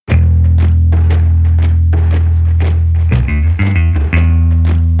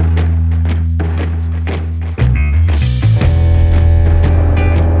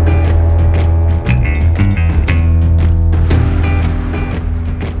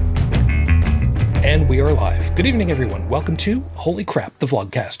And we are live. Good evening, everyone. Welcome to Holy Crap, the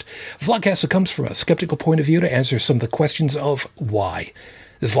Vlogcast. Vlogcast that comes from a skeptical point of view to answer some of the questions of why.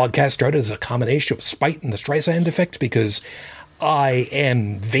 This Vlogcast started as a combination of spite and the Streisand effect because I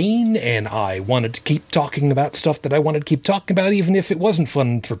am vain and I wanted to keep talking about stuff that I wanted to keep talking about, even if it wasn't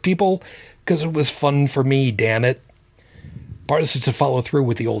fun for people, because it was fun for me, damn it. Part of this is to follow through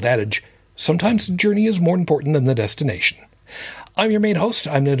with the old adage, sometimes the journey is more important than the destination. I'm your main host.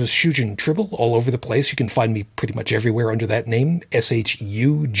 I'm known as Shujin Tribble all over the place. You can find me pretty much everywhere under that name,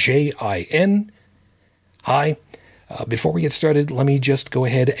 Shujin. Hi. Before we get started, let me just go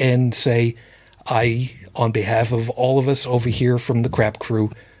ahead and say on behalf of all of us over here from the Crap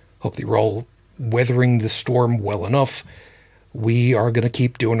Crew, hope that you're all weathering the storm well enough. We are going to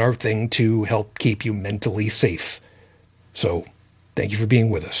keep doing our thing to help keep you mentally safe. So, thank you for being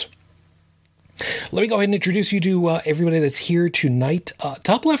with us. Let me go ahead and introduce you to everybody that's here tonight.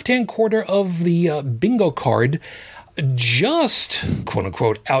 Top left-hand corner of the bingo card, just,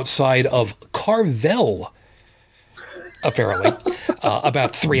 quote-unquote, outside of Carvel, apparently,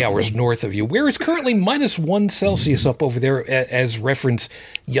 about 3 hours north of you, where it's currently -1 Celsius up over there. As reference,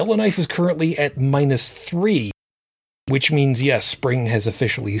 Yellowknife is currently at -3, which means, yes, spring has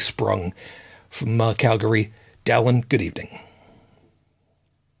officially sprung. From Calgary, Dallin, good evening.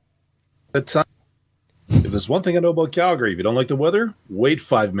 If there's one thing I know about Calgary, if you don't like the weather, wait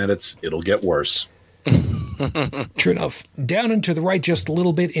 5 minutes. It'll get worse. True enough. Down and to the right, just a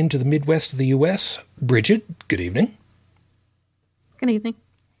little bit into the Midwest of the U.S., Bridget, good evening. Good evening.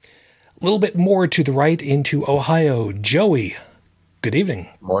 A little bit more to the right into Ohio, Joey, good evening.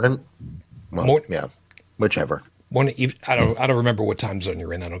 Morning. Well, yeah, whichever. Morning. I don't remember what time zone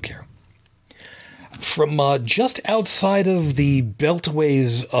you're in. I don't care. From just outside of the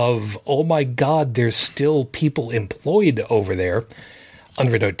beltways of, oh my God, there's still people employed over there,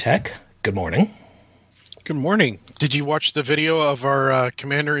 Unredo Tech, good morning. Good morning. Did you watch the video of our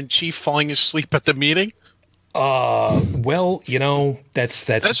commander-in-chief falling asleep at the meeting? Well, you know, that's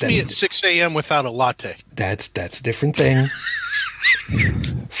me at 6 a.m. without a latte. That's a different thing.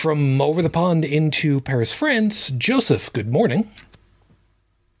 From over the pond into Paris, France, Joseph, good morning.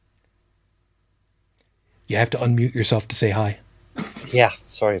 You have to unmute yourself to say hi. Yeah,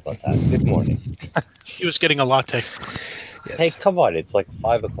 sorry about that. Good morning. He was getting a latte. Yes. Hey, come on. It's like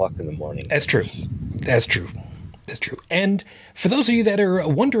 5 o'clock in the morning. That's true. And for those of you that are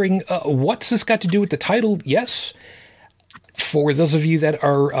wondering, what's this got to do with the title? Yes. For those of you that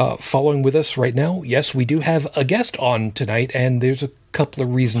are following with us right now, yes, we do have a guest on tonight, and there's a couple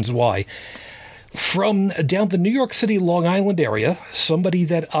of reasons why. From down the New York City, Long Island area, somebody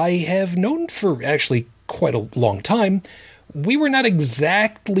that I have known for actually quite a long time. We were not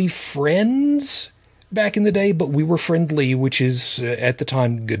exactly friends back in the day, but we were friendly, which is, at the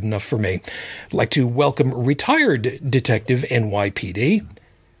time, good enough for me. I'd like to welcome retired Detective NYPD,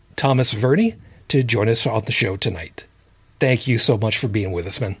 Thomas Verni, to join us on the show tonight. Thank you so much for being with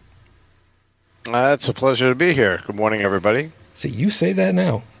us, man. It's a pleasure to be here. Good morning, everybody. See, you say that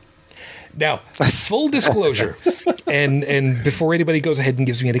now. Now, full disclosure, and before anybody goes ahead and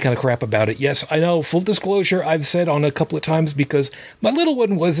gives me any kind of crap about it, yes, I know, full disclosure, I've said on a couple of times because my little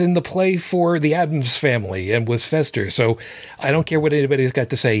one was in the play for the Addams Family and was Fester, so I don't care what anybody's got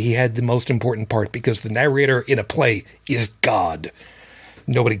to say. He had the most important part because the narrator in a play is God.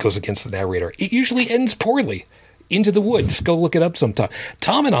 Nobody goes against the narrator. It usually ends poorly. Into the Woods. Go look it up sometime.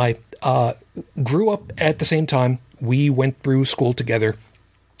 Tom and I grew up at the same time. We went through school together.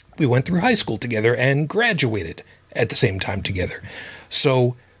 We went through high school together and graduated at the same time together.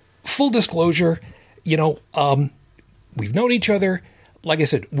 So, full disclosure, you know, we've known each other. Like I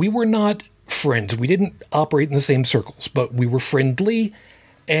said, we were not friends. We didn't operate in the same circles, but we were friendly.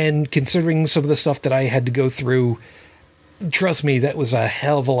 And considering some of the stuff that I had to go through, trust me, that was a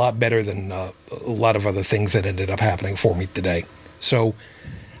hell of a lot better than a lot of other things that ended up happening for me today. So,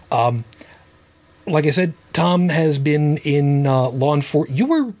 like I said, Tom has been in law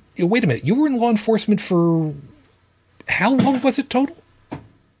enforcement. Wait a minute. You were in law enforcement for how long was it total?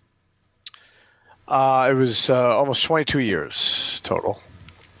 It was almost 22 years total.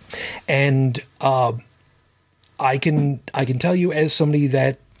 And I can tell you as somebody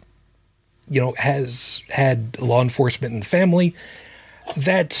that, you know, has had law enforcement in the family,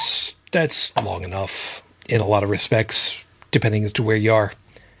 that's long enough in a lot of respects, depending as to where you are.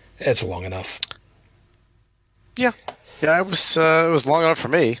 That's long enough. Yeah, it was long enough for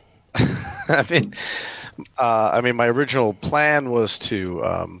me. I mean, my original plan was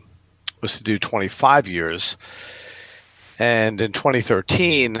to do 25 years, and in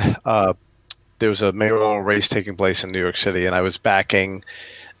 2013, there was a mayoral race taking place in New York City, and I was backing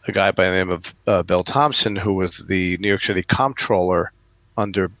a guy by the name of Bill Thompson, who was the New York City comptroller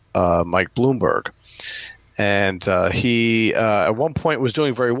under Mike Bloomberg. And he, at one point, was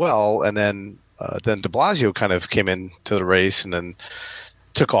doing very well, and then de Blasio kind of came into the race and then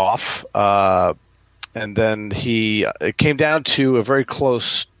took off. And then it came down to a very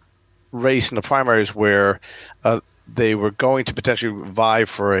close race in the primaries where they were going to potentially vie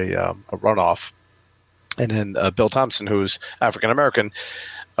for a runoff. And then Bill Thompson, who's African American,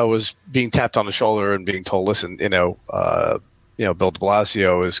 was being tapped on the shoulder and being told, "Listen, Bill de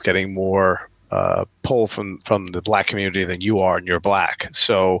Blasio is getting more pull from the black community than you are, and you're black.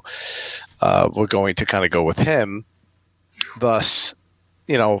 So we're going to kind of go with him." Thus,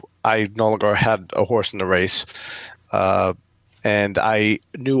 I no longer had a horse in the race, and I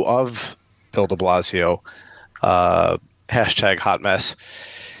knew of Bill de Blasio, hashtag hot mess.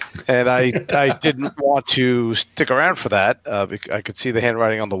 And I didn't want to stick around for that. I could see the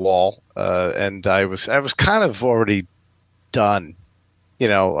handwriting on the wall, and I was kind of already done.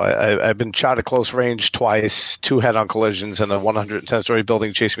 I've been shot at close range twice, 2 head-on collisions, and a 110-story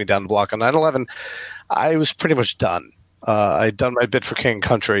building chasing me down the block on 9/11. I was pretty much done. I'd done my bit for King and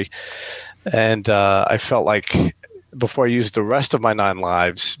Country, and I felt like before I used the rest of my 9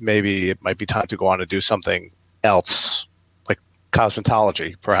 lives, maybe it might be time to go on and do something else, like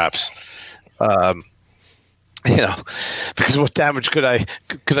cosmetology, perhaps. Because what damage could I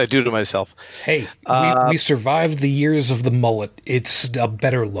do to myself? Hey, we survived the years of the mullet. It's a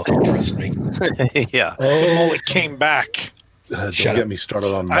better look, trust me. Yeah. The mullet came back. Don't get me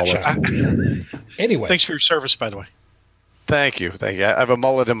started on mullet. Anyway. Thanks for your service, by the way. Thank you. I have a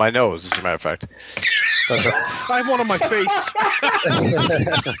mullet in my nose, as a matter of fact. I have one on my face.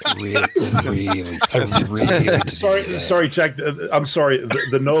 Really. Sorry, Jack. I'm sorry.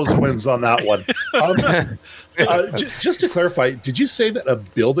 The nose wins on that one. Just to clarify, did you say that a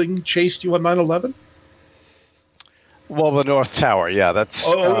building chased you on 9/11? Well, the North Tower. Yeah, that's.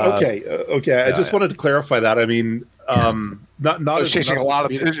 Oh, okay. Okay. I just wanted to clarify that. I mean, not it was chasing a lot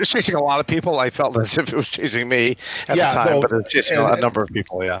of. It was chasing a lot of people. I felt as if it was chasing me at the time, but it was chasing a number of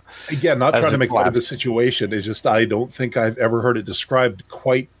people. Yeah. Again, not trying to make light of the situation. It's just I don't think I've ever heard it described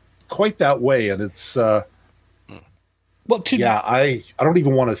quite that way, and it's. I don't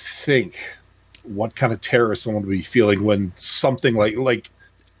even want to think what kind of terror someone would be feeling when something like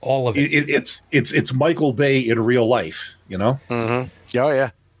all of it. It's Michael Bay in real life, Mm-hmm. Oh yeah,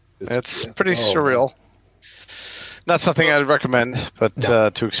 it's pretty surreal. Not something I'd recommend, but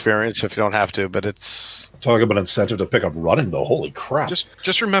to experience if you don't have to. But it's talking about incentive to pick up running, though. Holy crap!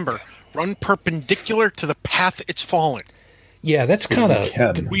 Just remember, run perpendicular to the path it's falling. Yeah, that's kind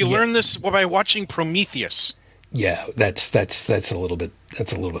of. We learned this by watching Prometheus. Yeah, that's a little bit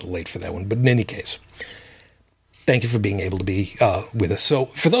late for that one. But in any case, thank you for being able to be with us. So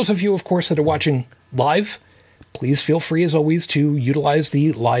for those of you, of course, that are watching live, please feel free, as always, to utilize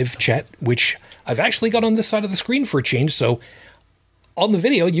the live chat, which I've actually got on this side of the screen for a change. So on the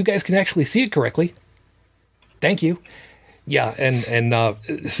video, you guys can actually see it correctly. Thank you. Yeah, and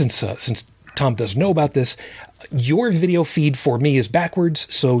since Tom doesn't know about this, your video feed for me is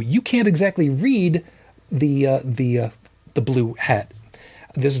backwards, so you can't exactly read the blue hat.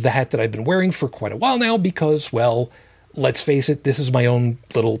 This is the hat that I've been wearing for quite a while now because, well, let's face it, this is my own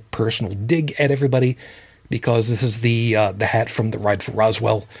little personal dig at everybody because this is the hat from the Ride for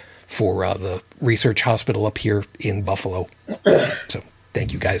Roswell for the research hospital up here in Buffalo. So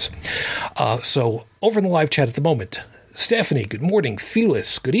thank you guys. So over in the live chat at the moment, Stephanie, good morning.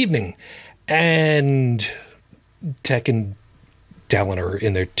 Felis, good evening. And Tech and Dallin are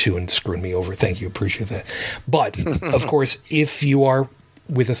in there too and screwing me over. Thank you. Appreciate that. But of course, if you are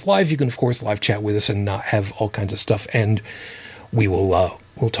with us live, you can of course live chat with us and not have all kinds of stuff. And we will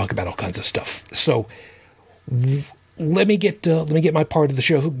we'll talk about all kinds of stuff. So let me get my part of the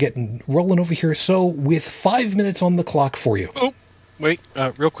show getting rolling over here. So with 5 minutes on the clock for you. Oh, wait,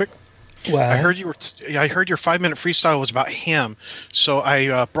 real quick. Well, I heard your 5-minute freestyle was about ham, so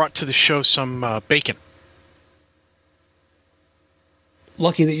I brought to the show some bacon.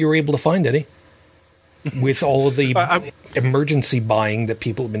 Lucky that you were able to find any. With all of the emergency buying that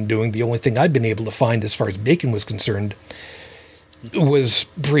people have been doing, the only thing I've been able to find as far as bacon was concerned was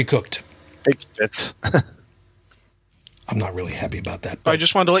pre-cooked. Baked bits. I'm not really happy about that. But I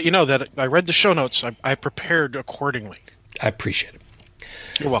just wanted to let you know that I read the show notes. I prepared accordingly. I appreciate it.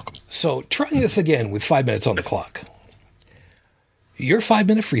 You're welcome. So trying this again with 5 minutes on the clock. Your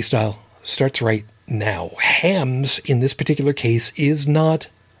 5-minute freestyle starts right now. Hams, in this particular case, is not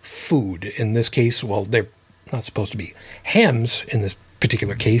food. In this case, well, they're not supposed to be. Hams, in this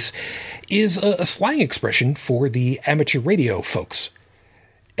particular case, is a slang expression for the amateur radio folks.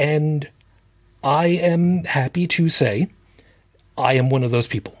 And I am happy to say I am one of those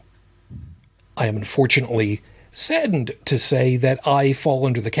people. I am unfortunately saddened to say that I fall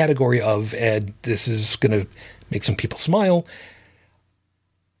under the category of, and this is going to make some people smile,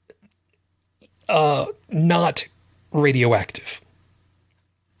 not radioactive.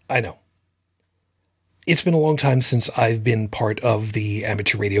 I know. It's been a long time since I've been part of the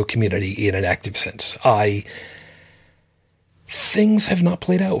amateur radio community in an active sense. Things have not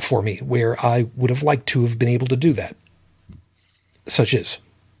played out for me where I would have liked to have been able to do that. Such as.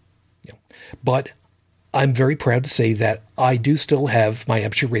 But I'm very proud to say that I do still have my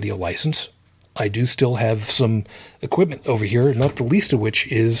amateur radio license. I do still have some equipment over here, not the least of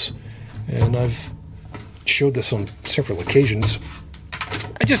which is, and I've showed this on several occasions,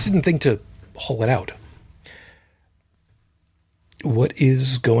 I just didn't think to haul it out. What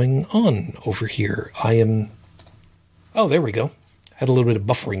is going on over here? Oh, there we go. Had a little bit of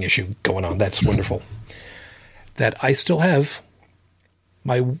buffering issue going on. That's wonderful. That I still have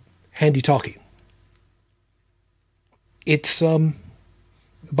my handy talkie. It's,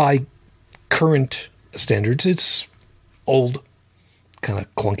 by current standards, it's old, kind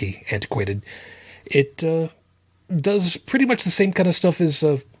of clunky, antiquated. It does pretty much the same kind of stuff as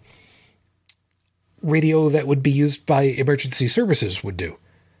a radio that would be used by emergency services would do.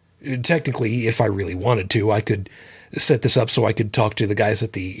 Technically, if I really wanted to, I could set this up so I could talk to the guys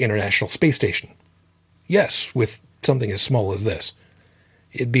at the International Space Station. Yes, with something as small as this.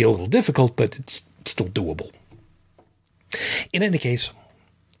 It'd be a little difficult, but it's still doable. In any case,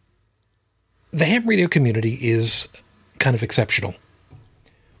 the ham radio community is kind of exceptional.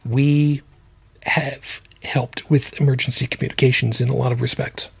 We have helped with emergency communications in a lot of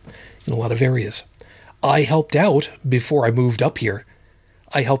respects, in a lot of areas. I helped out before I moved up here.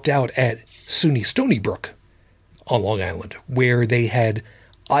 I helped out at SUNY Stony Brook on Long Island, where they had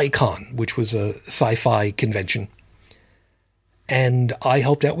Icon, which was a sci-fi convention. And I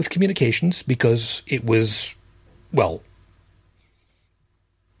helped out with communications because it was, well,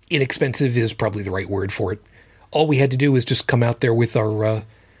 inexpensive is probably the right word for it. All we had to do was just come out there with our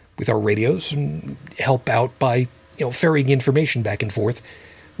radios and help out by, ferrying information back and forth,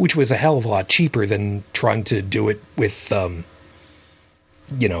 which was a hell of a lot cheaper than trying to do it with,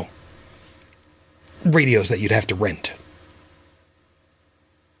 radios that you'd have to rent.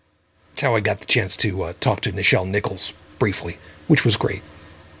 That's how I got the chance to talk to Nichelle Nichols briefly, which was great.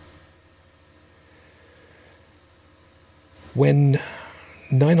 When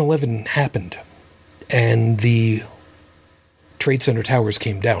 9/11 happened and the Trade Center towers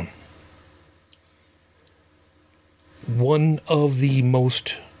came down, one of the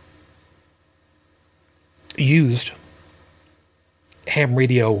most used ham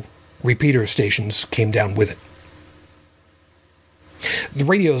radio repeater stations came down with it. The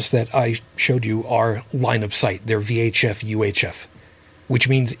radios that I showed you are line of sight. They're VHF, UHF, which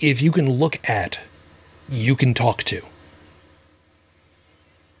means if you can look at, you can talk to.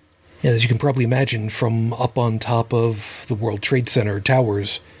 And as you can probably imagine, from up on top of the World Trade Center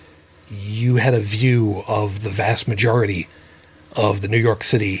towers, you had a view of the vast majority of the New York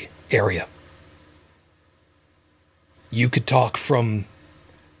City area. You could talk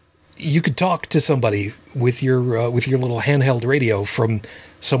to somebody with your little handheld radio from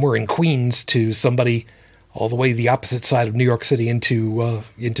somewhere in Queens to somebody all the way the opposite side of New York City into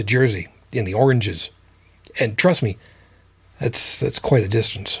Jersey in the oranges. And trust me, that's quite a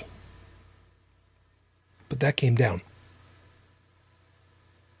distance. But that came down.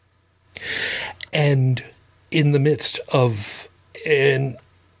 And in the midst of an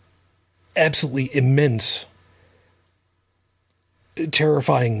absolutely immense,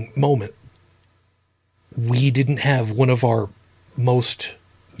 terrifying moment, we didn't have one of our most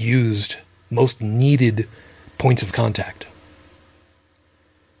used, most needed points of contact.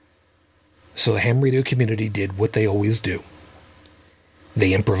 So the ham radio community did what they always do.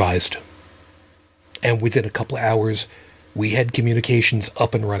 They improvised. And within a couple of hours, we had communications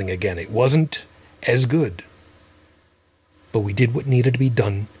up and running again. It wasn't as good, but we did what needed to be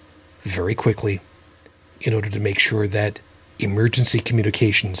done very quickly in order to make sure that emergency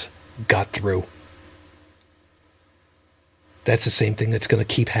communications got through. That's the same thing that's going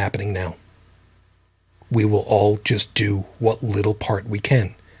to keep happening now. We will all just do what little part we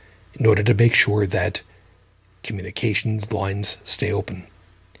can in order to make sure that communications lines stay open.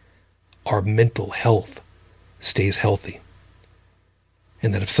 Our mental health stays healthy.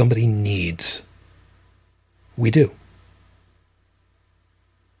 And that if somebody needs, we do.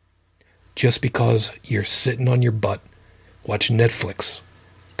 Just because you're sitting on your butt watching Netflix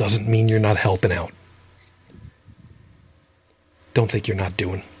doesn't mean you're not helping out. don't think you're not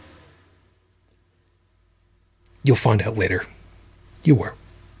doing. You'll find out later. You were.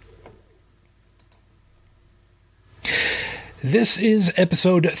 This is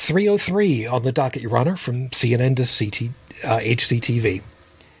episode 303 on the docket, Your Honor, from CNN to HCTV.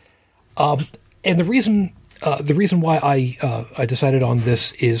 And the reason why I decided on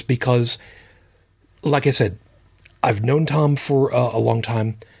this is because, like I said, I've known Tom for a long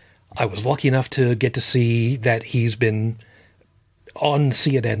time. I was lucky enough to get to see that he's been on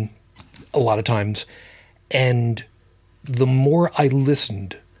CNN a lot of times. And the more I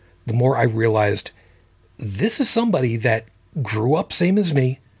listened, the more I realized this is somebody that grew up same as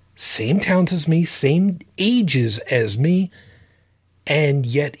me, same towns as me, same ages as me, and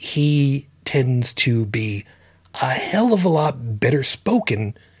yet he tends to be a hell of a lot better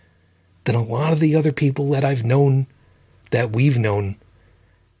spoken than a lot of the other people that I've known, that we've known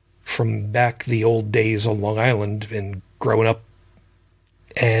from back the old days on Long Island and growing up.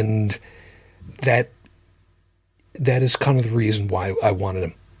 And that is kind of the reason why I wanted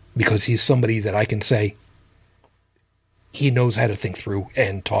him, because he's somebody that I can say he knows how to think through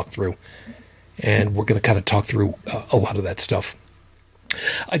and talk through. And we're going to kind of talk through a lot of that stuff.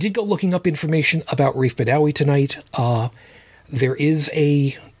 I did go looking up information about Raif Badawi tonight. There is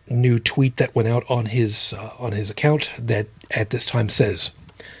a new tweet that went out on his account that at this time says,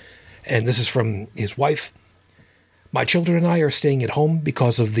 and this is from his wife, "My children and I are staying at home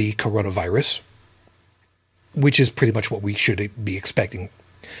because of the coronavirus," which is pretty much what we should be expecting.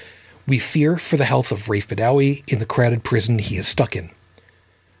 "We fear for the health of Raif Badawi in the crowded prison he is stuck in.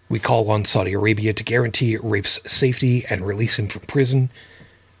 We call on Saudi Arabia to guarantee Raif's safety and release him from prison.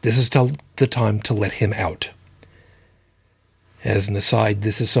 This is the time to let him out." As an aside,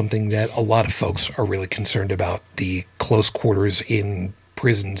 this is something that a lot of folks are really concerned about. The close quarters in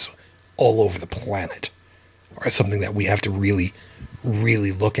prisons all over the planet are something that we have to really,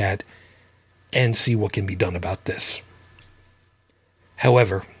 really look at and see what can be done about this.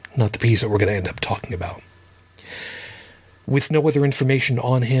 However, not the piece that we're going to end up talking about. With no other information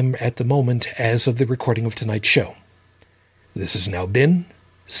on him at the moment as of the recording of tonight's show. This has now been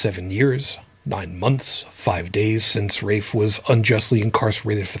 7 years, 9 months, 5 days since Raif was unjustly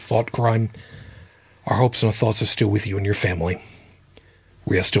incarcerated for thought crime. Our hopes and our thoughts are still with you and your family.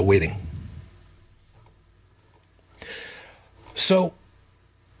 We are still waiting. So,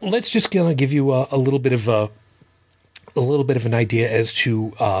 let's just gonna give you a little bit of an idea as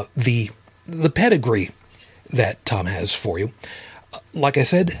to the pedigree that Tom has for you. Like I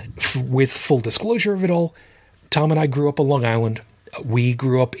said, with full disclosure of it all, Tom and I grew up on Long Island. We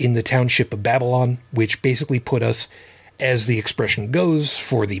grew up in the township of Babylon, which basically put us, as the expression goes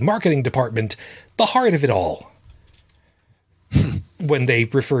for the marketing department, the heart of it all when they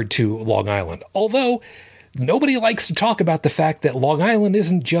referred to Long Island. Although nobody likes to talk about the fact that Long Island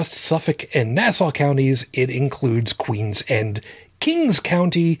isn't just Suffolk and Nassau counties, it includes Queens and Kings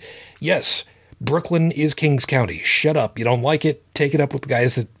County. Yes, Brooklyn is Kings County. Shut up. You don't like it? Take it up with the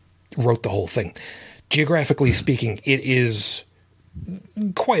guys that wrote the whole thing. Geographically speaking, it is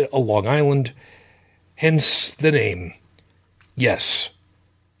quite a Long Island, hence the name. Yes,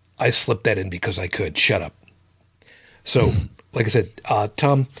 I slipped that in because I could. Shut up. So, like I said,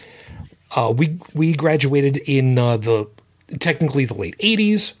 Tom, we graduated in technically the late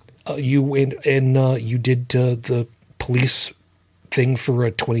 80s. You did the police thing for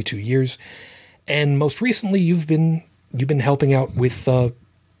 22 years. And most recently, you've been helping out with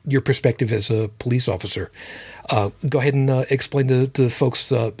your perspective as a police officer. Go ahead and explain to folks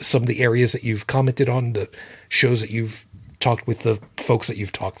some of the areas that you've commented on, the shows that you've talked with, the folks that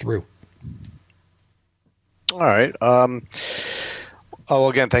you've talked through. All right. Well,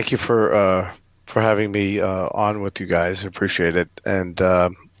 again, thank you for having me on with you guys. I appreciate it. And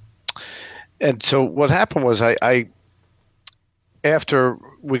so what happened was I after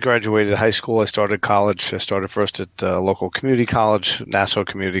we graduated high school, I started college. I started first at local community college, Nassau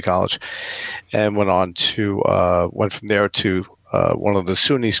Community College, and went from there to one of the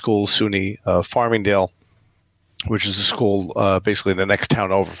SUNY schools, SUNY Farmingdale, which is a school basically the next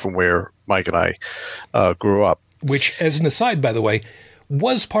town over from where Mike and I grew up. Which, as an aside, by the way,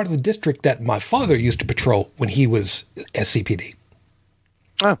 was part of the district that my father used to patrol when he was SCPD.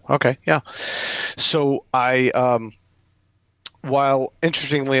 Oh, okay, yeah. So while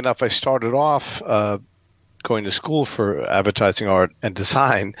interestingly enough, I started off going to school for advertising, art, and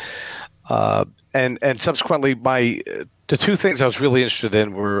design, and subsequently, the two things I was really interested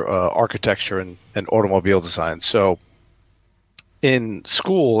in were architecture and automobile design. So, in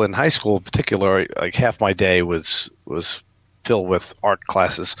school, in high school in particular, like half my day was filled with art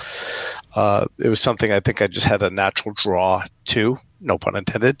classes. It was something I think I just had a natural draw to, no pun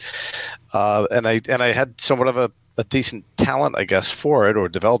intended. And I had somewhat of a decent talent, I guess, for it, or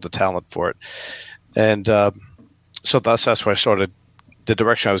developed a talent for it. And so that's why I started the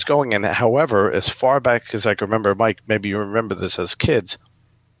direction I was going in. However, as far back as I can remember, Mike, maybe you remember this as kids,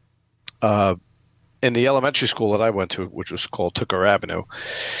 in the elementary school that I went to, which was called Tooker Avenue,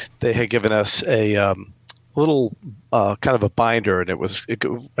 they had given us a little kind of a binder, and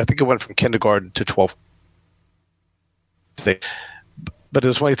I think it went from kindergarten to 12th. But it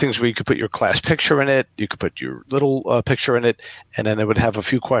was one of the things where you could put your class picture in it, you could put your little picture in it, and then it would have a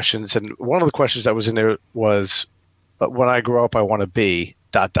few questions. And one of the questions that was in there was, when I grow up, I want to be ...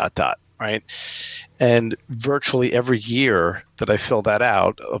 right? And virtually every year that I filled that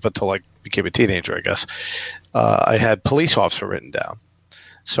out, up until I became a teenager, I guess, I had police officer written down.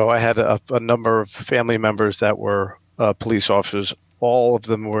 So I had a number of family members that were police officers. All of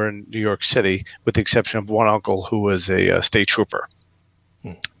them were in New York City, with the exception of one uncle who was a state trooper.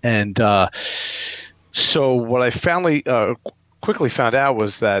 And so what I quickly found out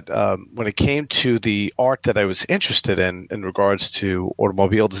was that when it came to the art that I was interested in regards to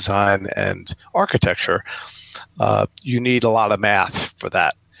automobile design and architecture, you need a lot of math for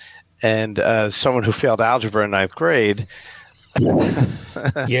that. And as someone who failed algebra in ninth grade,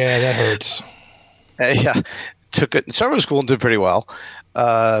 yeah, that hurts. Yeah, took it in summer school and did pretty well,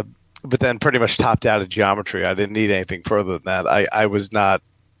 but then pretty much topped out of geometry. I didn't need anything further than that. I was not,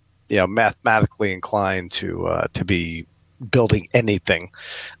 mathematically inclined to be building anything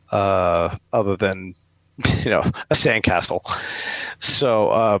other than a sandcastle.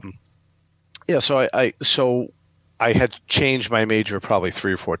 So so I had changed my major probably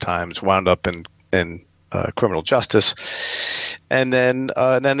 3 or 4 times. Wound up in criminal justice, and then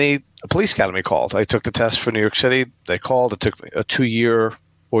the police academy called. I took the test for New York City. They called. It took me a 2-year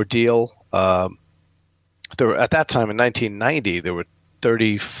ordeal. There were, at that time in 1990, there were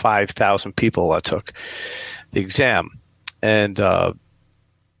 35,000 people that took the exam. And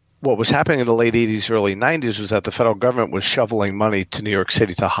what was happening in the late 80s, early 90s was that the federal government was shoveling money to New York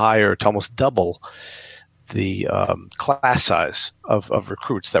City to almost double the class size of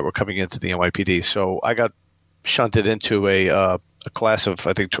recruits that were coming into the NYPD. So I got shunted into a class of,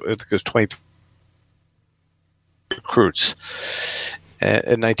 I think it was 20 recruits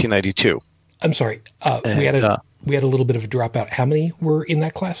in 1992. I'm sorry. We had a little bit of a dropout. How many were in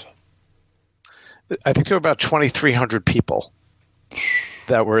that class? I think there were about 2,300 people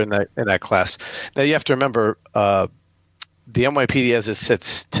that were in that class. Now you have to remember, the NYPD as it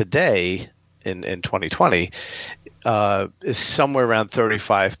sits today in 2020 is somewhere around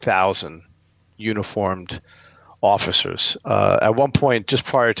 35,000 uniformed officers. At one point, just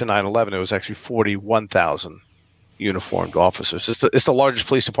prior to 9/11, it was actually 41,000 uniformed officers. It's the largest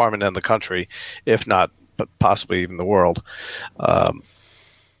police department in the country, if not, but possibly even the world.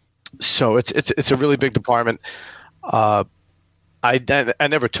 So it's a really big department. I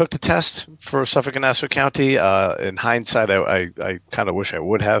never took the test for Suffolk and Nassau County. In hindsight, I kind of wish I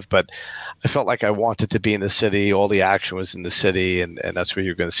would have, but I felt like I wanted to be in the city. All the action was in the city, and that's where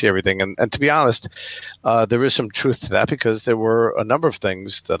you're going to see everything. And to be honest, there is some truth to that, because there were a number of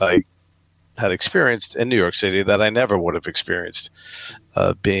things that I had experienced in New York City that I never would have experienced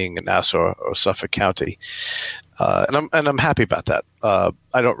being in Nassau or Suffolk County. And I'm happy about that.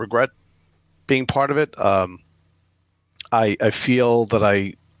 I don't regret being part of it. I feel that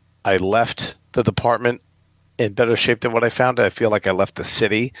I left the department in better shape than what I found it. I feel like I left the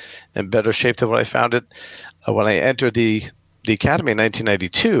city in better shape than what I found it. When I entered the academy in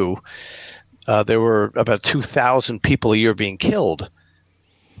 1992, there were about 2,000 people a year being killed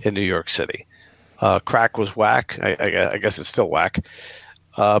in New York City. Crack was whack. I guess it's still whack.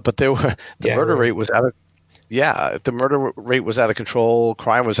 But the murder rate was out of the murder rate was out of control.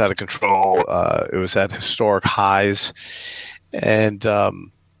 Crime was out of control. It was at historic highs, and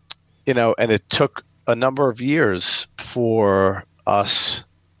and it took a number of years for us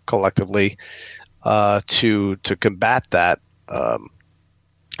collectively to combat that.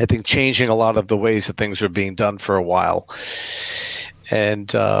 I think changing a lot of the ways that things are being done for a while,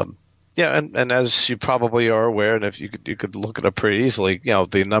 and and as you probably are aware, and if you could look it up pretty easily,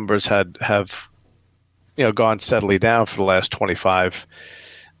 the numbers have gone steadily down for the last 25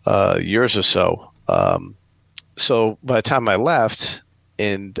 years or so. So by the time I left,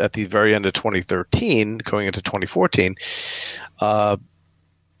 at the very end of 2013, going into 2014,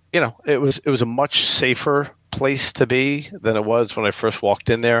 it was a much safer place to be than it was when I first walked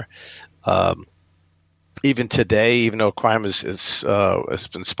in there. even today, even though crime has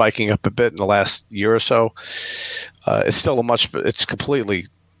been spiking up a bit in the last year or so, it's still it's completely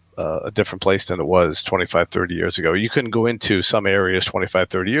a different place than it was 25, 30 years ago. You couldn't go into some areas 25,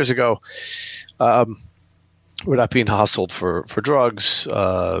 30 years ago without being hustled for drugs,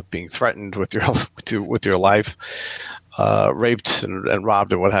 being threatened with your life, raped and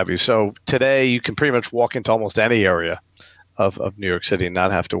robbed and what have you. So today you can pretty much walk into almost any area of New York City and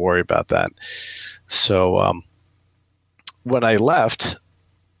not have to worry about that. So when I left,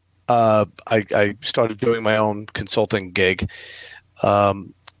 I started doing my own consulting gig.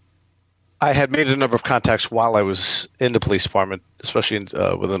 I had made a number of contacts while I was in the police department, especially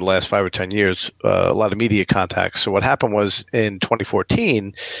within the last 5 or 10 years, a lot of media contacts. So what happened was in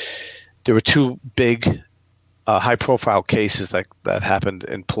 2014, there were two big high-profile cases that happened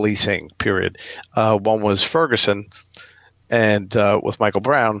in policing, period. One was Ferguson and with Michael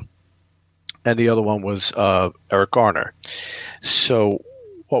Brown, and the other one was Eric Garner. So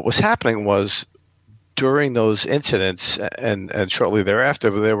what was happening was during those incidents and shortly thereafter,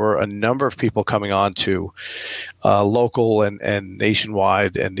 there were a number of people coming on to local and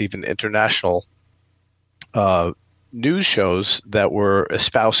nationwide and even international news shows that were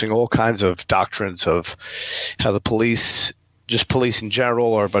espousing all kinds of doctrines of how the police in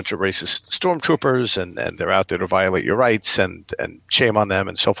general are a bunch of racist stormtroopers and they're out there to violate your rights and shame on them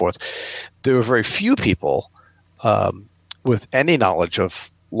and so forth. There were very few people with any knowledge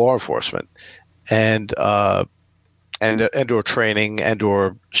of law enforcement and or training and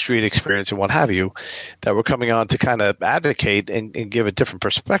or street experience and what have you that were coming on to kind of advocate and give a different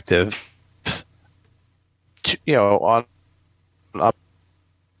perspective on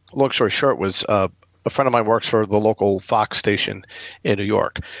long story short was a friend of mine works for the local Fox station in New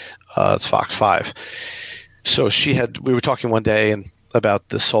York. It's Fox 5. So we were talking one day and about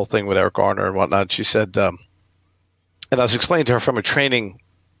this whole thing with Eric Garner and whatnot. She said, and I was explaining to her from a training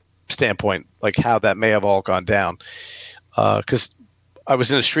standpoint, like how that may have all gone down. Because I was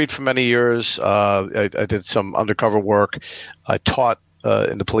in the street for many years. I did some undercover work. I taught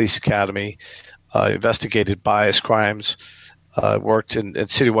in the police academy, investigated bias crimes. Worked in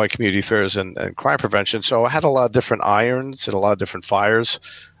citywide community affairs and crime prevention. So I had a lot of different irons and a lot of different fires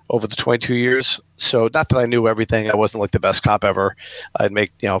over the 22 years. So not that I knew everything. I wasn't like the best cop ever. I'd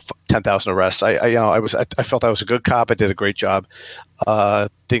make 10,000 arrests. I felt I was a good cop. I did a great job.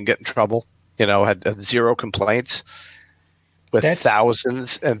 Didn't get in trouble. Had zero complaints with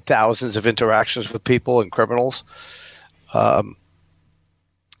thousands and thousands of interactions with people and criminals.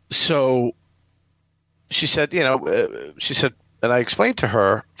 So she said, and I explained to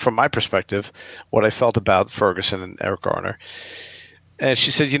her from my perspective what I felt about Ferguson and Eric Garner. And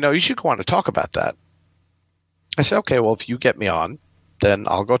she said, you should go on to talk about that. I said, okay, well, if you get me on, then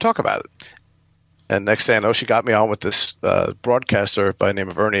I'll go talk about it. And next thing I know, she got me on with this broadcaster by the name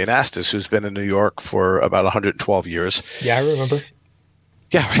of Verni who's been in New York for about 112 years. Yeah, I remember.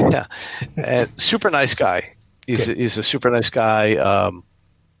 Yeah, right. Yeah. And super nice guy. He's a super nice guy.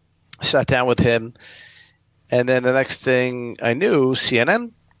 Sat down with him. And then the next thing I knew,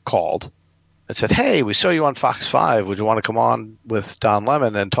 CNN called and said, hey, we saw you on Fox 5. Would you want to come on with Don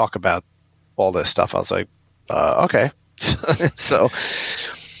Lemon and talk about all this stuff? I was like, okay. So,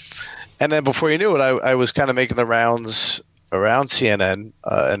 and then before you knew it, I was kind of making the rounds around CNN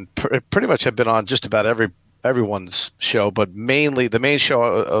and pretty much have been on just about everyone's show, but mainly the main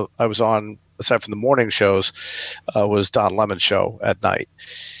show I was on, aside from the morning shows, was Don Lemon's show at night.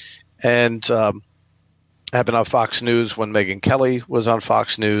 And I've been on Fox News when Megyn Kelly was on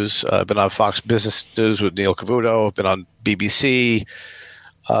Fox News. I've been on Fox Business News with Neil Cavuto. I've been on BBC,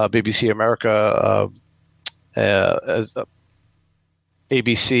 BBC America,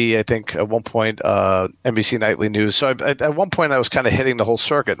 ABC, I think, at one point, NBC Nightly News. So at one point I was kind of hitting the whole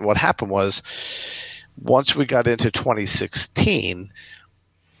circuit. And what happened was once we got into 2016,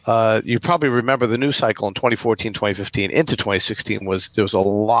 you probably remember the news cycle in 2014, 2015 into 2016 there was a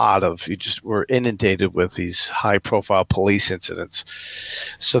lot of, you just were inundated with these high profile police incidents.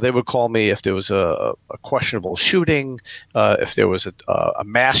 So they would call me if there was a questionable shooting, if there was a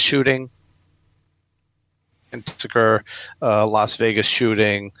mass shooting in Las Vegas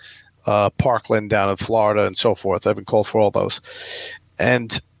shooting, Parkland down in Florida and so forth. I've been called for all those.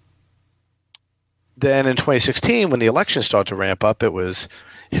 And then in 2016, when the election started to ramp up, it was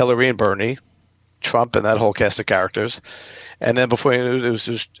Hillary and Bernie, Trump and that whole cast of characters. And then before you knew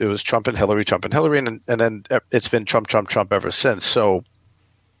it was Trump and Hillary, and then it's been Trump ever since. So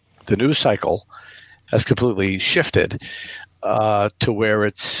the news cycle has completely shifted to where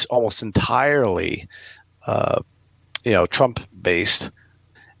it's almost entirely Trump based.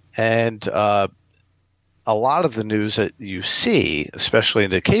 And a lot of the news that you see, especially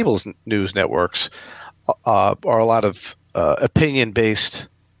in the cable news networks, are a lot of opinion-based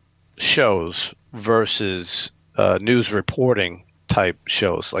shows versus news reporting type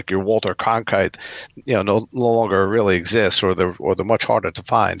shows, like your Walter Cronkite, no longer really exists, or they're much harder to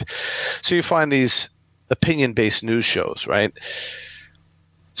find. So you find these opinion-based news shows, right?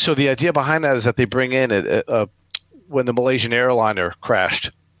 So the idea behind that is that they bring in when the Malaysian airliner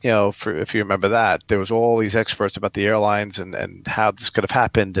crashed. If you remember that, there was all these experts about the airlines and how this could have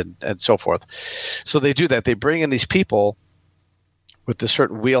happened and so forth. So they do that. They bring in these people with a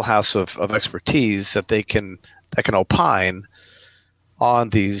certain wheelhouse of expertise that can opine on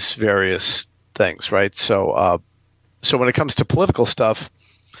these various things, right? So when it comes to political stuff,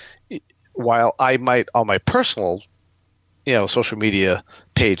 while I might on my personal social media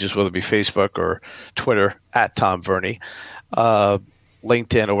pages, whether it be Facebook or Twitter at Tom Verni,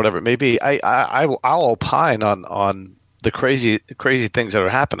 LinkedIn or whatever it may be, I'll opine on the crazy things that are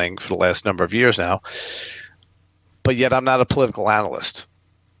happening for the last number of years now. But yet I'm not a political analyst,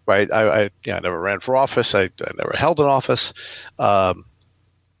 right? I never ran for office. I never held an office. So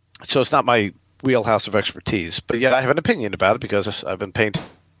it's not my wheelhouse of expertise. But yet I have an opinion about it because I've been paying.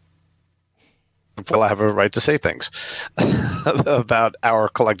 I have a right to say things about our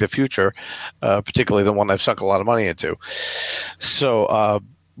collective future, particularly the one I've sunk a lot of money into. So,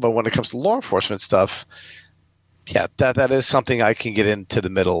 but when it comes to law enforcement stuff, yeah, that is something I can get into the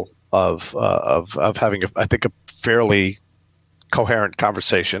middle of having, I think, a fairly coherent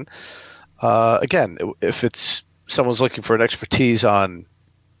conversation. Again, if it's someone's looking for an expertise on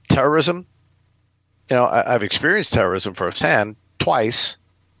terrorism, I've experienced terrorism firsthand twice,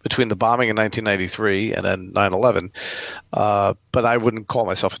 between the bombing in 1993 and then 9/11, but I wouldn't call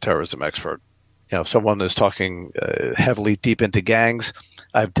myself a terrorism expert. If someone is talking heavily deep into gangs,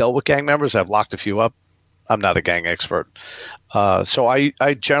 I've dealt with gang members. I've locked a few up. I'm not a gang expert. So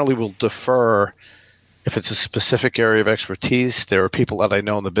I generally will defer if it's a specific area of expertise. There are people that I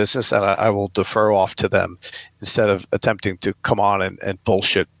know in the business, and I will defer off to them instead of attempting to come on and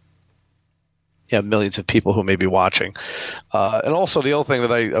bullshit millions of people who may be watching. And also the other thing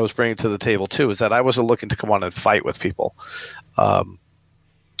that I was bringing to the table too is that I wasn't looking to come on and fight with people. And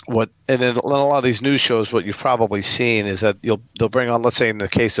in a lot of these news shows, what you've probably seen is that they'll bring on, let's say in the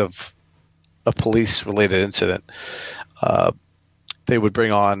case of a police related incident, they would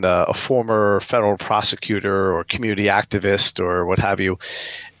bring on a former federal prosecutor or community activist or what have you.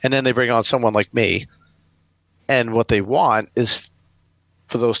 And then they bring on someone like me. And what they want is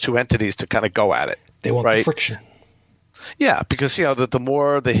for those two entities to kind of go at it. They want the friction. Yeah, because the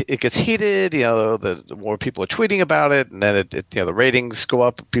more it gets heated, the more people are tweeting about it, and then the ratings go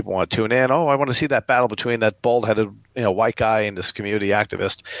up. People want to tune in. Oh, I want to see that battle between that bald-headed white guy and this community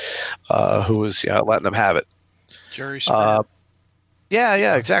activist who is letting them have it. Jerry Springer.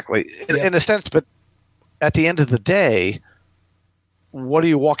 Yeah, exactly. In a sense, but at the end of the day, what are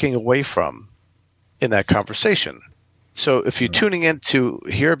you walking away from in that conversation? So if you're tuning in to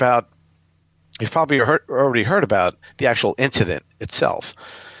hear about, you've probably already heard about the actual incident itself.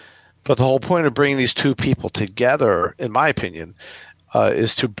 But the whole point of bringing these two people together, in my opinion,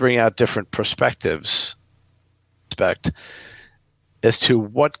 is to bring out different perspectives as to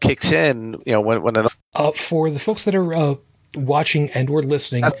what kicks in, when for the folks that are watching and or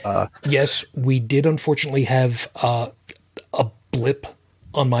listening, yes, we did unfortunately have a blip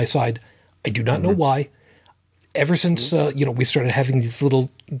on my side. I do not know why. Ever since, we started having these little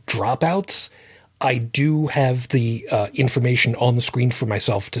dropouts, I do have the information on the screen for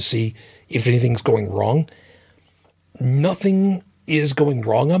myself to see if anything's going wrong. Nothing is going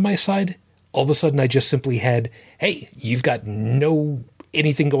wrong on my side. All of a sudden, I just simply had, hey, you've got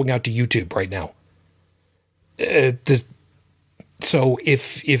anything going out to YouTube right now. So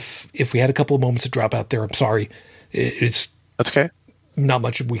if we had a couple of moments of drop out there, I'm sorry. That's okay. Not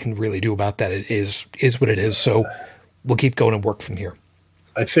much we can really do about that. It is what it is. So we'll keep going and work from here.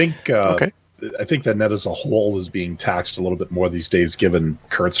 I think I think that net as a whole is being taxed a little bit more these days, given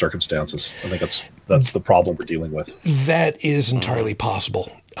current circumstances. I think that's the problem we're dealing with. That is entirely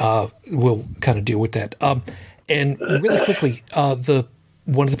possible. We'll kind of deal with that. And really quickly,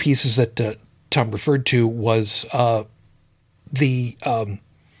 one of the pieces that Tom referred to was the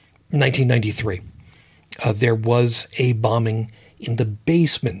 1993. There was a bombing in the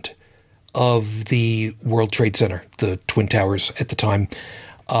basement of the World Trade Center, the Twin Towers at the time.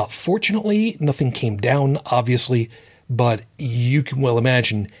 Fortunately, nothing came down, obviously, but you can well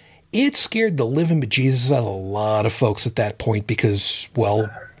imagine it scared the living bejesus out of a lot of folks at that point because, well,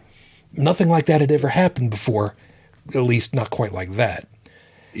 nothing like that had ever happened before, at least not quite like that.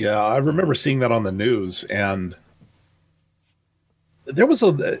 Yeah, I remember seeing that on the news, and there was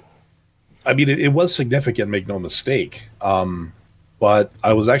it was significant, make no mistake. But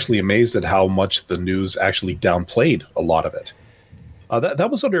I was actually amazed at how much the news actually downplayed a lot of it.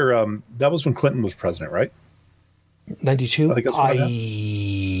 That was that was when Clinton was president, right? 92?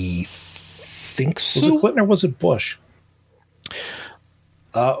 I think so. Was it Clinton or was it Bush?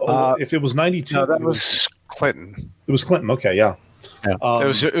 If it was 92, no, that was Clinton. It was Clinton. Okay, yeah. It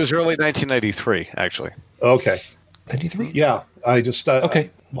was early 1993, actually. Okay. 93? Yeah, I just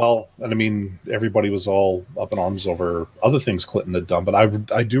okay. Well, and I mean, everybody was all up in arms over other things Clinton had done, but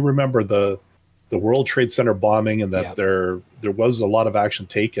I do remember the World Trade Center bombing, and that there was a lot of action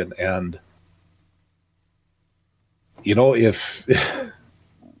taken, and if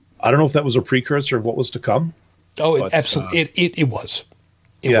I don't know if that was a precursor of what was to come. Oh, absolutely, it was.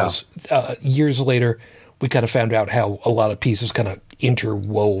 It was. Years later, we kind of found out how a lot of pieces kind of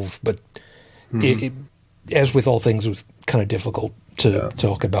interwove, but as with all things, it was kind of difficult to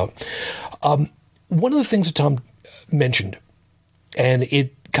talk about. One of the things that Tom mentioned, and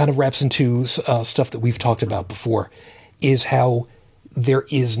it kind of wraps into stuff that we've talked about before, is how there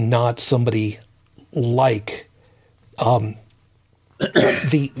is not somebody like the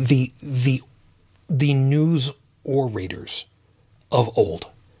news orators of old.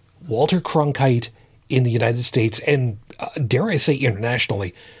 Walter Cronkite in the United States, and dare I say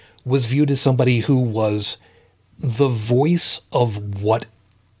internationally, was viewed as somebody who was the voice of what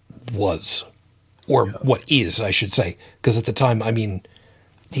was, or what is, I should say. Because at the time, I mean,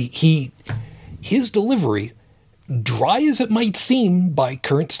 his delivery, dry as it might seem by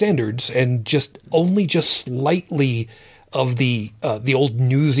current standards, and just slightly of the old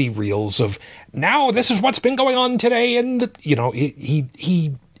newsy reels of, now this is what's been going on today, and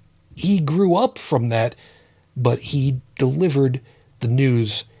he grew up from that, but he delivered the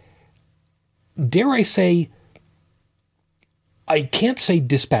news, dare I say, I can't say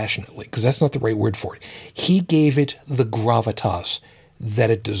dispassionately, because that's not the right word for it. He gave it the gravitas that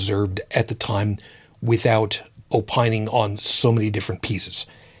it deserved at the time without opining on so many different pieces.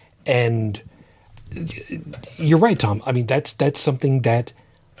 And you're right, Tom. I mean, that's something that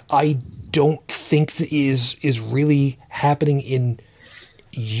I don't think is really happening in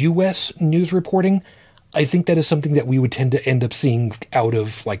U.S. news reporting. I think that is something that we would tend to end up seeing out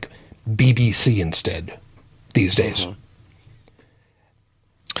of like BBC instead these days.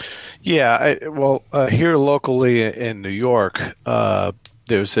 Yeah, here locally in New York,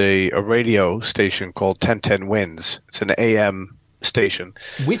 there's a radio station called 1010 Wins. It's an AM station.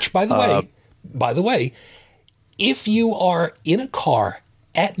 Which, by the way, if you are in a car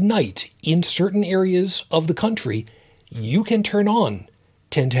at night in certain areas of the country, you can turn on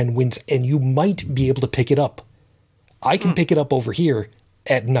 1010 Wins, and you might be able to pick it up. I can pick it up over here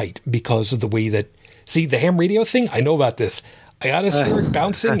at night because of the way that... See, the ham radio thing? I know about this. Ionospheric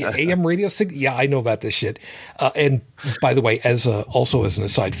bouncing, AM radio signal. Yeah, I know about this shit. And by the way, also as an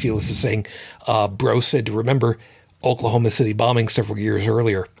aside, Felix is saying, Bro said to remember Oklahoma City bombing several years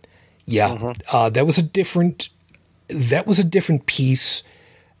earlier. Yeah, that was a different piece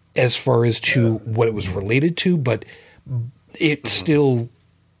as far as to what it was related to, but it still...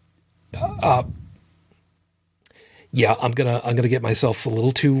 Yeah, I'm gonna get myself a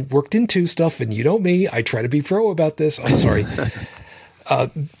little too worked into stuff, and you know me, I try to be pro about this. I'm sorry.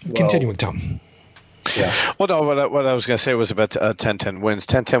 Continuing, Tom. Yeah. Well, no, what I was going to say was about 1010 Wins.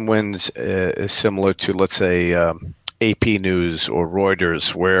 1010 Wins is similar to, let's say, AP News or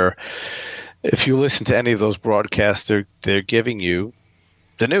Reuters, where if you listen to any of those broadcasts, they're giving you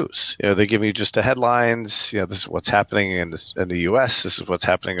the news. They're giving you just the headlines. This is what's happening in the U.S. This is what's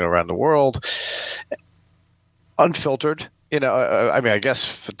happening around the world. Unfiltered, I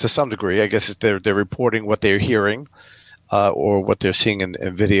guess to some degree, I guess they're reporting what they're hearing or what they're seeing in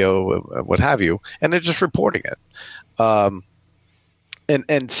video, what have you, and they're just reporting it. And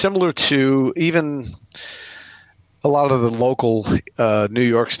similar to even a lot of the local New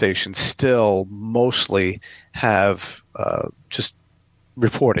York stations still mostly have just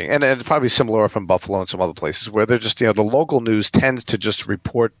reporting, and it's probably similar up in Buffalo and some other places where they're just, the local news tends to just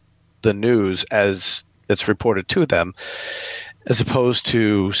report the news as it's reported to them, as opposed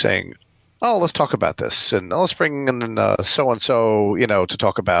to saying, "Oh, let's talk about this, and let's bring in so and so, to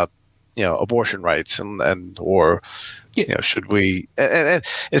talk about, abortion rights, or should we?" And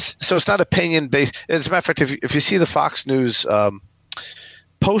it's not opinion based. As a matter of fact, if you see the Fox News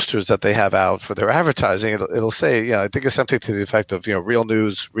posters that they have out for their advertising, it'll say, I think it's something to the effect of, real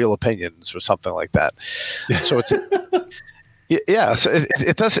news, real opinions, or something like that. So it's. Yeah, so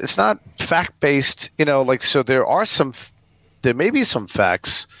it does. It's not fact based, so there are some there may be some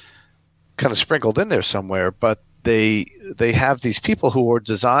facts kind of sprinkled in there somewhere, but they have these people who are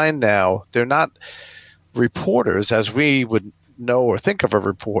designed now. They're not reporters as we would know or think of a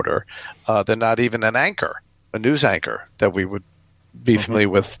reporter. They're not even an anchor, a news anchor that we would be familiar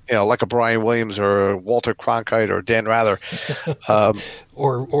with, like a Brian Williams or Walter Cronkite or Dan Rather. Oh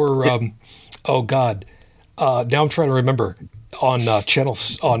God. Now I'm trying to remember on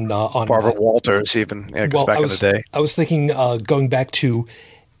channels on Barbara Walters even back in the day. I was thinking going back to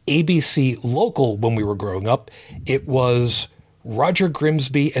ABC local when we were growing up, it was Roger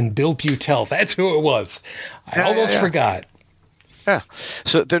Grimsby and Bill Butel. That's who it was. I almost forgot. Yeah.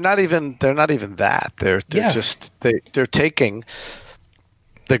 So they're not even that. They're just they're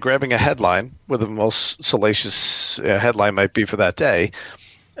grabbing a headline, where the most salacious headline might be for that day,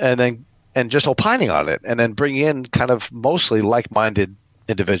 and just opining on it, and then bring in kind of mostly like-minded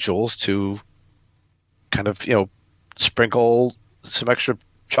individuals to kind of sprinkle some extra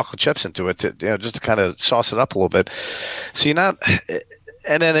chocolate chips into it to just to kind of sauce it up a little bit. So you're not,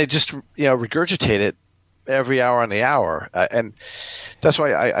 and then they just regurgitate it every hour on the hour, and that's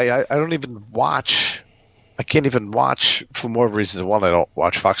why I don't even watch. I can't even watch for more reasons. One, I don't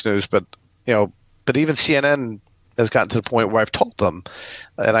watch Fox News, but even CNN has gotten to the point where I've told them,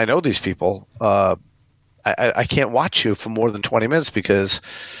 and I know these people, I can't watch you for more than 20 minutes because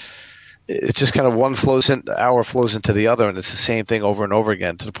it's just kind of one hour flows into the other, and it's the same thing over and over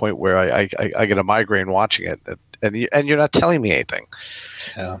again to the point where I get a migraine watching it, and you're not telling me anything.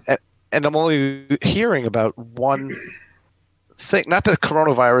 Yeah. And I'm only hearing about one thing. Not that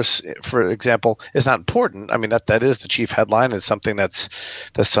coronavirus, for example, is not important. I mean, that is the chief headline. It's something that's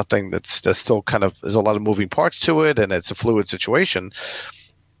still kind of, there's a lot of moving parts to it, and it's a fluid situation.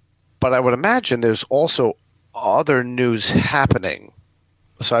 But I would imagine there's also other news happening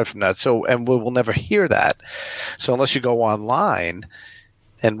aside from that. So, and we will never hear that. So unless you go online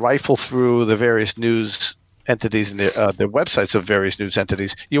and rifle through the various news entities and the websites of various news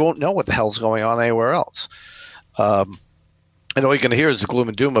entities, you won't know what the hell's going on anywhere else. And all you're going to hear is the gloom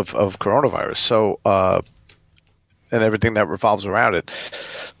and doom of coronavirus. So, and everything that revolves around it.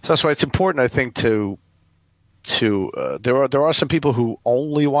 So that's why it's important, I think, there are some people who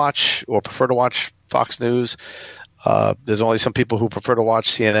only watch or prefer to watch Fox News. There's only some people who prefer to watch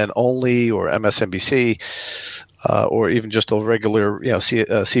CNN only or MSNBC, or even just a regular,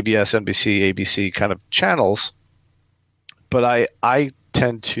 CBS, NBC, ABC kind of channels. But I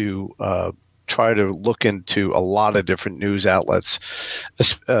tend to try to look into a lot of different news outlets,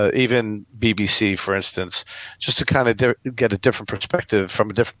 even BBC, for instance, just to kind of get a different perspective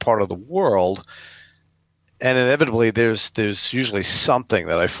from a different part of the world. And inevitably, there's usually something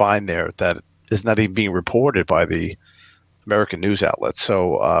that I find there that is not even being reported by the American news outlets.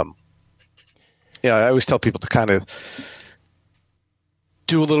 So, I always tell people to kind of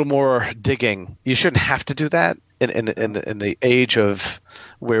do a little more digging. You shouldn't have to do that in the age of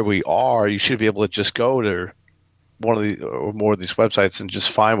where we are. You should be able to just go to one of the or more of these websites and just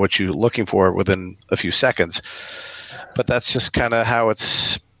find what you're looking for within a few seconds. But that's just kind of how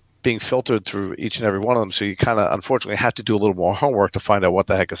it's being filtered through each and every one of them. So you kind of, unfortunately, have to do a little more homework to find out what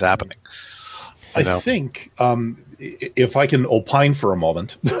the heck is happening. I think, if I can opine for a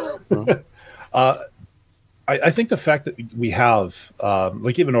moment, I think the fact that we have,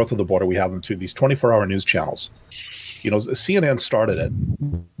 like even north of the border, we have them too, these 24-hour news channels. CNN started it,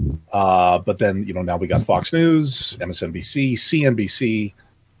 but then, now we got Fox News, MSNBC, CNBC,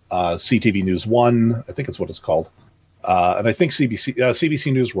 CTV News 1, I think it's what it's called. And I think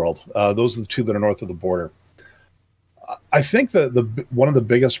CBC News World. Those are the two that are north of the border. I think that one of the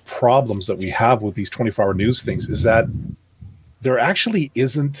biggest problems that we have with these 24-hour news things is that there actually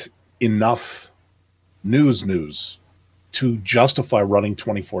isn't enough news to justify running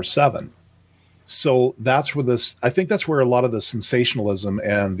 24/7. So that's where I think that's where a lot of the sensationalism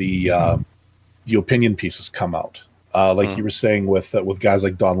and the opinion pieces come out. Like you were saying with guys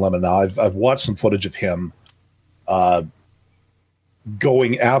like Don Lemon. Now I've watched some footage of him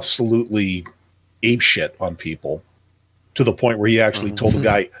going absolutely apeshit on people to the point where he actually told the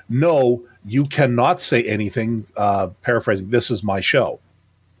guy, "No, you cannot say anything." Paraphrasing, "This is my show."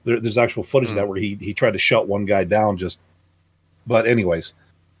 There's actual footage of that where he tried to shut one guy down. But anyways,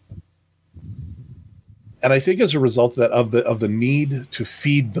 and I think as a result of that, of the need to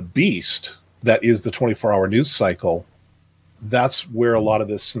feed the beast that is the 24-hour news cycle, that's where a lot of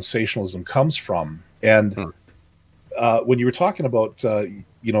this sensationalism comes from. And when you were talking about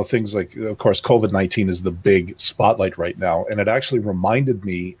things like, of course, COVID-19 is the big spotlight right now, and it actually reminded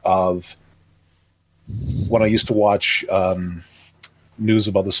me of when I used to watch news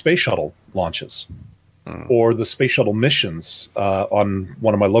about the space shuttle launches. or the space shuttle missions on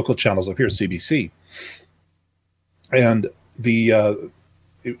one of my local channels up here, CBC. And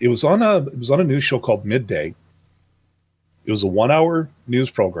it was on a news show called Midday. It was a 1-hour news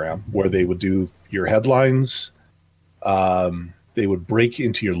program where they would do your headlines. They would break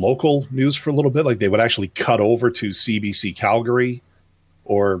into your local news for a little bit. Like they would actually cut over to CBC Calgary,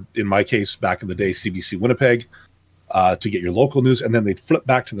 or in my case, back in the day, CBC Winnipeg, to get your local news. And then they'd flip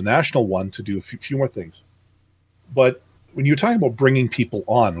back to the national one to do a few more things. But when you're talking about bringing people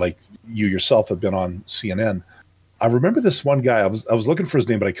on, like you yourself have been on CNN, I remember this one guy. I was looking for his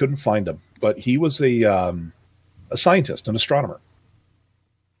name, but I couldn't find him. But he was a scientist, an astronomer.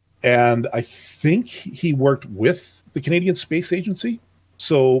 And I think he worked with the Canadian Space Agency.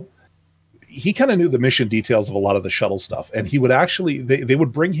 So he kind of knew the mission details of a lot of the shuttle stuff. And he would actually, they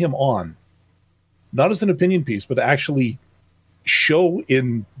would bring him on, not as an opinion piece, but actually show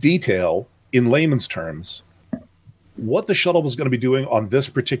in detail, in layman's terms, what the shuttle was going to be doing on this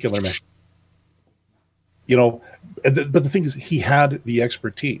particular mission. But the thing is, he had the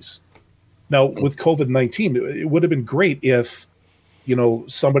expertise. Now, with COVID-19, it would have been great if,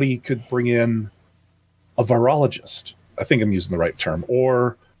 somebody could bring in a virologist. I think I'm using the right term,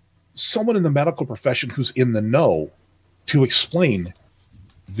 or someone in the medical profession who's in the know to explain,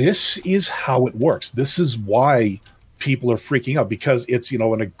 this is how it works. This is why people are freaking out, because it's,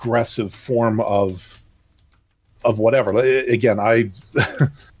 an aggressive form of whatever. Again,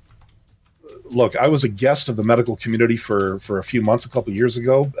 look, I was a guest of the medical community for a few months, a couple of years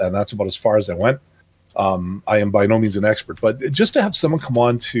ago, and that's about as far as I went. I am by no means an expert, but just to have someone come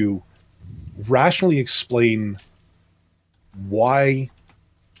on to rationally explain why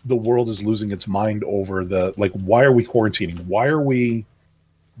the world is losing its mind over why are we quarantining? Why are we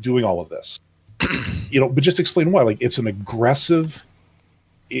doing all of this? But just explain why. It's an aggressive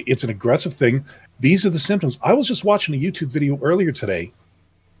thing. These are the symptoms. I was just watching a YouTube video earlier today.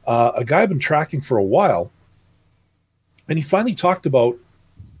 A guy I've been tracking for a while, and he finally talked about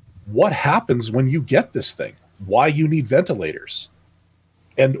what happens when you get this thing, why you need ventilators,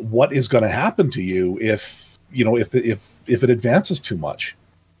 and what is going to happen to you if it advances too much.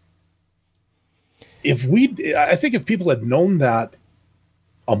 I think if people had known that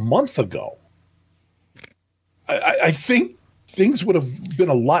a month ago, I think things would have been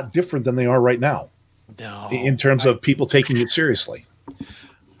a lot different than they are right now. No, in terms of people taking it seriously.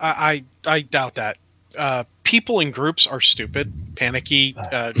 I doubt that. People in groups are stupid, panicky.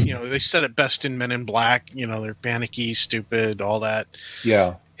 They said it best in Men in Black. They're panicky, stupid, all that.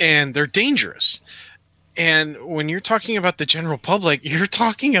 Yeah. And they're dangerous. And when you're talking about the general public, you're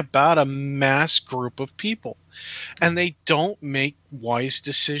talking about a mass group of people. And they don't make wise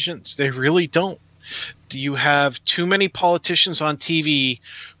decisions. They really don't. You have too many politicians on TV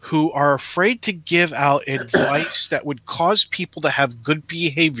who are afraid to give out advice that would cause people to have good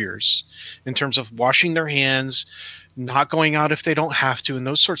behaviors in terms of washing their hands, not going out if they don't have to, and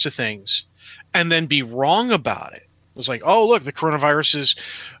those sorts of things, and then be wrong about it. It was like, oh, look, the coronavirus is,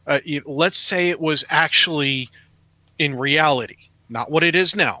 let's say it was actually in reality, not what it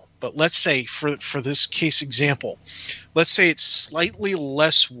is now. But let's say, for this case example, let's say it's slightly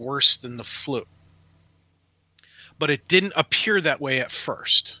less worse than the flu. But it didn't appear that way at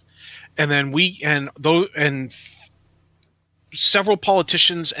first. And then several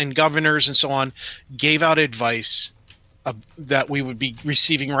politicians and governors and so on gave out advice that we would be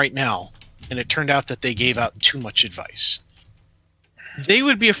receiving right now. And it turned out that they gave out too much advice. They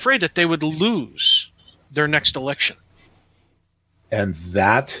would be afraid that they would lose their next election. And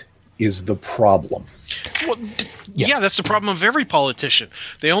that is the problem. Well, yeah, that's the problem of every politician.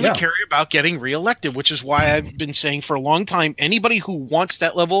 They only care about getting reelected, which is why I've been saying for a long time, anybody who wants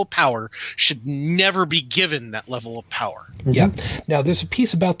that level of power should never be given that level of power. Mm-hmm. Yeah. Now, there's a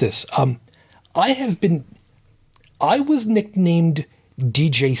piece about this. I was nicknamed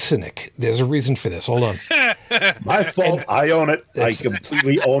DJ Cynic. There's a reason for this. Hold on. My fault. I own it. I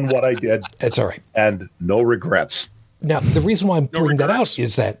completely own what I did. That's all right. And no regrets. Now, the reason why I'm bringing that out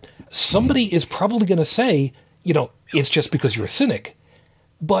is that somebody is probably going to say, it's just because you're a cynic.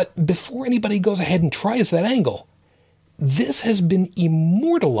 But before anybody goes ahead and tries that angle, this has been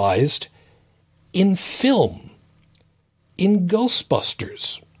immortalized in film, in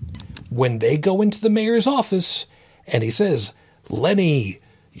Ghostbusters. When they go into the mayor's office and he says, Lenny,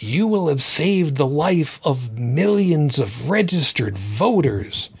 you will have saved the life of millions of registered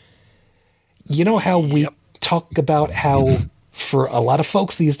voters. You know how we talk about how for a lot of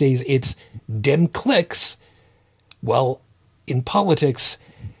folks these days it's dem clicks. Well, in politics,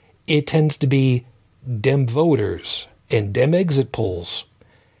 it tends to be dem voters and dem exit polls.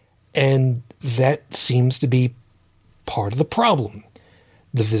 And that seems to be part of the problem.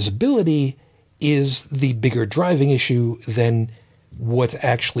 The visibility is the bigger driving issue than what's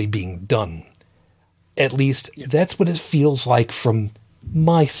actually being done. At least that's what it feels like from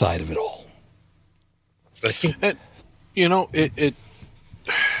my side of it all.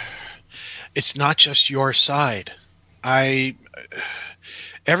 It's not just your side.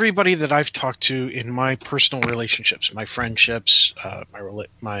 Everybody that I've talked to in my personal relationships, my friendships,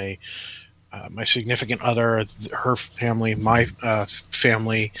 my significant other, her family, my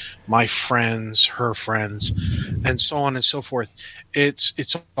family, my friends, her friends, and so on and so forth.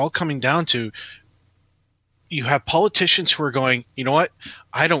 It's all coming down to, you have politicians who are going, you know what?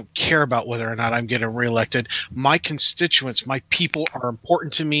 I don't care about whether or not I'm getting reelected. My constituents, my people are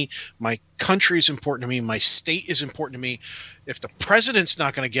important to me. My country is important to me. My state is important to me. If the president's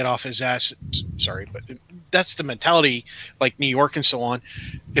not going to get off his ass, sorry, but that's the mentality, like New York and so on.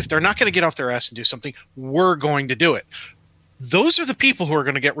 If they're not going to get off their ass and do something, we're going to do it. Those are the people who are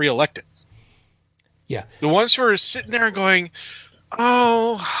going to get reelected. Yeah. The ones who are sitting there and going,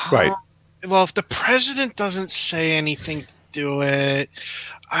 oh, Right. Well, if the president doesn't say anything to do it,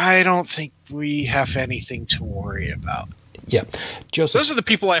 I don't think we have anything to worry about. Yeah. Joseph, those are the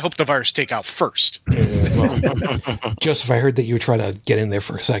people I hope the virus take out first. Joseph, I heard that you were trying to get in there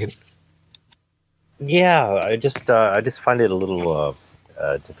for a second. Yeah, I just find it a little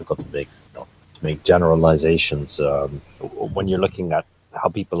difficult to make generalizations when you're looking at how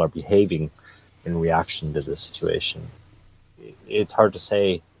people are behaving in reaction to this situation. It's hard to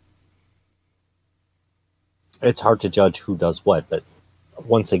say. It's hard to judge who does what, but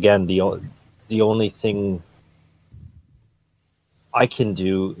once again, the only thing I can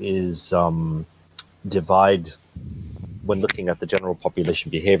do is divide. When looking at the general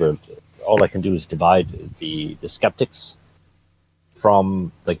population behavior, all I can do is divide the skeptics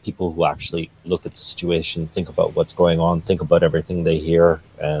from like people who actually look at the situation, think about what's going on, think about everything they hear,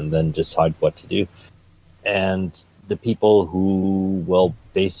 and then decide what to do. And the people who will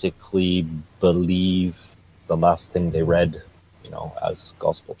basically believe the last thing they read, as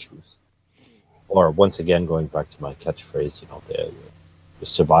gospel truth. Or once again, going back to my catchphrase, they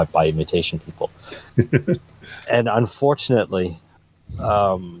survive by imitation people. And unfortunately,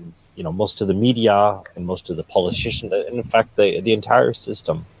 most of the media and most of the politicians, and in fact, the entire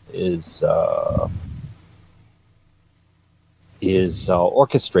system is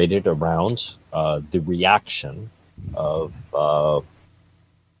orchestrated around the reaction of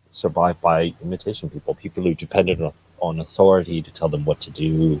survive by imitation people who depended on authority to tell them what to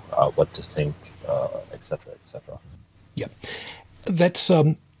do, what to think, etc., etc. Yeah, that's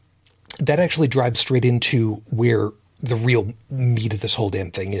that actually drives straight into where the real meat of this whole damn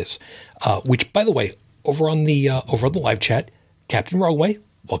thing is. Which, by the way, over on the live chat, Captain Rogway,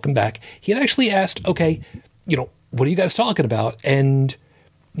 welcome back. He had actually asked, okay, what are you guys talking about? And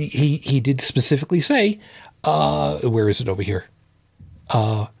he did specifically say, where is it over here?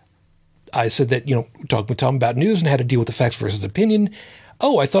 I said that, talking with Tom about news and how to deal with the facts versus opinion.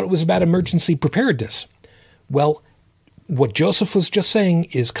 Oh, I thought it was about emergency preparedness. Well, what Joseph was just saying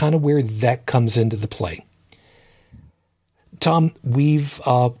is kind of where that comes into the play. Tom, we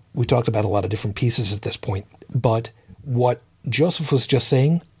talked about a lot of different pieces at this point, but what Joseph was just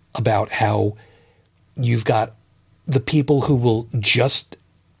saying about how you've got the people who will just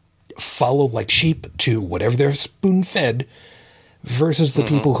follow like sheep to whatever they're spoon-fed versus the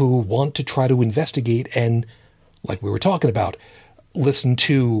people who want to try to investigate and, like we were talking about, listen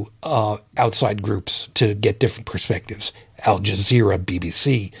to outside groups to get different perspectives. Al Jazeera,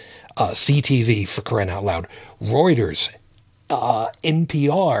 BBC, CTV, for crying out loud, Reuters,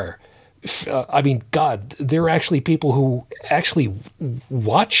 NPR. God, there are actually people who actually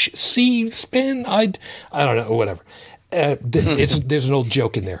watch C-SPAN. I don't know, whatever. There's an old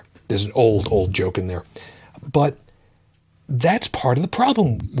joke in there. There's an old joke in there. But that's part of the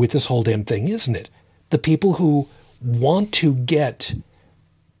problem with this whole damn thing, isn't it? The people who want to get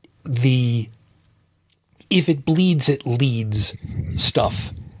the if it bleeds, it leads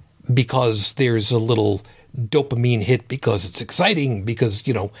stuff because there's a little dopamine hit because it's exciting, because,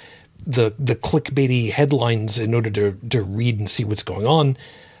 the clickbaity headlines in order to read and see what's going on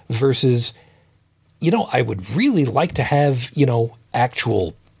versus, I would really like to have,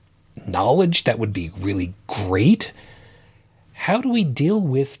 actual knowledge. That would be really great. How do we deal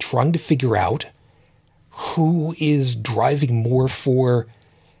with trying to figure out who is driving more for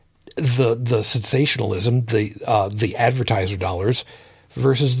the sensationalism, the advertiser dollars,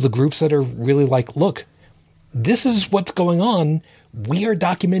 versus the groups that are really like, look, this is what's going on. We are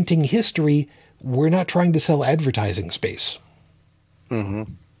documenting history. We're not trying to sell advertising space.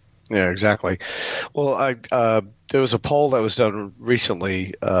 Mm-hmm. Yeah, exactly. Well, there was a poll that was done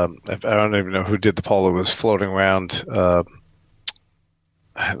recently. I don't even know who did the poll. It was floating around.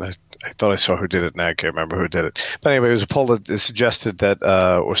 I thought I saw who did it, and I can't remember who did it. But anyway, it was a poll that suggested that,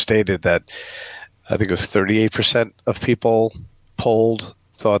 or stated that, I think it was 38% of people polled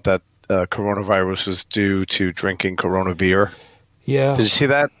thought that coronavirus was due to drinking Corona beer. Yeah. Did you see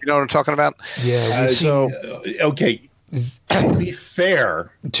that? You know what I'm talking about? Yeah. Okay. To be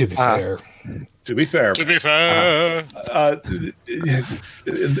fair. To be fair.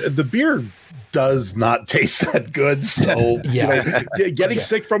 The beer does not taste that good. So getting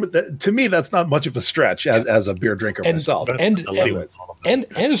sick from it, to me, that's not much of a stretch as a beer drinker myself. And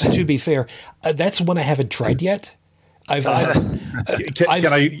to be fair, that's one I haven't tried yet. I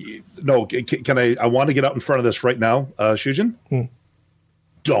want to get out in front of this right now, Shujin.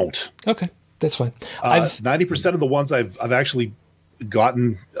 Don't. Okay, that's fine. 90% of the ones I've actually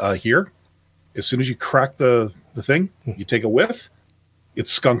gotten here, as soon as you crack the thing, you take a whiff,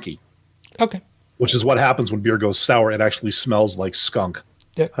 it's skunky. Okay. Which is what happens when beer goes sour. It actually smells like skunk.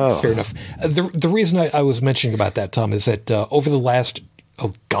 Yeah, fair enough. The reason I was mentioning about that, Tom, is that over the last,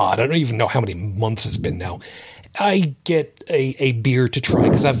 I don't even know how many months it's been now, I get a beer to try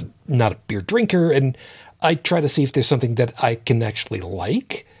because I'm not a beer drinker, and I try to see if there's something that I can actually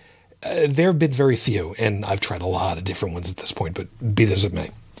like. There have been very few, and I've tried a lot of different ones at this point, but be that as it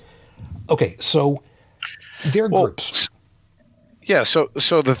may. Okay, so there are groups. Yeah, so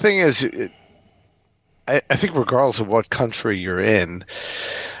the thing is, I think regardless of what country you're in,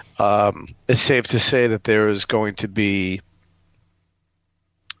 it's safe to say that there is going to be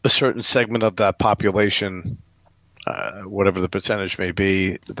a certain segment of that population, whatever the percentage may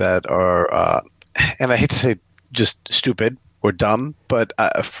be, that are, and I hate to say just stupid or dumb, but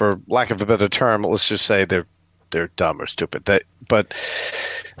for lack of a better term, let's just say they're dumb or stupid. But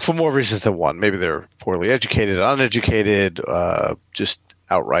for more reasons than one. Maybe they're poorly educated, uneducated, just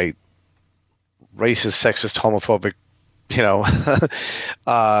outright racist, sexist, homophobic,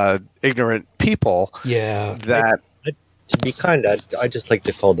 ignorant people. Yeah. To be kind, I just like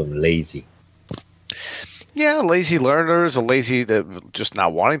to call them lazy. Yeah, lazy learners, or lazy that just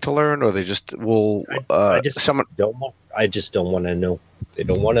not wanting to learn, or they just will. I just don't want to know. They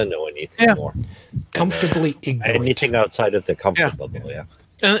don't want to know anything more. Comfortably ignorant. Anything outside of the comfort bubble. Yeah.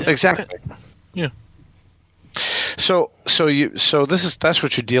 Exactly. Yeah. So that's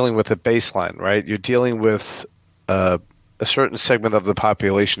what you're dealing with at baseline, right? You're dealing with a certain segment of the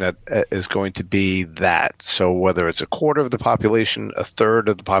population that is going to be that. So whether it's a quarter of the population, a third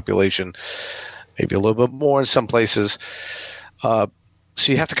of the population, maybe a little bit more in some places. So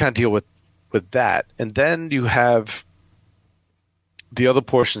you have to kind of deal with that. And then you have the other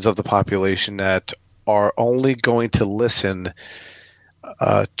portions of the population that are only going to listen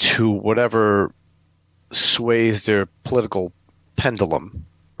to whatever sways their political pendulum,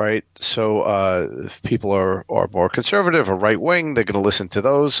 right? So if people are more conservative or right-wing, they're going to listen to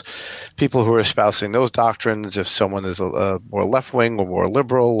those people who are espousing those doctrines. If someone is more left-wing or more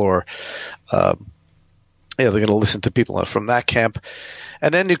liberal, or they're going to listen to people from that camp.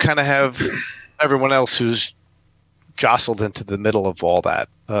 And then you kind of have everyone else who's jostled into the middle of all that,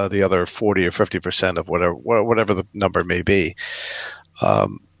 the other 40 or 50% of whatever the number may be.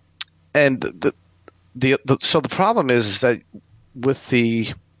 And so the problem is that with the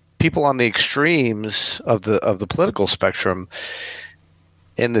people on the extremes of the political spectrum,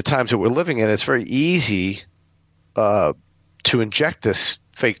 in the times that we're living in, it's very easy to inject this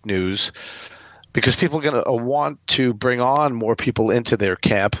fake news, because people are going to want to bring on more people into their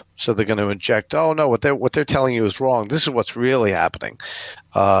camp. So they're going to inject, oh no, what they're telling you is wrong. This is what's really happening.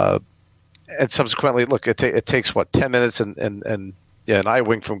 And subsequently, look, it takes 10 minutes and I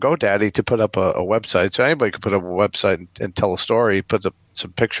wink from GoDaddy to put up a website. So anybody could put up a website and tell a story, put up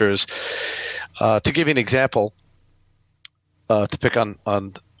some pictures. To give you an example, to pick on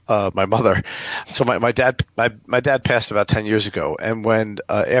my mother. So my dad passed about 10 years ago, and when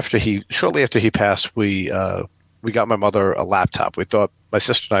shortly after he passed, we got my mother a laptop. My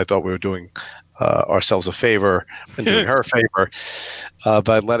sister and I thought we were doing ourselves a favor and doing her a favor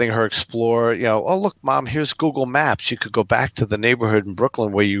by letting her explore. Oh look, Mom, here's Google Maps. You could go back to the neighborhood in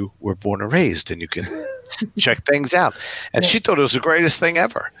Brooklyn where you were born and raised, and you can check things out. And she thought it was the greatest thing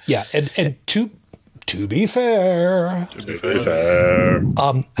ever. Yeah, and to be fair,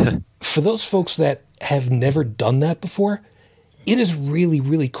 for those folks that have never done that before, it is really,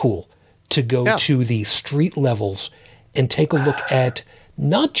 really cool to go to the street levels and take a look at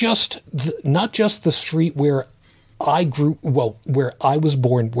not just the street where where I was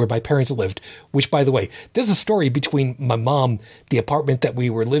born, where my parents lived, which, by the way, there's a story between my mom, the apartment that we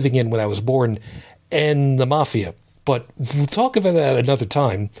were living in when I was born, and the mafia. But we'll talk about that another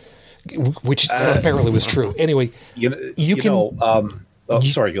time, which apparently was true. Anyway,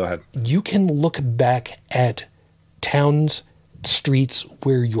 sorry, go ahead. You can look back at towns, streets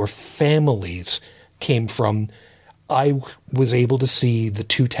where your families came from. I was able to see the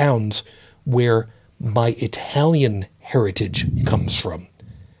two towns where my Italian heritage comes from.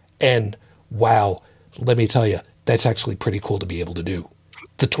 And wow, let me tell you, that's actually pretty cool to be able to do.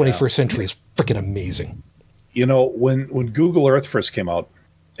 The 21st century is freaking amazing. You know, when Google Earth first came out,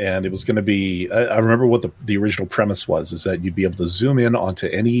 and it was going to be, I remember what the original premise was, is that you'd be able to zoom in onto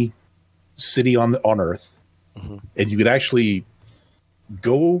any city on Earth, and you could actually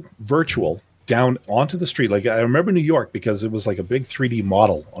go virtual down onto the street. Like, I remember New York because it was like a big 3D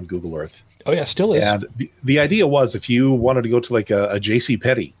model on Google Earth. Oh yeah, still is. And the idea was, if you wanted to go to like a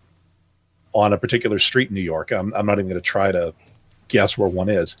JCPenney on a particular street in New York, I'm not even going to try to guess where one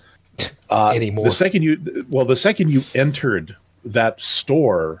is anymore. The second you entered that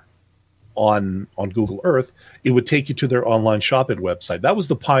store on Google Earth, it would take you to their online shopping website. That was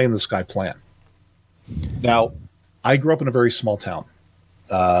the pie in the sky plan. Now, I grew up in a very small town,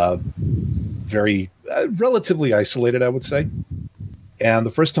 very relatively isolated, I would say. And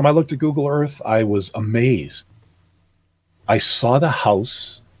the first time I looked at Google Earth, I was amazed. I saw the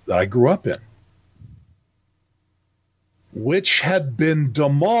house that I grew up in, which had been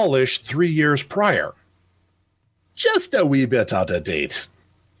demolished 3 years prior. Just a wee bit out of date.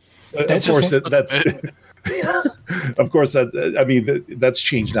 That's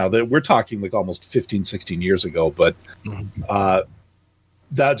changed now. We're talking like almost 15, 16 years ago, but I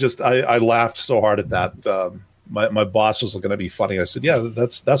laughed so hard at that. My boss was looking at me funny. I said, "Yeah,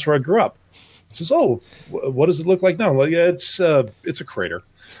 that's where I grew up." She says, "Oh, what does it look like now?" I'm like, "Yeah, it's a crater."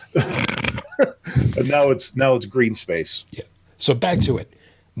 And now it's green space. Yeah. So back to it.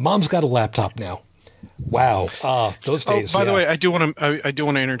 Mom's got a laptop now. Wow. Those days. Oh, by the way, I do want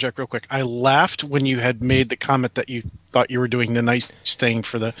to interject real quick. I laughed when you had made the comment that you thought you were doing the nice thing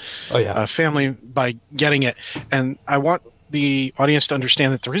for the family by getting it, and I want the audience to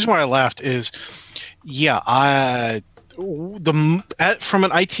understand that the reason why I laughed is, from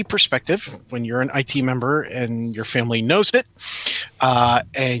an IT perspective, when you're an IT member and your family knows it,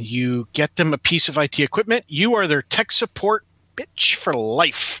 and you get them a piece of IT equipment, you are their tech support bitch for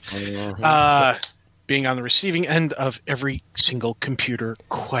life. Being on the receiving end of every single computer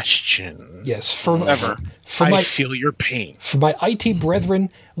question. Yes, I feel your pain. For my IT brethren,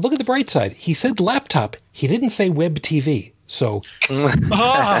 look at the bright side. He said laptop. He didn't say web TV. So, no.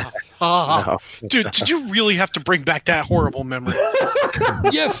 Dude, did you really have to bring back that horrible memory?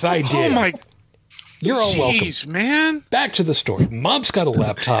 Yes, I did. Oh my! You're all welcome. Jeez, man. Back to the story. Mom's got a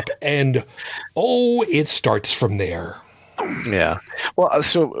laptop, and it starts from there. Yeah. Well,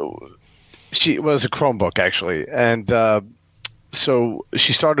 so she was a Chromebook actually, and so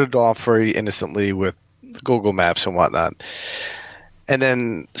she started off very innocently with Google Maps and whatnot, and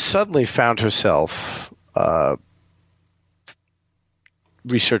then suddenly found herself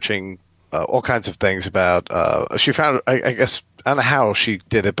researching all kinds of things about. She found, I guess, I don't know how she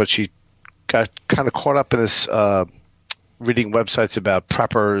did it, but she got kind of caught up in this reading websites about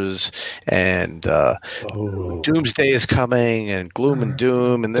preppers and doomsday is coming and gloom and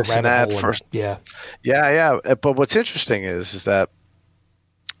doom and this and that. Yeah. But what's interesting is that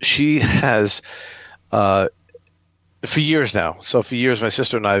she has for years now. So for years, my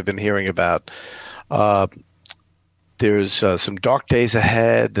sister and I have been hearing about. There's some dark days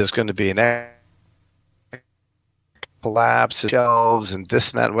ahead. There's going to be an collapse of shelves and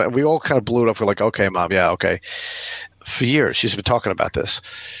this and that. We all kind of blew it up. We're like, okay, Mom, yeah, okay. For years, she's been talking about this.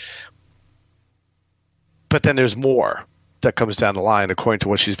 But then there's more that comes down the line according to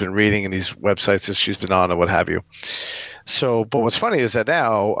what she's been reading in these websites that she's been on and what have you. So, but what's funny is that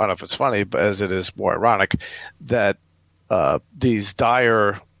now, I don't know if it's funny, but as it is more ironic, that these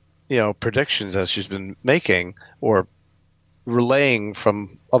dire predictions that she's been making or relaying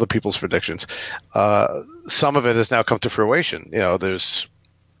from other people's predictions, some of it has now come to fruition. There's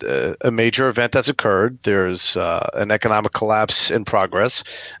a major event that's occurred. There's an economic collapse in progress.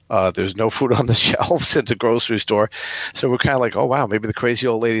 There's no food on the shelves at the grocery store. So we're kind of like, oh, wow, maybe the crazy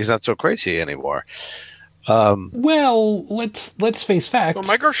old lady's not so crazy anymore. Well, let's face facts. Well,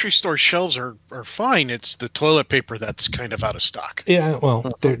 my grocery store shelves are fine. It's the toilet paper that's kind of out of stock. Yeah,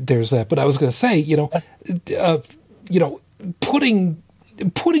 well, there's that. But I was going to say, putting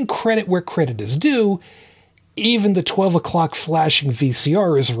credit where credit is due, even the 12 o'clock flashing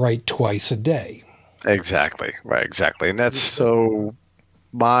VCR is right twice a day. Exactly. Right. Exactly. And that's so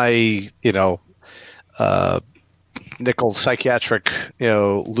my, nickel psychiatric,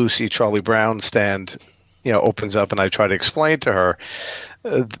 Lucy Charlie Brown stand, opens up, and I try to explain to her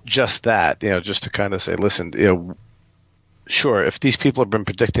just that, just to kind of say, listen, sure, if these people have been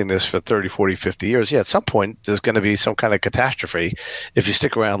predicting this for 30, 40, 50 years, at some point there's going to be some kind of catastrophe. If you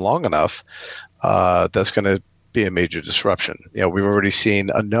stick around long enough, that's going to be a major disruption. We've already seen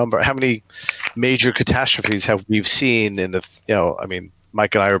a number. How many major catastrophes have we seen in the,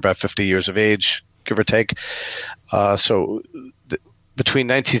 Mike and I are about 50 years of age, give or take. So between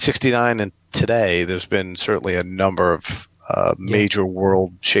 1969 and today, there's been certainly a number of major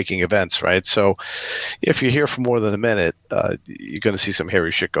world-shaking events, right? So if you're here for more than a minute, you're going to see some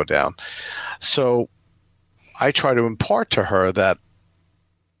hairy shit go down. So I try to impart to her that,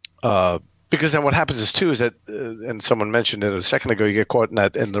 because then what happens is that, and someone mentioned it a second ago, you get caught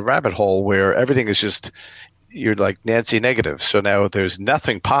in the rabbit hole where everything is just, you're like Nancy negative. So now there's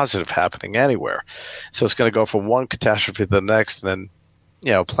nothing positive happening anywhere. So it's going to go from one catastrophe to the next, and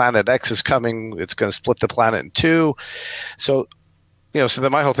then Planet X is coming. It's going to split the planet in two. So, so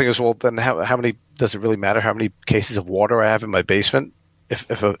then my whole thing is, well, then how many, does it really matter how many cases of water I have in my basement?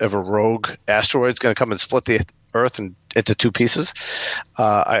 If a rogue asteroid is going to come and split the Earth into two pieces?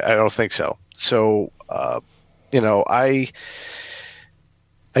 I don't think so. So, I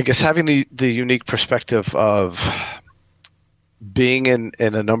guess having the unique perspective of being in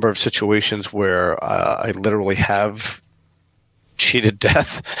a number of situations where I literally have cheated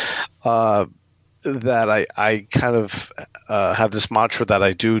death, that I kind of have this mantra that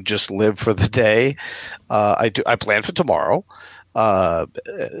I do just live for the day. I plan for tomorrow,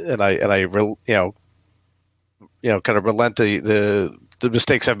 and I kind of relent the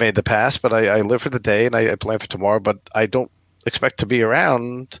mistakes I've made in the past. But I live for the day, and I plan for tomorrow. But I don't expect to be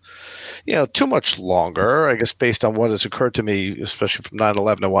around, too much longer, I guess, based on what has occurred to me, especially from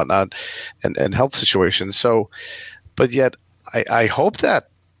 9/11 and whatnot, and health situations. So, but yet I hope that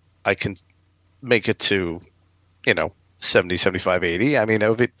I can make it to, 70, 75, 80. I mean, it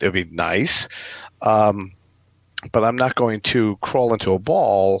would be nice. But I'm not going to crawl into a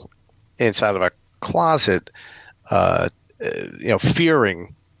ball inside of a closet,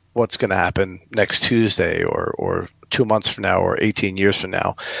 fearing what's going to happen next Tuesday or 2 months from now or 18 years from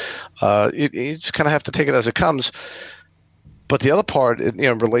now. You just kind of have to take it as it comes. But the other part,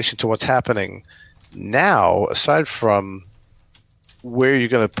 in relation to what's happening now, aside from where you're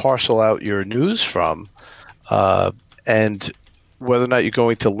going to parcel out your news from, and whether or not you're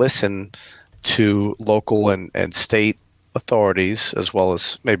going to listen to local and state authorities as well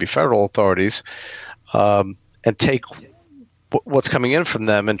as maybe federal authorities, and take what's coming in from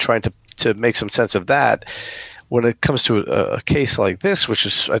them and trying to make some sense of that. When it comes to a case like this, which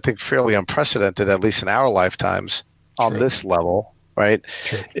is, I think, fairly unprecedented, at least in our lifetimes, on this level, right,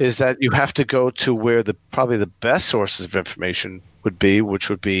 is that you have to go to where probably the best sources of information would be, which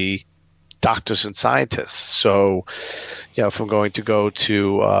would be doctors and scientists. So, if I'm going to go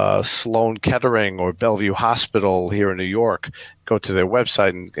to Sloan Kettering or Bellevue Hospital here in New York, go to their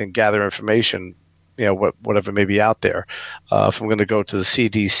website and gather information, whatever may be out there. If I'm going to go to the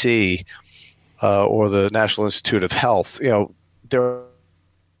CDC or the National Institute of Health, there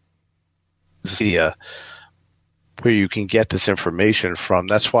is where you can get this information from.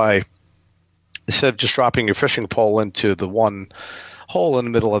 That's why instead of just dropping your fishing pole into the one hole in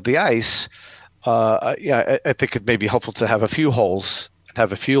the middle of the ice, I think it may be helpful to have a few holes and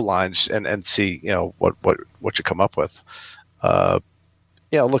have a few lines and see, what you come up with.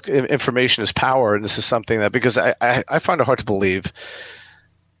 Look, information is power, and this is something that, because I find it hard to believe,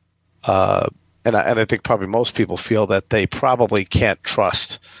 and I think probably most people feel that they probably can't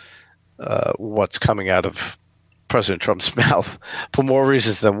trust what's coming out of President Trump's mouth for more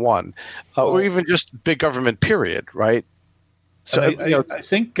reasons than one, or even just big government, period, right? So I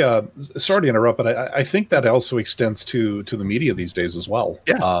think, sorry to interrupt, but I think that also extends to the media these days as well.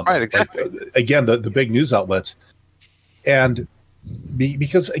 Yeah, right, exactly. Again, the big news outlets. And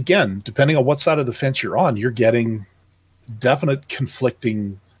because, again, depending on what side of the fence you're on, you're getting definite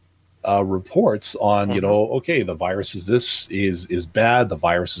conflicting reports on, okay, the virus is bad, the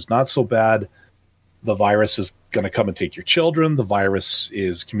virus is not so bad, the virus is going to come and take your children, the virus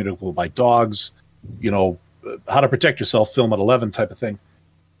is communicable by dogs, how to protect yourself, film at 11 type of thing.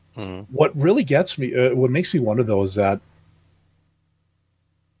 What really gets me, what makes me wonder, though, is that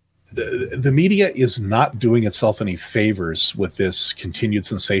the media is not doing itself any favors with this continued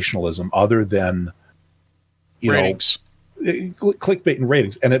sensationalism, other than ratings, clickbait and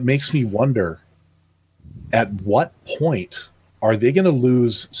ratings. And it makes me wonder, at what point are they going to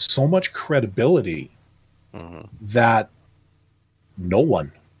lose so much credibility that no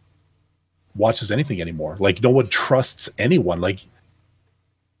one watches anything anymore? Like, no one trusts anyone. Like,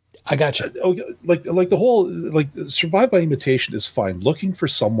 I got you. Like the whole, like, survive by imitation is fine. Looking for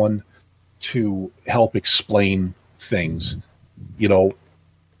someone to help explain things, you know,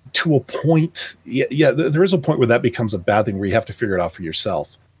 to a point. Yeah, there is a point where that becomes a bad thing where you have to figure it out for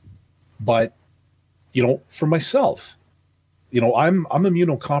yourself. But, you know, for myself, you know, I'm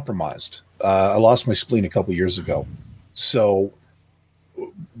immunocompromised. I lost my spleen a couple of years ago. So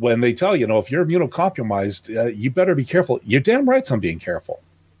when they tell you, you know, if you're immunocompromised, you better be careful. You're damn right I'm being careful.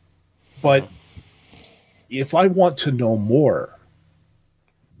 But if I want to know more,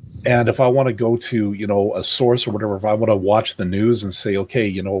 and if I want to go to, you know, a source or whatever, if I want to watch the news and say, okay,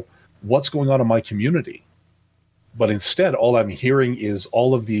 you know, what's going on in my community? But instead, all I'm hearing is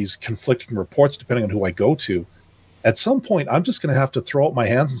all of these conflicting reports, depending on who I go to. At some point, I'm just going to have to throw up my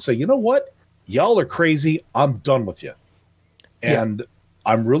hands and say, you know what? Y'all are crazy. I'm done with you. And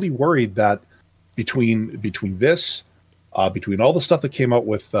I'm really worried that between this, between all the stuff that came out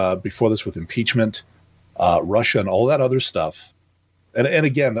with before this with impeachment, Russia, and all that other stuff, and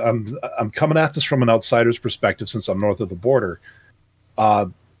again, I'm coming at this from an outsider's perspective since I'm north of the border.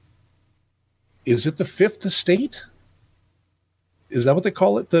 Is it the fifth estate? Is that what they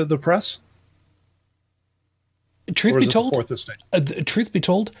call it? The press? Truth be told, fourth estate? Truth be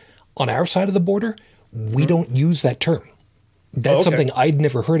told, on our side of the border, we don't use that term. That's something I'd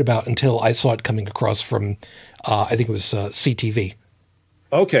never heard about until I saw it coming across from, I think it was HCTV.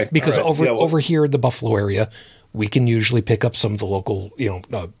 Okay. Because over here in the Buffalo area, we can usually pick up some of the local, you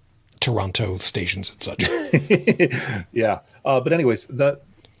know, Toronto stations and such. Yeah. But anyways, the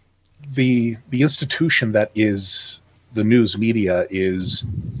institution that is the news media is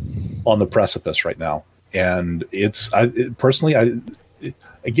on the precipice right now. And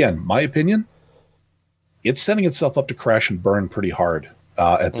again, my opinion, it's setting itself up to crash and burn pretty hard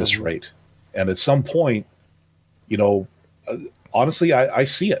at this rate. And at some point, you know, honestly, I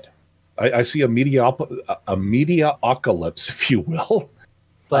see it. I see a media apocalypse, if you will,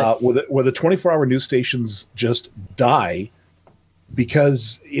 where the 24-hour news stations just die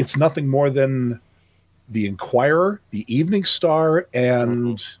because it's nothing more than the Inquirer, the Evening Star,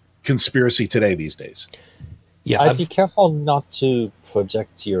 and Conspiracy Today these days. Yeah, I'd be careful not to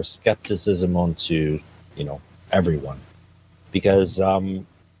project your skepticism onto, you know, everyone, because when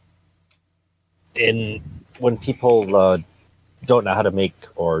people don't know how to make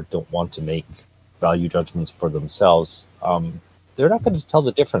or don't want to make value judgments for themselves, they're not going to tell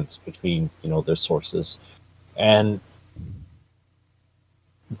the difference between, you know, their sources, and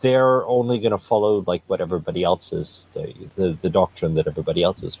they're only going to follow like what everybody else is, the doctrine that everybody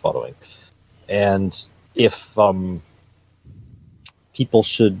else is following. And if people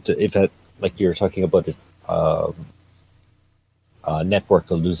should, like you're talking about a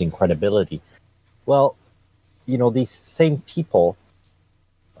network of losing credibility, well, you know, these same people,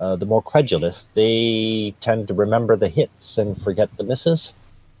 the more credulous, they tend to remember the hits and forget the misses.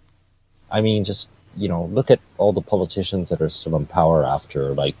 I mean, just, you know, look at all the politicians that are still in power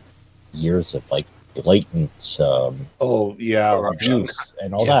after like years of like blatant abuse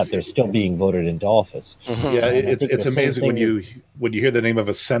and all that. They're still being voted into office. Yeah, it's amazing when you hear the name of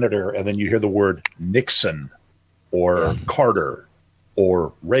a senator and then you hear the word Nixon or Carter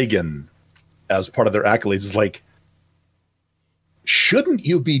or Reagan as part of their accolades. It's like, shouldn't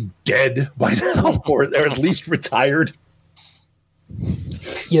you be dead by now or at least retired?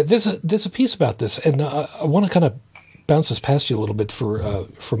 Yeah, there's a piece about this, and I want to kind of bounce this past you a little bit for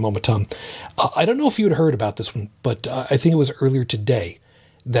a moment, Tom. I don't know if you had heard about this one, but I think it was earlier today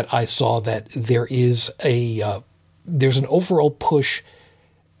that I saw that there is there's an overall push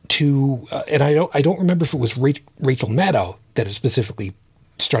to, and I don't remember if it was Rachel Maddow that had specifically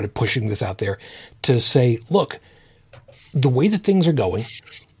started pushing this out there to say, look, the way that things are going,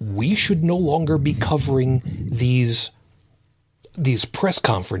 we should no longer be covering these press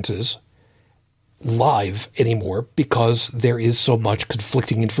conferences live anymore because there is so much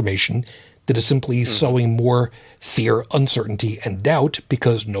conflicting information that is simply sowing more fear, uncertainty, and doubt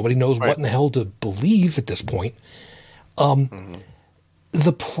because nobody knows what in the hell to believe at this point.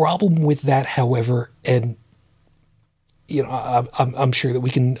 The problem with that, however, and you know, I'm sure that we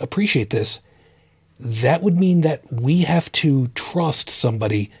can appreciate this, that would mean that we have to trust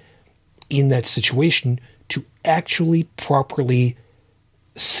somebody in that situation to actually properly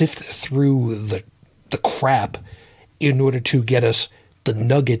sift through the crap in order to get us the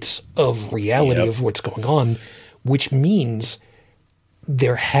nuggets of reality of what's going on, which means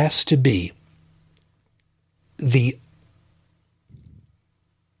there has to be the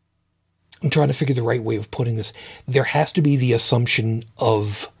I'm trying to figure the right way of putting this. There has to be the assumption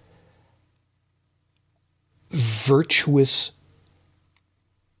of virtuous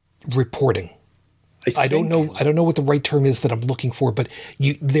reporting. I don't know what the right term is that I'm looking for, but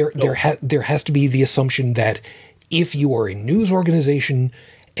there has to be the assumption that if you are a news organization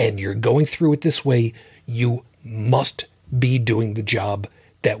and you're going through it this way, you must be doing the job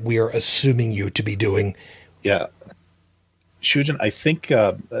that we are assuming you to be doing. Yeah. Shujin, I think,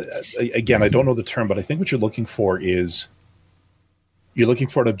 again, I don't know the term, but I think what you're looking for is you're looking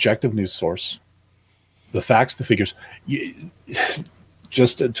for an objective news source, the facts, the figures.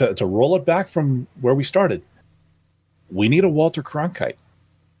 Just to roll it back from where we started, we need a Walter Cronkite.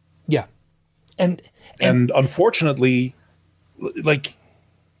 Yeah. And unfortunately, like,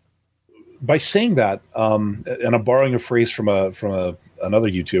 by saying that, and I'm borrowing a phrase from another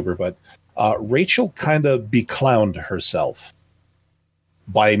YouTuber, but Rachel kind of beclowned herself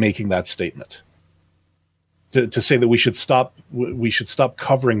by making that statement. To say that we should stop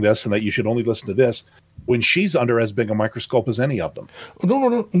covering this and that you should only listen to this, when she's under as big a microscope as any of them.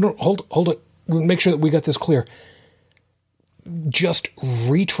 No. Hold it. Make sure that we got this clear. Just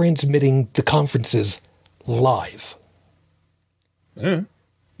retransmitting the conferences live.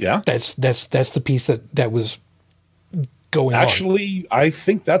 Yeah. That's the piece that was going on. Actually, I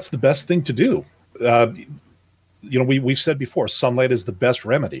think that's the best thing to do. We've said before, sunlight is the best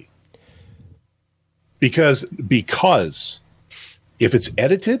remedy. Because if it's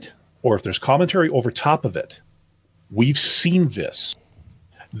edited or if there's commentary over top of it, we've seen this,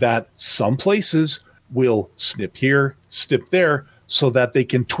 that some places will snip here, snip there, so that they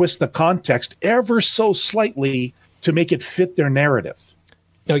can twist the context ever so slightly to make it fit their narrative.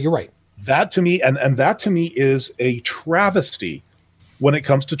 No, you're right. That to me, and that to me is a travesty when it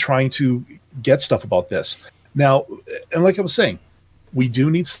comes to trying to get stuff about this. Now, and like I was saying, we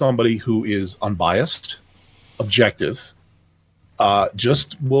do need somebody who is unbiased, objective,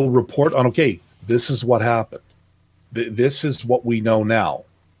 just will report on, okay, this is what happened. This is what we know now,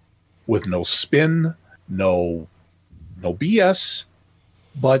 with no spin, no BS.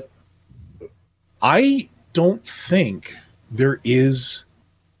 But I don't think there is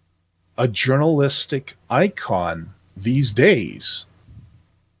a journalistic icon these days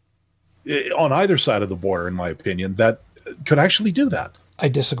on either side of the border, in my opinion, that could actually do that. I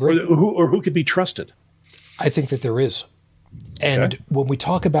disagree. Or who could be trusted. I think that there is. And when we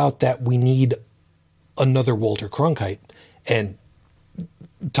talk about that, we need another Walter Cronkite. And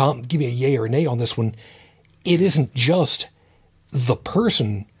Tom, give me a yay or a nay on this one. It isn't just the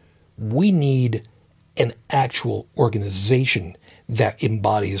person. We need an actual organization that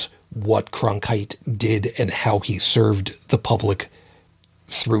embodies what Cronkite did and how he served the public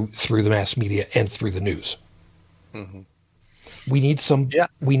through the mass media and through the news. Mm-hmm.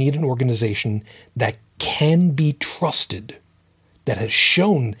 We need an organization that can be trusted, that has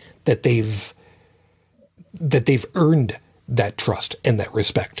shown that they've earned that trust and that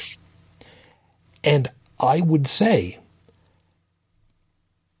respect. And I would say,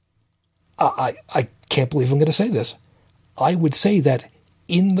 I can't believe I'm going to say this, I would say that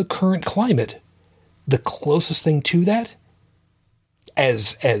in the current climate, the closest thing to that,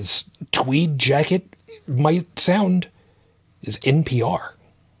 as tweed jacket might sound, is NPR.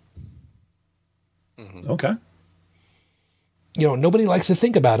 Okay. Nobody likes to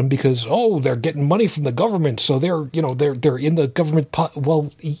think about them because, they're getting money from the government, so they're in the government pot.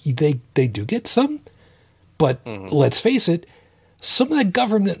 Well, they do get some, but let's face it, some of that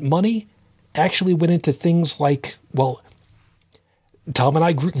government money actually went into things like, Tom and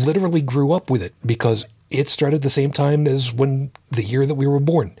I literally grew up with it because it started the same time as the year that we were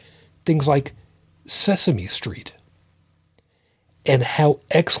born. Things like Sesame Street. And how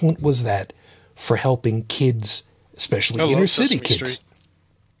excellent was that for helping kids, especially inner city kids.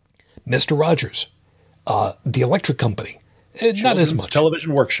 Mr. Rogers, the Electric Company, not as much.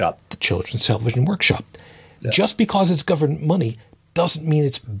 Television Workshop. The Children's Television Workshop. Yeah. Just because it's government money doesn't mean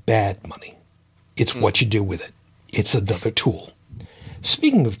it's bad money. It's what you do with it. It's another tool.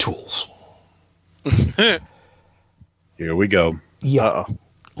 Speaking of tools. Here we go. Yeah. Uh-oh.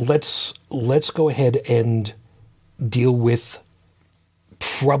 Let's go ahead and deal with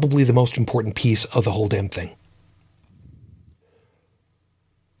probably the most important piece of the whole damn thing.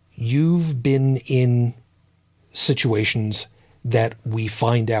 You've been in situations that we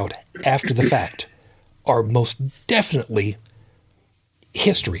find out after the fact are most definitely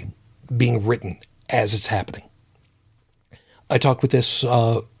history being written as it's happening. I talked with this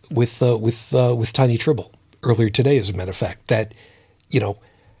with Tiny Tribble earlier today, as a matter of fact, that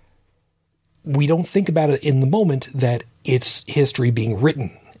we don't think about it in the moment that it's history being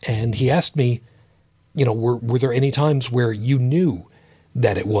written And he asked me, were there any times where you knew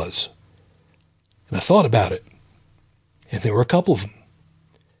that it was? And I thought about it. And there were a couple of them.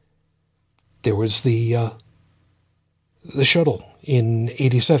 There was the shuttle in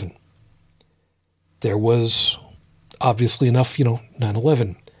 87. There was, obviously enough,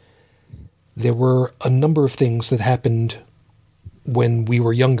 9/11. There were a number of things that happened when we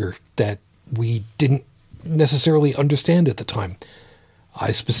were younger that we didn't necessarily understand at the time.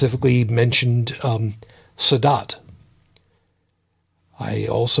 I specifically mentioned Sadat. I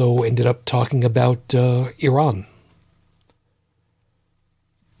also ended up talking about Iran.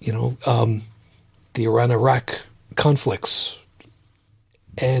 The Iran-Iraq conflicts.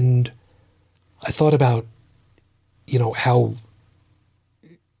 And I thought about, how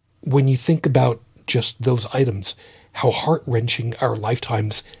when you think about just those items, how heart-wrenching our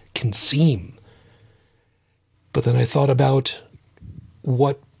lifetimes can seem. But then I thought about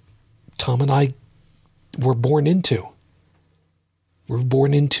what Tom and I were born into. We're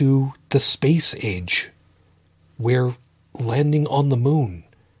born into the space age, where landing on the moon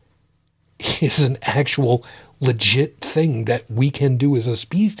is an actual legit thing that we can do as a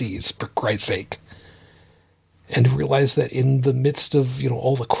species, for Christ's sake. And realize that in the midst of,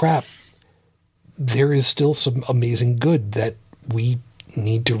 all the crap, there is still some amazing good that we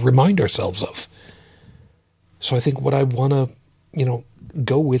need to remind ourselves of. So I think what I want to,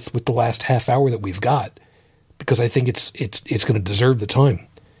 go with the last half hour that we've got, because I think it's going to deserve the time,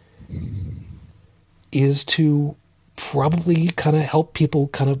 is to probably kind of help people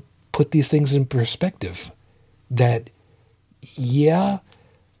kind of put these things in perspective. That, yeah,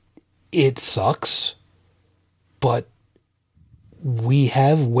 it sucks, but we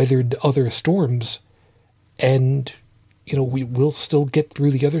have weathered other storms, and, we will still get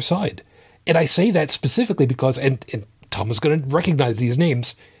through the other side. And I say that specifically because, and Tom is going to recognize these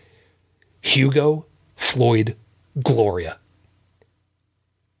names: Hugo, Floyd, Gloria.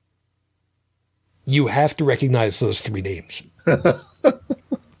 You have to recognize those three names.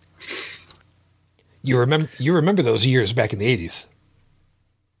 You remember those years back in the 80s.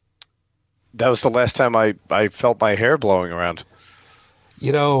 That was the last time I felt my hair blowing around.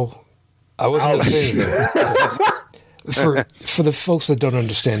 I wasn't going to say anything. For the folks that don't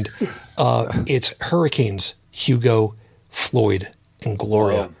understand, it's Hurricanes Hugo, Floyd, and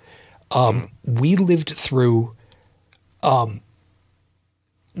Gloria. We lived through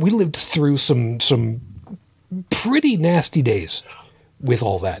some pretty nasty days with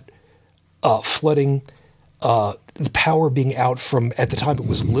all that. Flooding, the power being out from, at the time it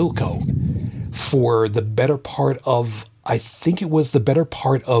was Lilco, for the better part of, I think it was the better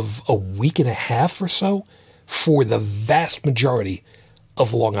part of a week and a half or so, for the vast majority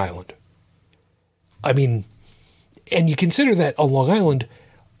of Long Island. I mean, and you consider that on Long Island,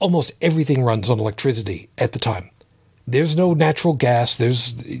 almost everything runs on electricity at the time. There's no natural gas.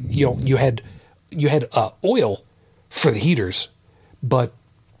 There's, you had oil for the heaters, but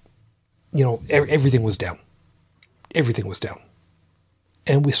everything was down. Everything was down.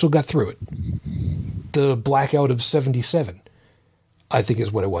 And we still got through it. The blackout of 77, I think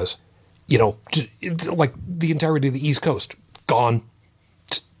is what it was. Like the entirety of the East Coast, gone.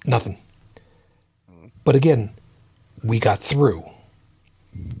 Just nothing. But again, we got through.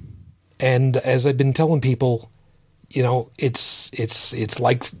 And as I've been telling people, it's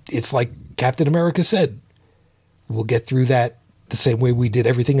like Captain America said. We'll get through that the same way we did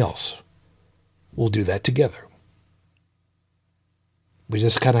everything else. We'll do that together. We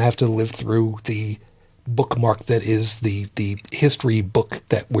just kind of have to live through the bookmark that is the history book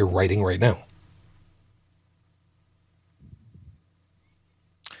that we're writing right now.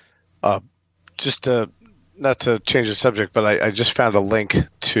 Just not to change the subject, but I just found a link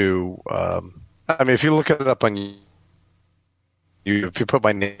to. If you look it up on if you put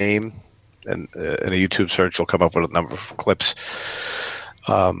my name in a YouTube search, you'll come up with a number of clips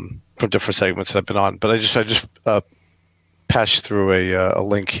from different segments that I've been on. But I just patched through a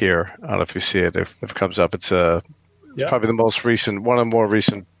link here. I don't know if you see it. If it comes up, it's probably the most recent, one of the more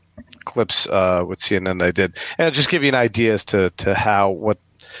recent clips with CNN I did, and it'll just give you an idea as to how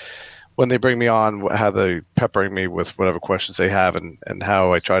when they bring me on, how they peppering me with whatever questions they have, and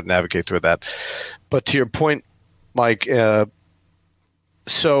how I try to navigate through that. But to your point, Mike,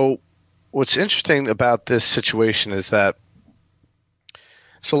 so what's interesting about this situation is that,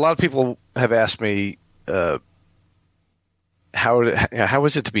 so a lot of people have asked me, how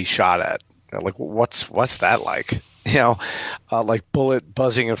is it to be shot at? Like, what's that like? Like bullet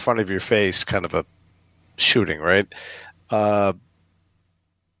buzzing in front of your face, kind of a shooting, right?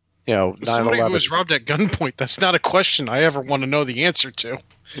 Somebody who 9/11. was robbed at gunpoint. That's not a question I ever want to know the answer to.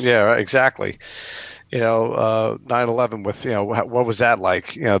 Yeah, right, exactly. 9/11 with what was that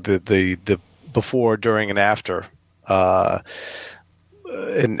like? The before, during, and after.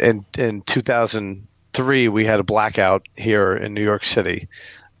 In 2003, we had a blackout here in New York City,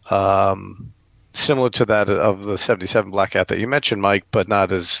 similar to that of the '77 blackout that you mentioned, Mike, but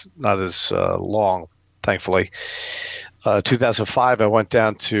not as long, thankfully. 2005, I went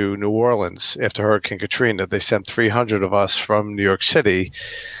down to New Orleans after Hurricane Katrina. They sent 300 of us from New York City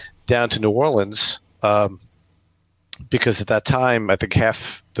down to New Orleans because at that time, I think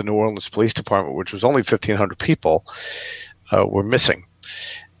half the New Orleans Police Department, which was only 1,500 people, were missing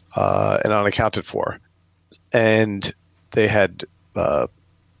and unaccounted for. And they had no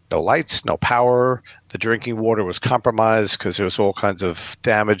lights, no power. The drinking water was compromised because there was all kinds of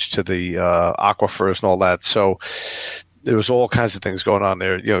damage to the aquifers and all that. So there was all kinds of things going on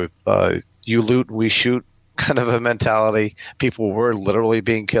there. You loot, we shoot kind of a mentality. People were literally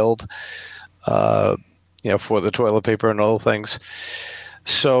being killed, for the toilet paper and other things.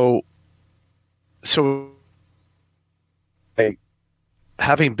 So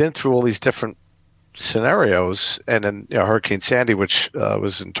having been through all these different scenarios, and then Hurricane Sandy, which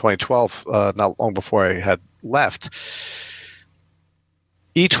was in 2012, not long before I had left,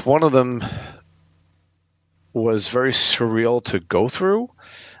 each one of them was very surreal to go through.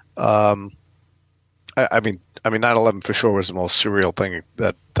 I mean, 9/11 for sure was the most surreal thing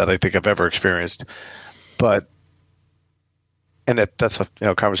that I think I've ever experienced. But, and that's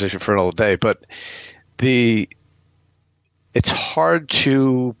a conversation for another day. But it's hard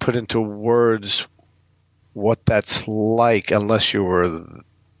to put into words what that's like unless you were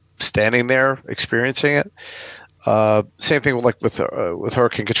standing there experiencing it. Same thing with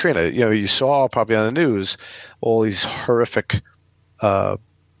Hurricane Katrina. You saw probably on the news all these horrific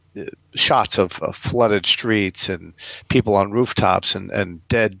shots of flooded streets and people on rooftops and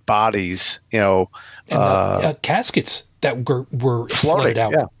dead bodies. And caskets that were floating flooded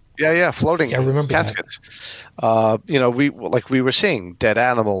out. Yeah, floating. Yeah, I remember caskets. We were seeing dead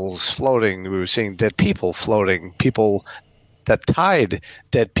animals floating. We were seeing dead people floating. People that tied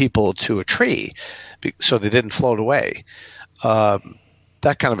dead people to a tree so they didn't float away.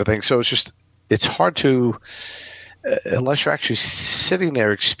 That kind of a thing. So it's hard to, unless you're actually sitting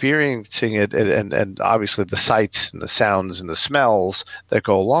there experiencing it, and obviously the sights and the sounds and the smells that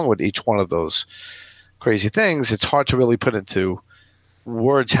go along with each one of those crazy things, it's hard to really put into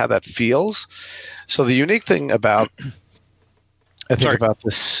words how that feels. So the unique thing about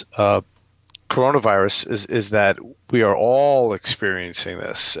this coronavirus is that we are all experiencing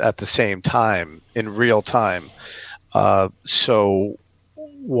this at the same time in real time. So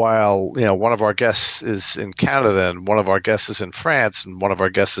while one of our guests is in Canada and one of our guests is in France and one of our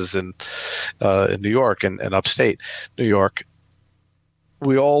guests is in New York and upstate New York,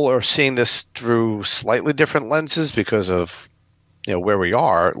 we all are seeing this through slightly different lenses because of where we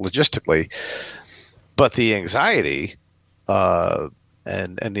are logistically, but the anxiety and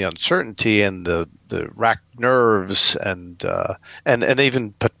the uncertainty and the racked nerves and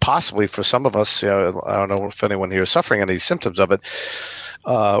even possibly for some of us, I don't know if anyone here is suffering any symptoms of it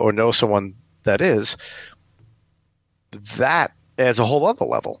or know someone that is, that adds a whole other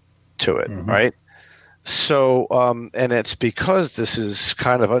level to it, right? So, and it's because this is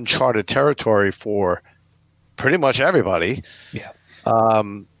kind of uncharted territory for pretty much everybody. Yeah.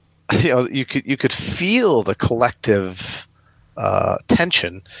 You could feel the collective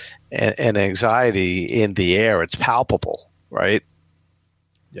tension and anxiety in the air. It's palpable, right?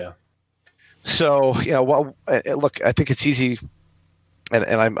 Yeah. So, look, I think it's easy,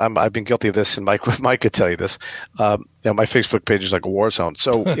 and I've been guilty of this, and Mike could tell you this. My Facebook page is like a war zone.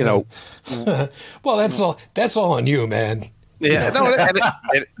 So, well, that's all on you, man. Yeah, no,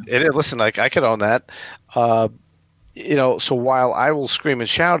 it is. Listen, like I could own that. So while I will scream and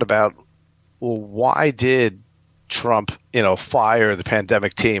shout about, well, why did Trump, fire the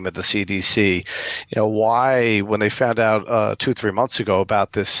pandemic team at the CDC? Why, when they found out 2-3 months ago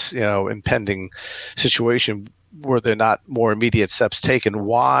about this, impending situation, were there not more immediate steps taken?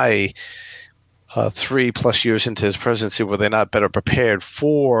 Why, 3+ years into his presidency, were they not better prepared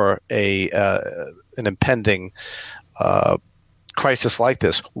for an impending crisis like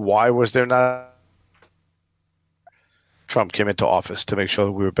this? Why was there not? Trump came into office to make sure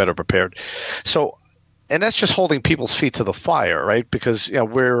that we were better prepared. So, and that's just holding people's feet to the fire, right? Because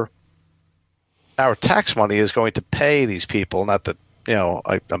our tax money is going to pay these people. Not that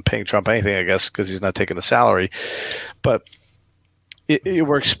I'm paying Trump anything, I guess, because he's not taking the salary, but it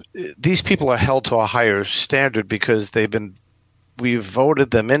works. These people are held to a higher standard because they've been we've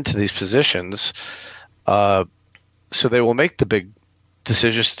voted them into these positions, so they will make the big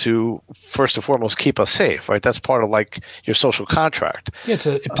decisions to first and foremost keep us safe, right? That's part of like your social contract. Yeah, it's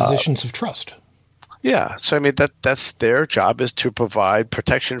a positions of trust. Yeah, so I mean that's their job, is to provide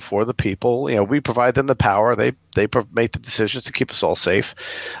protection for the people. We provide them the power. They make the decisions to keep us all safe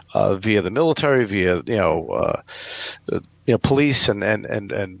via the military, via police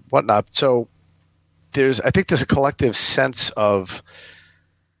and whatnot. So I think there's a collective sense of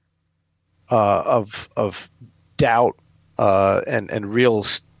doubt and real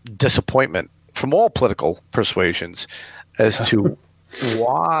disappointment from all political persuasions as to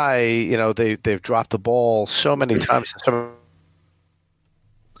why they've dropped the ball so many times,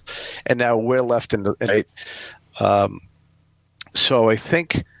 and now we're left in the so I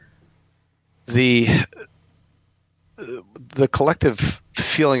think the collective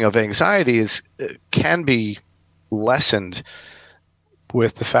feeling of anxiety can be lessened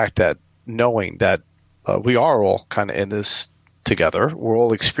with the fact that knowing that we are all kind of in this together. We're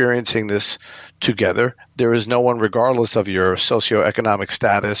all experiencing this together. There is no one, regardless of your socioeconomic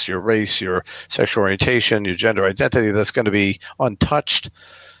status, your race, your sexual orientation, your gender identity, that's going to be untouched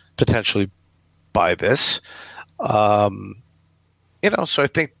potentially by this. So I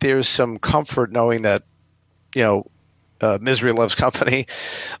think there's some comfort knowing that, misery loves company.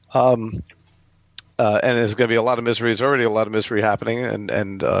 And there's going to be a lot of misery. There's already a lot of misery happening,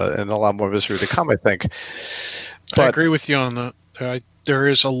 and a lot more misery to come, I think. I agree with you on that. There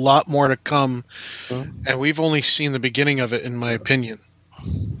is a lot more to come, and we've only seen the beginning of it, in my opinion.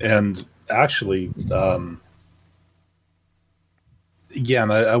 And actually,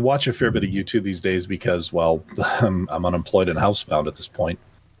 again, I watch a fair bit of YouTube these days because, well, I'm unemployed and housebound at this point,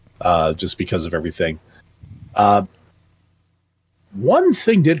 just because of everything. One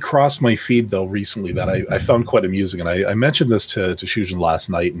thing did cross my feed, though, recently that I found quite amusing, and I mentioned this to Shujin last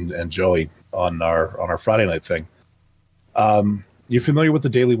night and Joey on our Friday night thing. You familiar with the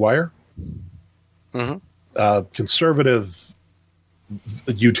Daily Wire? Mm-hmm. Conservative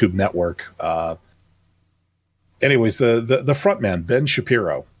YouTube network. Anyways, the front man, Ben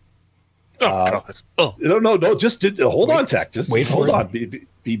Shapiro. God. Oh. No, just hold on, Tech. Just wait hold for on.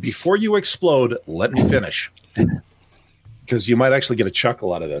 Before you explode, let me finish. Because you might actually get a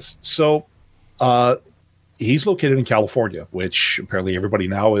chuckle out of this. So he's located in California, which apparently everybody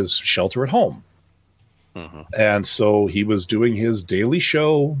now is shelter at home. Mm-hmm. And so he was doing his daily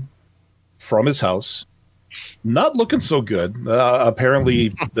show from his house, not looking so good.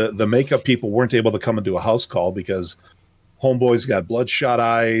 Apparently the makeup people weren't able to come and do a house call because homeboy's got bloodshot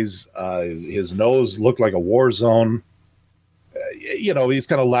eyes. His nose looked like a war zone. He's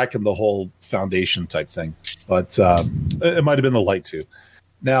kind of lacking the whole foundation type thing, but it might have been the light too.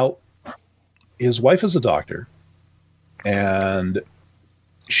 Now, his wife is a doctor, and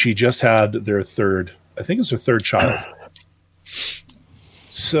she just had their third child.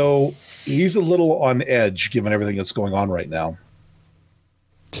 So he's a little on edge given everything that's going on right now.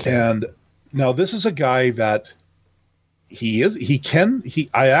 And now this is a guy that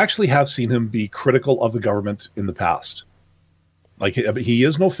I actually have seen him be critical of the government in the past. Like, he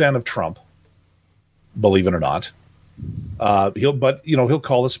is no fan of Trump, believe it or not. He'll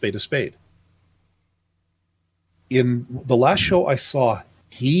call a spade a spade. In the last show I saw,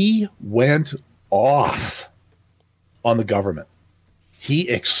 he went off on the government. He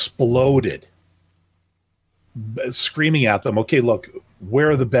exploded, screaming at them, okay, look,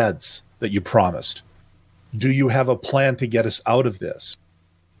 where are the beds that you promised? Do you have a plan to get us out of this?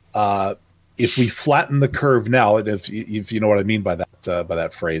 If we flatten the curve now, and if you know what I mean by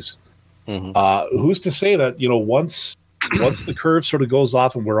that phrase, mm-hmm. Who's to say that once the curve sort of goes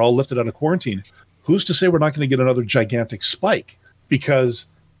off and we're all lifted out of quarantine, who's to say we're not going to get another gigantic spike? Because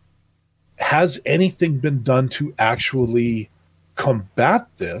has anything been done to actually combat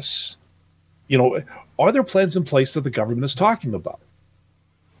this? Are there plans in place that the government is talking about?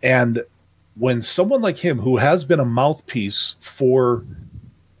 And when someone like him, who has been a mouthpiece for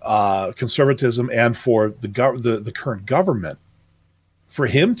conservatism and for the current government, for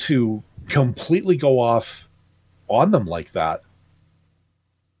him to completely go off on them like that,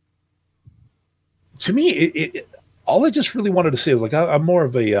 to me, all I just really wanted to say is, like, I'm more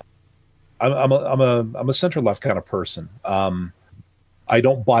of a I'm a center left kind of person. I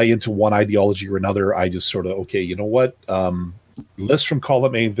don't buy into one ideology or another. I just sort of, okay, you know what? List from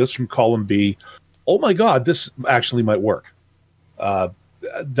column A, this from column B. Oh my God, this actually might work.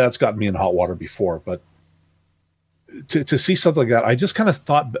 That's gotten me in hot water before, but to see something like that, I just kind of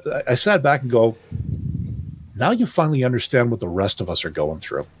thought, I sat back and go, now you finally understand what the rest of us are going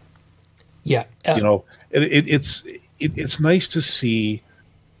through. Yeah. It's it's nice to see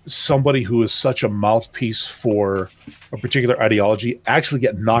somebody who is such a mouthpiece for a particular ideology actually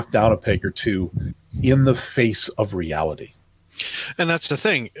get knocked down a peg or two in the face of reality. And that's the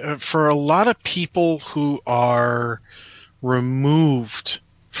thing. For a lot of people who are removed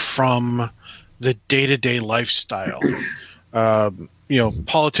from the day-to-day lifestyle,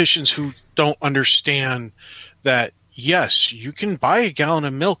 politicians who don't understand that, yes, you can buy a gallon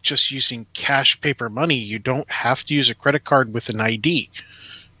of milk just using cash paper money. You don't have to use a credit card with an ID,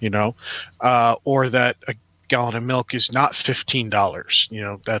 or that a gallon of milk is not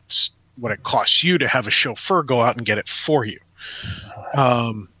 $15. That's what it costs you to have a chauffeur go out and get it for you.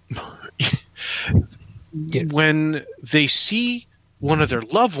 When they see one of their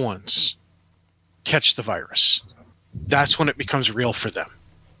loved ones catch the virus, that's when it becomes real for them.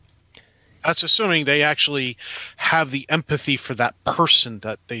 That's assuming they actually have the empathy for that person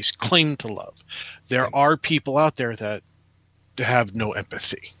that they claim to love. There are people out there that have no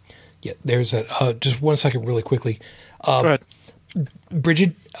empathy. Yeah, there's that. Just 1 second, really quickly. Go ahead.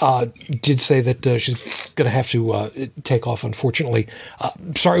 Bridget did say that she's going to have to take off, unfortunately.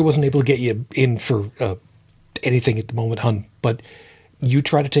 Sorry I wasn't able to get you in for anything at the moment, hun. But you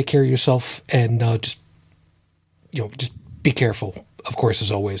try to take care of yourself and just be careful, of course,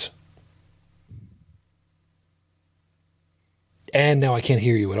 as always. And now I can't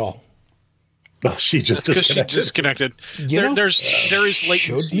hear you at all. Well, she just disconnected. There is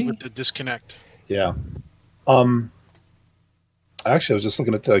latency with the disconnect. Yeah. Actually, I was just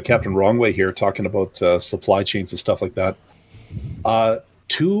looking at Captain Wrongway here talking about supply chains and stuff like that.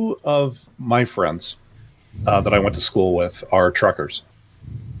 Two of my friends that I went to school with are truckers,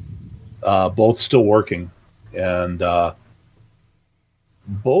 both still working, and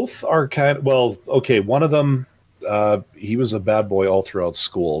both are kind of, well, okay, one of them, he was a bad boy all throughout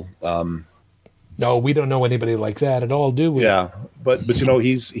school. No, we don't know anybody like that at all, do we? Yeah, but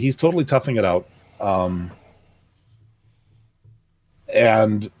he's totally toughing it out.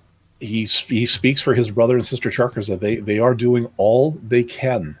 And he speaks for his brother and sister truckers that they are doing all they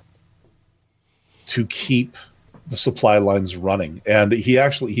can to keep the supply lines running. And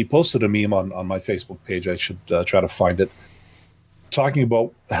he posted a meme on my Facebook page. I should try to find it, talking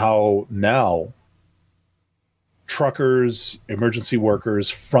about how now truckers, emergency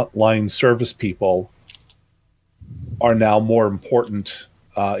workers, frontline service people are now more important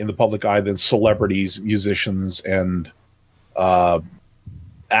in the public eye than celebrities, musicians, and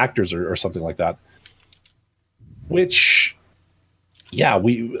actors or something like that. Which, yeah,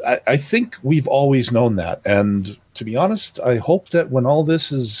 I think we've always known that. And to be honest, I hope that when all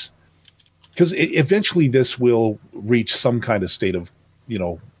this is, because eventually this will reach some kind of state of,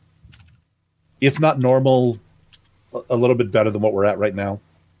 if not normal, a little bit better than what we're at right now.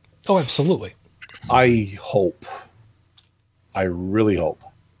 Oh, absolutely. I really hope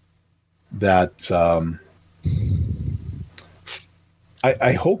that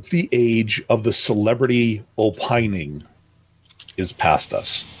I hope the age of the celebrity opining is past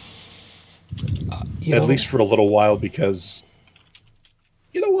us. At least for a little while, because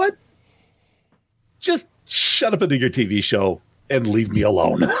you know what? Just shut up and do your TV show and leave me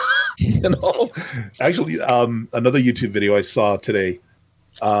alone. Actually, another YouTube video I saw today,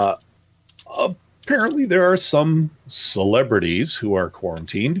 apparently there are some celebrities who are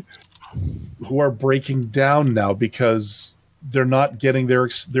quarantined who are breaking down now because they're not getting their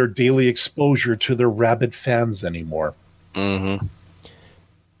daily exposure to their rabid fans anymore. Mm-hmm.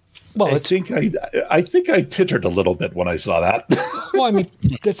 Well, I think I tittered a little bit when I saw that. Well, I mean,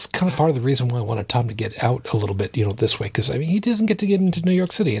 that's kind of part of the reason why I wanted Tom to get out a little bit, this way, because he doesn't get to get into New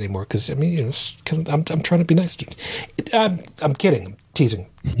York City anymore. Because it's kind of, I'm trying to be nice to him. I'm kidding. I'm teasing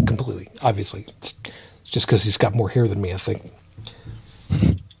completely. Obviously, it's just because he's got more hair than me, I think.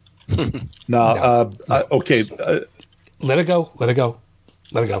 No. Okay. Let it go. Let it go.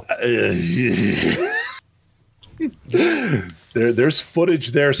 Let it go. There's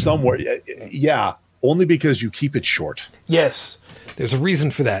footage there somewhere. Yeah, only because you keep it short. Yes, there's a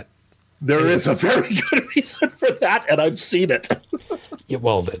reason for that. There is a very good reason for that, and I've seen it. Yeah,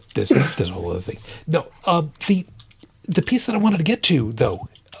 well, there's a whole other thing. No, the piece that I wanted to get to, though,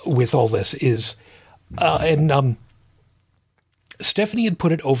 with all this is, Stephanie had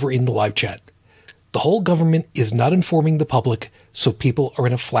put it over in the live chat. The whole government is not informing the public, so people are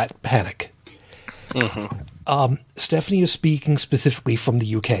in a flat panic. Mm-hmm. Stephanie is speaking specifically from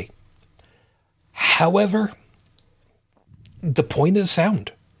the UK. However, the point is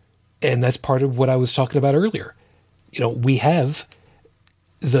sound. And that's part of what I was talking about earlier. We have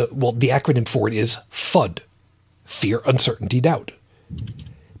the acronym for it is FUD. Fear, Uncertainty, Doubt.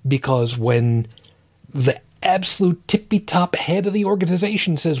 Because when the absolute tippy-top head of the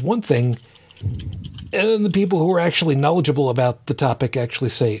organization says one thing, and then the people who are actually knowledgeable about the topic actually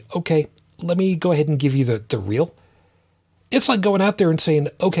say, okay, let me go ahead and give you the real. It's like going out there and saying,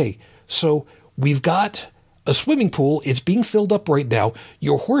 okay, so we've got a swimming pool. It's being filled up right now.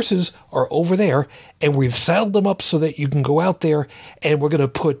 Your horses are over there, and we've saddled them up so that you can go out there, and we're going to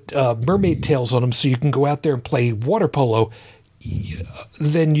put mermaid tails on them so you can go out there and play water polo.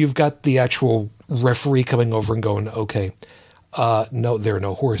 Then you've got the actual referee coming over and going, okay, no, there are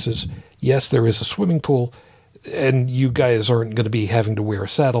no horses. Yes, there is a swimming pool, and you guys aren't going to be having to wear a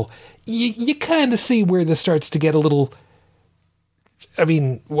saddle. You kind of see where this starts to get a little... I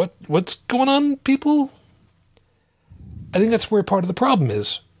mean, what's going on, people? I think that's where part of the problem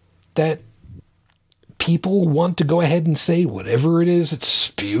is, that people want to go ahead and say whatever it is that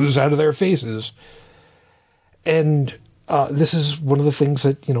spews out of their faces. And this is one of the things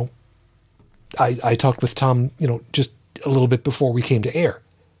that, I talked with Tom, just a little bit before we came to air,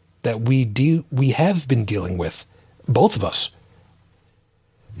 that we have been dealing with, both of us.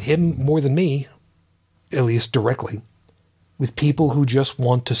 Him more than me, at least directly, with people who just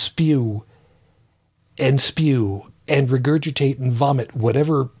want to spew and regurgitate and vomit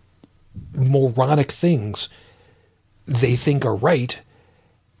whatever moronic things they think are right,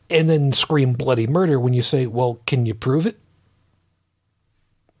 and then scream bloody murder when you say, well, can you prove it?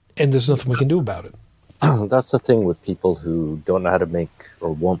 And there's nothing we can do about it. That's the thing with people who don't know how to make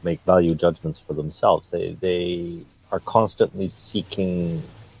or won't make value judgments for themselves. They are constantly seeking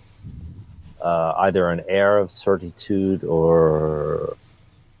either an air of certitude, or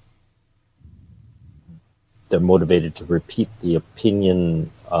they're motivated to repeat the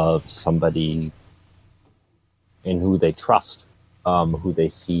opinion of somebody in who they trust, who they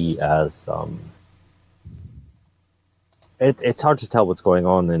see as... It's hard to tell what's going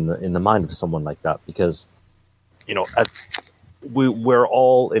on in the mind of someone like that, because, we're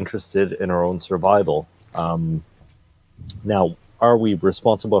all interested in our own survival. Now, are we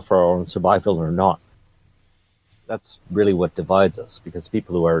responsible for our own survival or not? That's really what divides us, because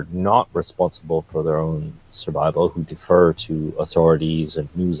people who are not responsible for their own survival, who defer to authorities and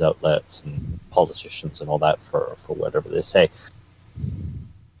news outlets and politicians and all that for whatever they say,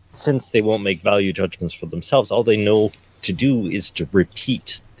 since they won't make value judgments for themselves, all they know to do is to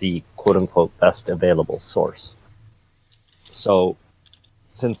repeat the quote-unquote best available source. So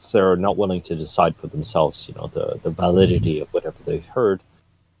since they're not willing to decide for themselves, the validity of whatever they've heard,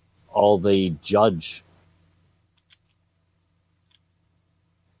 all they judge...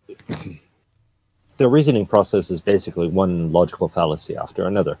 Their reasoning process is basically one logical fallacy after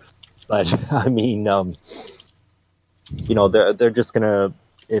another. But, I mean, they're just going to...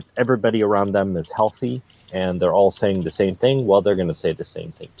 If everybody around them is healthy and they're all saying the same thing, well, they're going to say the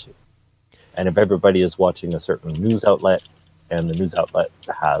same thing too. And if everybody is watching a certain news outlet, and the news outlet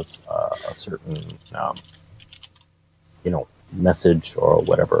has a certain, message or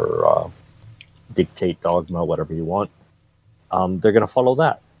whatever, dictate, dogma, whatever you want, they're going to follow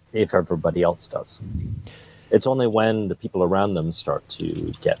that if everybody else does. It's only when the people around them start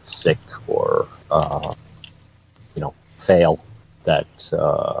to get sick or, fail that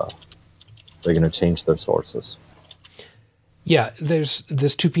they're going to change their sources. Yeah, there's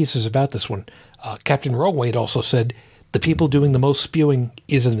two pieces about this one. Captain Rowwade also said the people doing the most spewing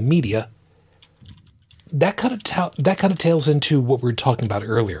is in the media. That kind of tails into what we were talking about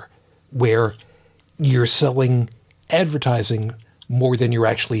earlier, where you're selling advertising more than you're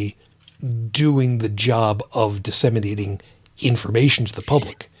actually doing the job of disseminating information to the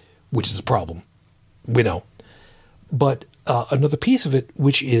public, which is a problem. We know. But another piece of it,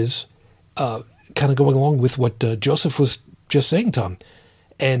 which is kind of going along with what Joseph was just saying, Tom,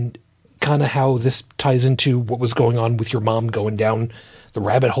 and kind of how this ties into what was going on with your mom going down the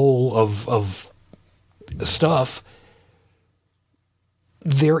rabbit hole of stuff.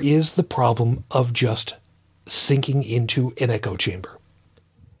 There is the problem of just sinking into an echo chamber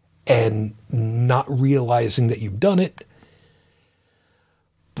and not realizing that you've done it.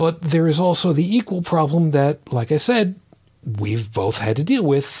 But there is also the equal problem that, like I said, we've both had to deal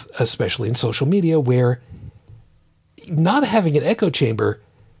with, especially in social media, where not having an echo chamber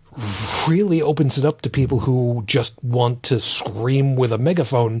really opens it up to people who just want to scream with a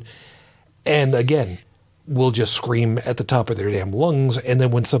megaphone, and again, will just scream at the top of their damn lungs, and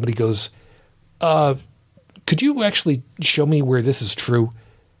then when somebody goes, could you actually show me where this is true?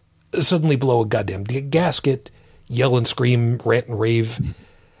 Suddenly blow a goddamn gasket, yell and scream, rant and rave,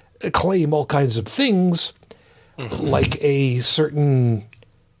 claim all kinds of things, like a certain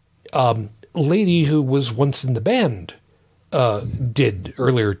lady who was once in the band did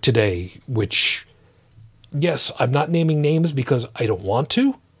earlier today, which yes, I'm not naming names because I don't want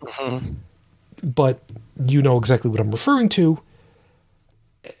to, but you know exactly what I'm referring to.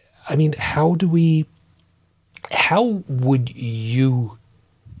 I mean, how would you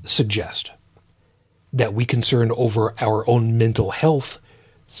suggest that we concern over our own mental health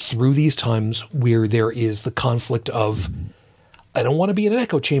through these times where there is the conflict of, I don't want to be in an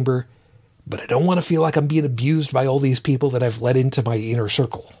echo chamber, but I don't want to feel like I'm being abused by all these people that I've let into my inner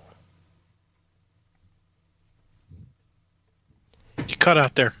circle? You cut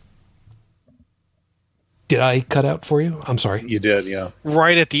out there. Did I cut out for you? I'm sorry. You did, yeah.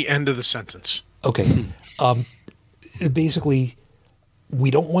 Right at the end of the sentence. Okay. Basically,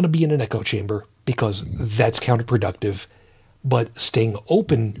 we don't want to be in an echo chamber because that's counterproductive, but staying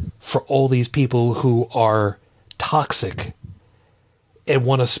open for all these people who are toxic and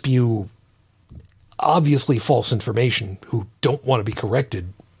want to spew obviously false information, who don't want to be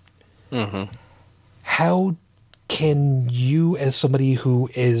corrected. How can you, as somebody who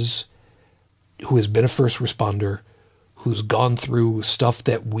has been a first responder, who's gone through stuff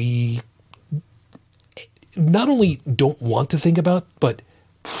that we not only don't want to think about, but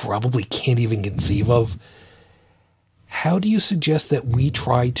probably can't even conceive of, how do you suggest that we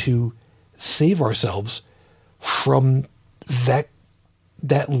try to save ourselves from that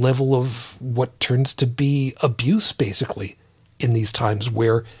level of what turns to be abuse, basically, in these times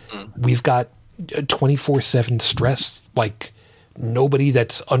where we've got 24/7 stress like nobody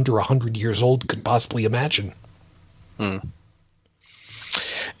that's under 100 years old could possibly imagine? Yeah,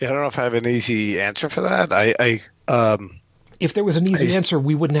 I don't know if I have an easy answer for that. If there was an easy answer,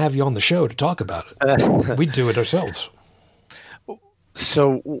 we wouldn't have you on the show to talk about it. We'd do it ourselves.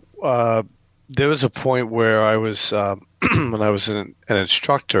 So there was a point where I was, when I was an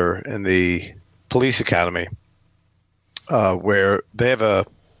instructor in the police academy, where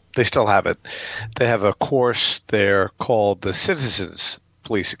they still have it. They have a course there called the Citizens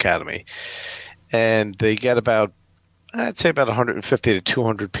Police Academy, and they get I'd say about 150 to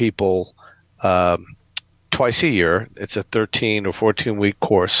 200 people twice a year. It's a 13 or 14-week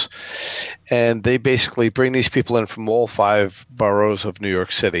course, and they basically bring these people in from all 5 boroughs of New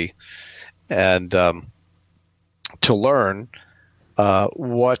York City, and to learn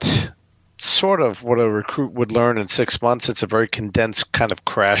what a recruit would learn in 6 months. It's a very condensed kind of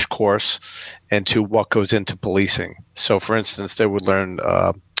crash course into what goes into policing. So, for instance, they would learn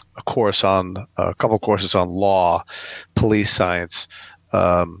a couple courses on law, police science,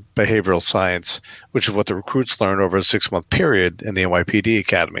 behavioral science, which is what the recruits learn over a 6-month period in the NYPD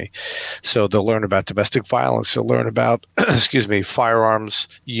Academy. So they'll learn about domestic violence. They'll learn about, firearms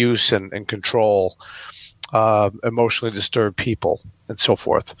use and control, emotionally disturbed people, and so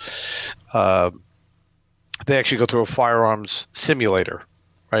forth. They actually go through a firearms simulator,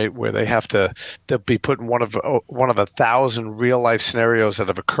 right, where they'll be put in one of 1,000 real life scenarios that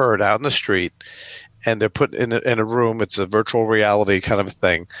have occurred out in the street, and they're put in a room. It's a virtual reality kind of a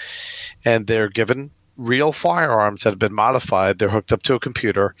thing, and they're given real firearms that have been modified. They're hooked up to a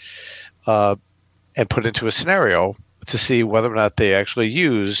computer and put into a scenario to see whether or not they actually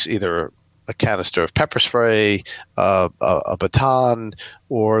use either a canister of pepper spray, a baton,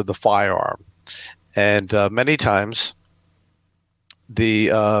 or the firearm. And many times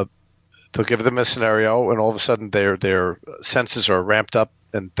they'll give them a scenario, and all of a sudden their senses are ramped up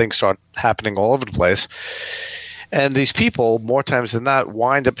and things start happening all over the place. And these people, more times than not,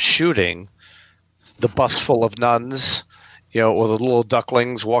 wind up shooting the bus full of nuns, or the little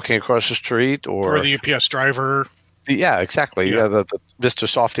ducklings walking across the street, or the UPS driver. Yeah, exactly. Yeah, the Mr.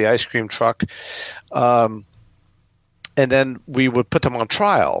 Softy ice cream truck. And then we would put them on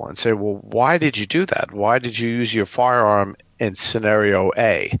trial and say, well, why did you do that? Why did you use your firearm in scenario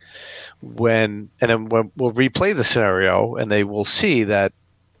A? And then we'll replay the scenario, and they will see that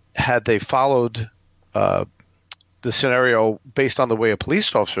had they followed the scenario based on the way a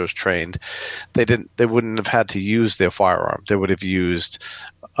police officer is trained, they wouldn't have had to use their firearm. They would have used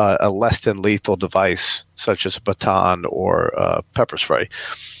a less than lethal device such as a baton or pepper spray.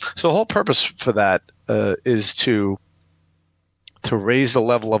 So the whole purpose for that is to raise the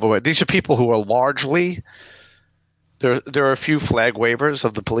level of awareness. These are people who are largely there are a few flag wavers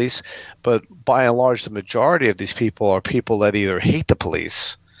of the police, but by and large, the majority of these people are people that either hate the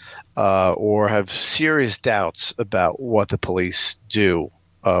police or have serious doubts about what the police do,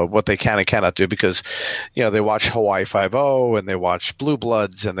 what they can and cannot do, because they watch Hawaii Five-0 and they watch Blue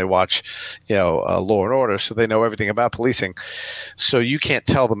Bloods and they watch Law and Order, so they know everything about policing. So you can't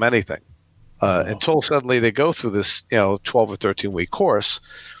tell them anything until suddenly they go through this 12 or 13 week course,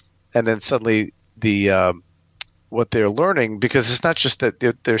 and then suddenly the what they're learning, because it's not just that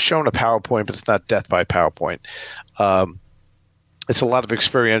they're shown a PowerPoint, but it's not death by PowerPoint. It's a lot of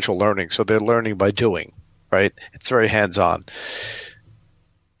experiential learning. So they're learning by doing, right? It's very hands-on.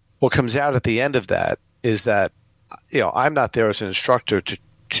 What comes out at the end of that is that, I'm not there as an instructor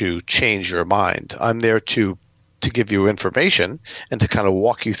to change your mind. I'm there to give you information and to kind of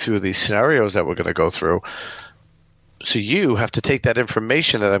walk you through these scenarios that we're going to go through. So you have to take that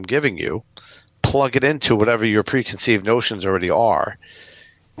information that I'm giving you, plug it into whatever your preconceived notions already are,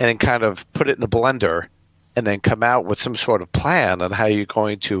 and then kind of put it in a blender and then come out with some sort of plan on how you're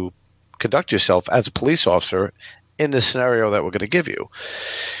going to conduct yourself as a police officer in the scenario that we're going to give you.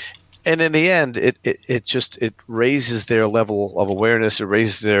 And in the end, it raises their level of awareness. It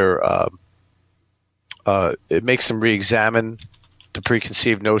raises their it makes them re-examine the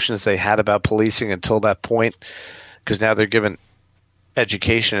preconceived notions they had about policing until that point, because now they're given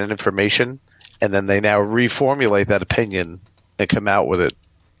education and information, and then they now reformulate that opinion and come out with it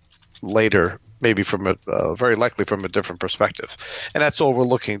later, maybe from very likely from a different perspective. And that's all we're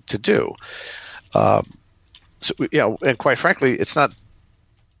looking to do. And quite frankly, it's not.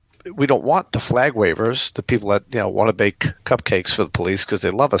 We don't want the flag wavers, the people that want to bake cupcakes for the police because they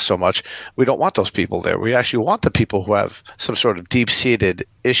love us so much. We don't want those people there. We actually want the people who have some sort of deep-seated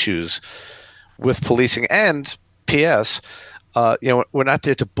issues with policing. And P.S. We're not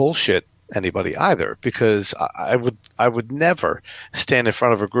there to bullshit anybody either, because I would never stand in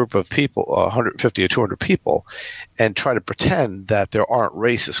front of a group of people, 150 or 200 people, and try to pretend that there aren't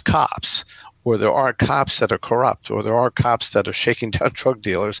racist cops, or there aren't cops that are corrupt, or there are cops that are shaking down drug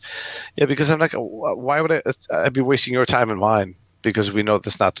dealers. Yeah, because I'm like, why would I'd be wasting your time and mine, because we know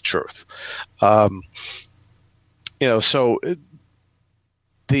that's not the truth. I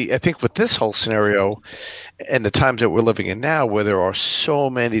think with this whole scenario and the times that we're living in now, where there are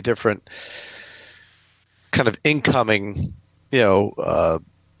so many different kind of incoming,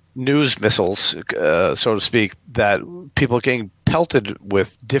 news missiles, so to speak, that people are getting pelted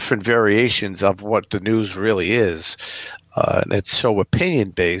with different variations of what the news really is. And it's so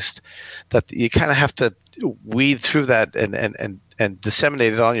opinion based that you kind of have to weed through that and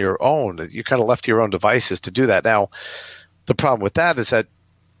disseminate it on your own. You're kind of left to your own devices to do that. Now, the problem with that is that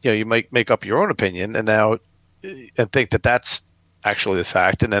you might make up your own opinion and think that that's actually the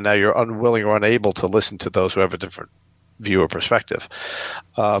fact, and then now you're unwilling or unable to listen to those who have a different view or perspective.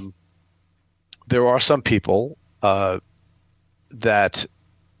 There are some people that,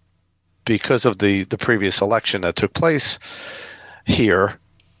 because of the previous election that took place here,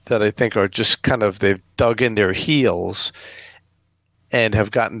 that I think are just kind of, they've dug in their heels and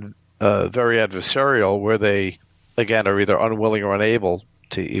have gotten very adversarial, where they, again, are either unwilling or unable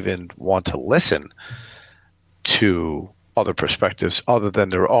to even want to listen to other perspectives other than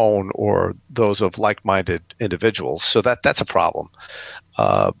their own or those of like-minded individuals. So that's a problem.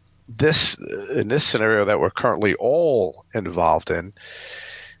 In this scenario that we're currently all involved in,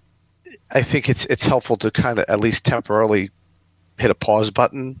 I think it's helpful to kind of at least temporarily hit a pause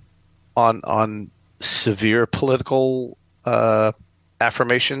button on severe political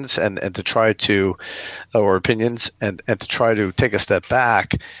affirmations and to try to, or opinions, and to try to take a step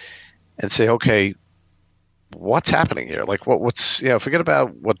back and say, okay, what's happening here? Like what's forget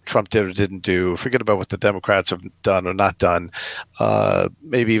about what Trump did or didn't do. Forget about what the Democrats have done or not done.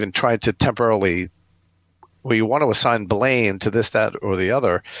 Maybe even trying to temporarily, where you want to assign blame to this, that, or the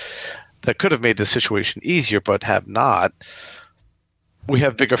other, that could have made the situation easier, but have not. We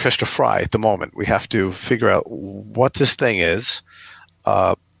have bigger fish to fry at the moment. We have to figure out what this thing is.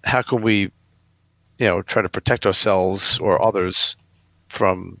 How can we, try to protect ourselves or others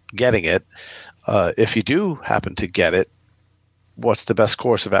from getting it? If you do happen to get it, what's the best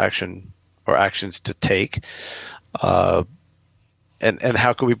course of action or actions to take? And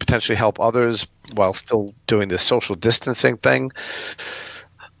how can we potentially help others while still doing this social distancing thing?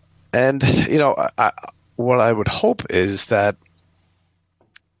 And, what I would hope is that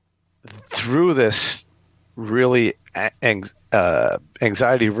through this really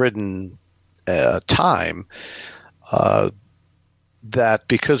anxiety-ridden time, that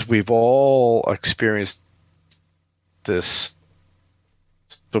because we've all experienced this,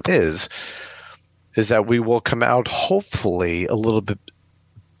 is that we will come out hopefully a little bit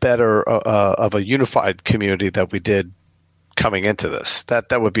better of a unified community that we did coming into this.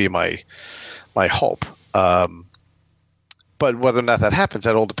 That would be my hope. But whether or not that happens,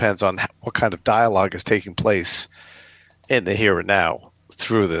 that all depends on what kind of dialogue is taking place in the here and now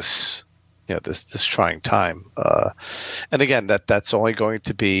through this, this trying time. And again, that's only going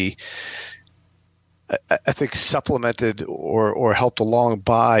to be I think supplemented or helped along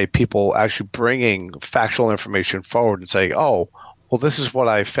by people actually bringing factual information forward and saying, oh, well, this is what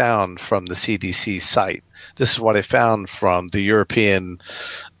I found from the CDC site. This is what I found from the European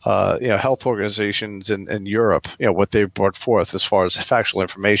health organizations in Europe, what they've brought forth as far as factual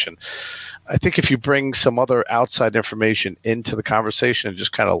information. I think if you bring some other outside information into the conversation and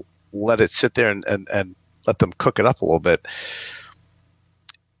just kind of let it sit there and let them cook it up a little bit,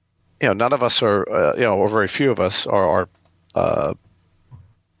 none of us are, or very few of us are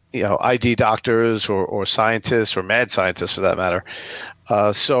ID doctors or scientists or mad scientists for that matter.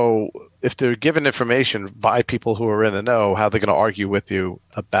 So if they're given information by people who are in the know, how they're going to argue with you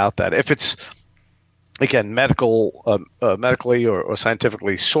about that? If it's, again, medically or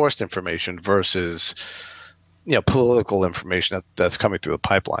scientifically sourced information versus, political information that's coming through the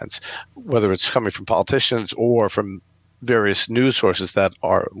pipelines, whether it's coming from politicians or from various news sources that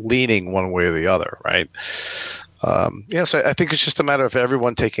are leaning one way or the other, right? So I think it's just a matter of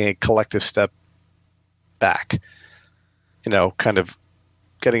everyone taking a collective step back, kind of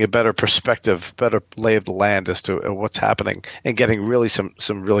getting a better perspective, better lay of the land as to what's happening, and getting really some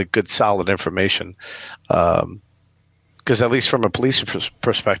really good, solid information. Because at least from a police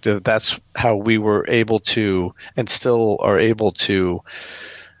perspective, that's how we were able to, and still are able to,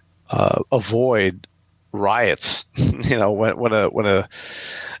 avoid riots. When a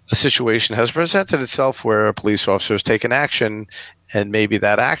situation has presented itself where a police officer has taken action, and maybe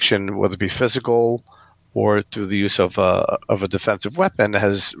that action, whether it be physical or through the use of a defensive weapon,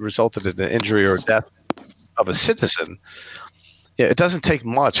 has resulted in the injury or death of a citizen, it doesn't take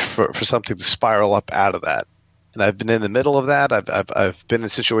much for something to spiral up out of that. And I've been in the middle of that. I've been in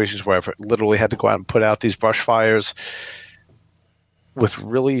situations where I've literally had to go out and put out these brush fires with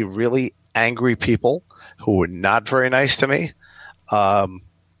really, really angry people who were not very nice to me.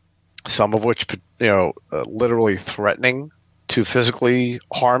 Some of which, literally threatening to physically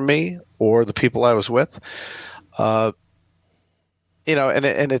harm me or the people I was with. And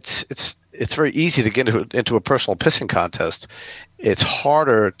it's very easy to get into a personal pissing contest. It's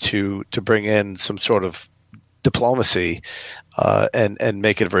harder to bring in some sort of diplomacy and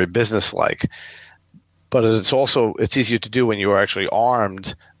make it very businesslike. But it's easier to do when you are actually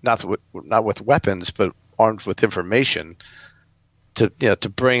armed, not with weapons, but armed with information to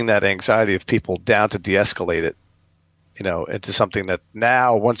bring that anxiety of people down, to de-escalate it, into something that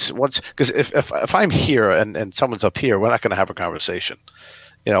now once because if I'm here and someone's up here, we're not going to have a conversation.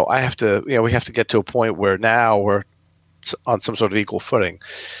 We have to get to a point where now we're on some sort of equal footing,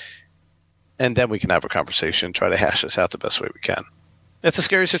 and then we can have a conversation and try to hash this out the best way we can. It's a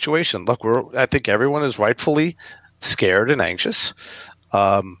scary situation. Look, I think everyone is rightfully scared and anxious.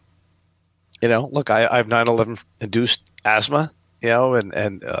 Look, I have 9/11 induced asthma,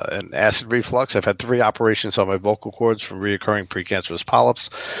 and acid reflux. I've had 3 operations on my vocal cords from reoccurring precancerous polyps.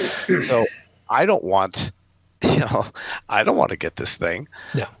 So I don't want, to get this thing.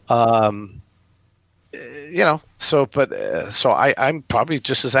 Yeah. So I'm probably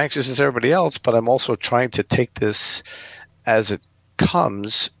just as anxious as everybody else, but I'm also trying to take this as it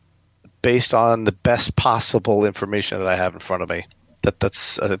comes based on the best possible information that I have in front of me. I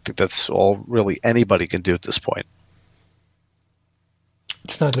think that's all really anybody can do at this point.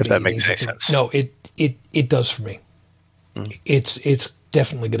 It's not going to be that makes any sense. No, it does for me. Mm. It's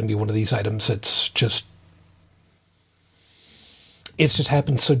definitely going to be one of these items that's just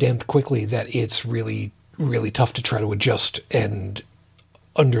happened so damned quickly that it's really, really tough to try to adjust and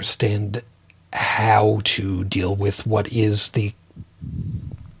understand how to deal with what is the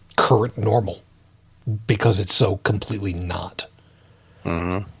current normal, because it's so completely not.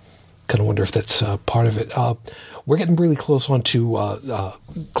 Mm-hmm. Kind of wonder if that's part of it. We're getting really close on to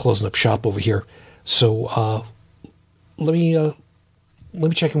closing up shop over here. So let me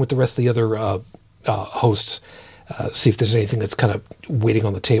check in with the rest of the other hosts, see if there's anything that's kind of waiting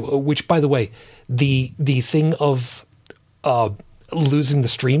on the table. Which, by the way, the thing of losing the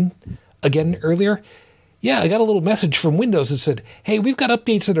stream again earlier. Yeah, I got a little message from Windows that said, "Hey, we've got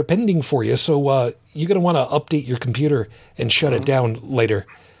updates that are pending for you, so you're going to want to update your computer and shut it down later."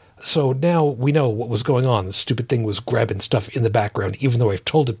 So now we know what was going on. The stupid thing was grabbing stuff in the background, even though I've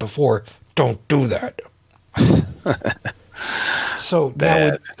told it before, don't do that. So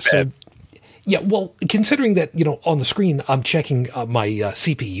now, yeah, well, considering that, on the screen, I'm checking my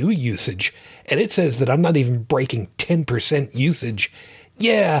CPU usage, and it says that I'm not even breaking 10% usage.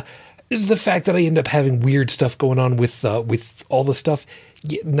 Yeah, the fact that I end up having weird stuff going on with all the stuff,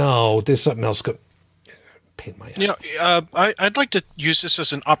 no, there's something else going. Pain my ass. I'd like to use this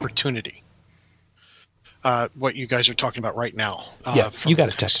as an opportunity. what you guys are talking about right now. You got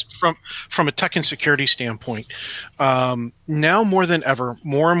it, Tech. From a tech and security standpoint, now more than ever,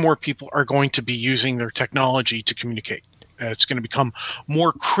 more and more people are going to be using their technology to communicate. It's going to become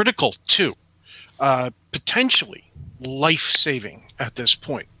more critical too, potentially life-saving at this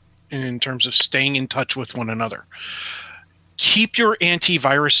point in terms of staying in touch with one another. Keep your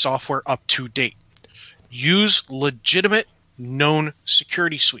antivirus software up to date. Use legitimate, known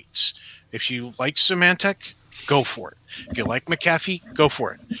security suites. If you like Symantec, go for it. If you like McAfee, go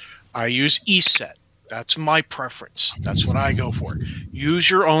for it. I use ESET. That's my preference. That's what I go for. Use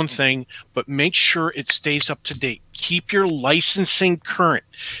your own thing, but make sure it stays up to date. Keep your licensing current.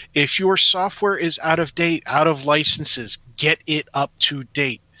 If your software is out of date, out of licenses, get it up to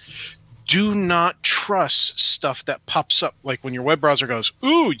date. Do not trust stuff that pops up, like when your web browser goes,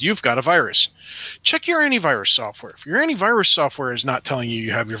 ooh, you've got a virus. Check your antivirus software. If your antivirus software is not telling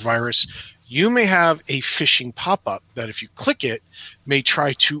you have your virus, you may have a phishing pop-up that if you click it, may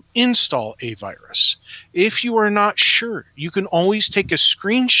try to install a virus. If you are not sure, you can always take a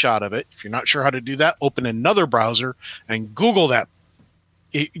screenshot of it. If you're not sure how to do that, open another browser and Google that.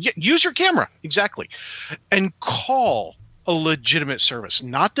 Use your camera, exactly, and call a legitimate service,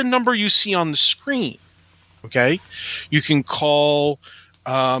 not the number you see on the screen. Okay, you can call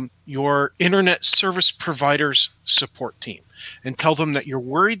your internet service provider's support team and tell them that you're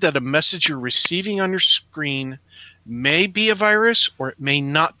worried that a message you're receiving on your screen may be a virus or it may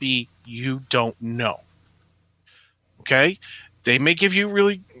not be. You don't know. Okay, they may give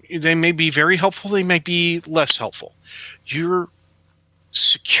you they may be very helpful, they may be less helpful. Your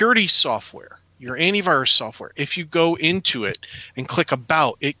security software, your antivirus software, if you go into it and click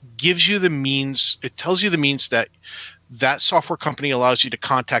about, it gives you the means, it tells you the means that that software company allows you to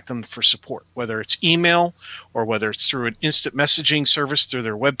contact them for support, whether it's email or whether it's through an instant messaging service through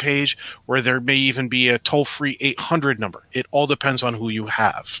their webpage, or there may even be a toll-free 800 number. It all depends on who you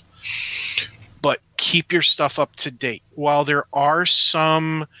have. But keep your stuff up to date. While there were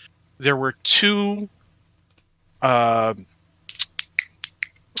two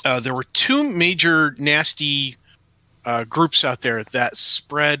major nasty groups out there that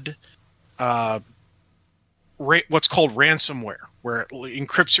spread what's called ransomware, where it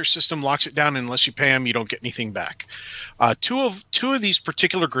encrypts your system, locks it down, and unless you pay them, you don't get anything back. Two of these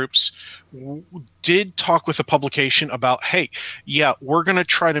particular groups did talk with a publication about, hey, yeah, we're going to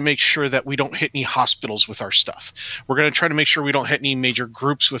try to make sure that we don't hit any hospitals with our stuff. We're going to try to make sure we don't hit any major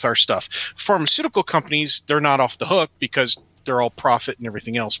groups with our stuff. Pharmaceutical companies, they're not off the hook because they're all profit and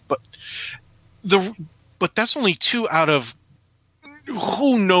everything else. But that's only two out of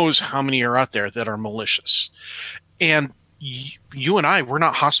who knows how many are out there that are malicious. And you and I, we're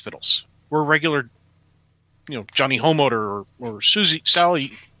not hospitals. We're regular, Johnny homeowner or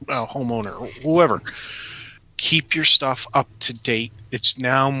Sally homeowner or whoever. Keep your stuff up to date. It's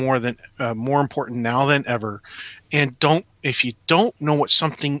now more important now than ever. And if you don't know what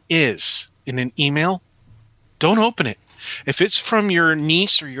something is in an email, don't open it. If it's from your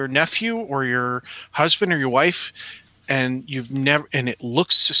niece or your nephew or your husband or your wife, and it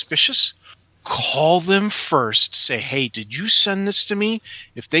looks suspicious, call them first. Say, hey, did you send this to me?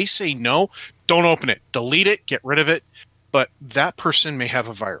 If they say no, don't open it. Delete it. Get rid of it. But that person may have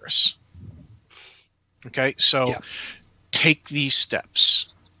a virus. Okay, so take these steps.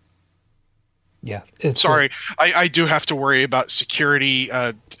 Yeah. Sorry, I do have to worry about security,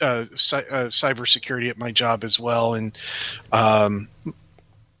 cyber security at my job as well, and my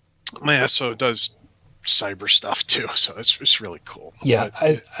SO does cyber stuff too, so it's really cool. Yeah, but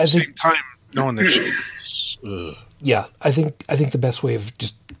at the same time, knowing this shit. Yeah, I think the best way of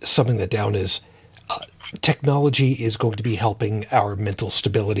just summing that down is technology is going to be helping our mental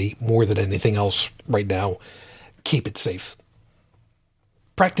stability more than anything else right now. Keep it safe.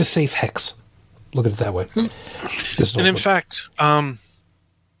 Practice safe hex. Look at it that way. And in fact,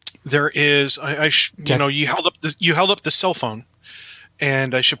 there is you held up the cell phone.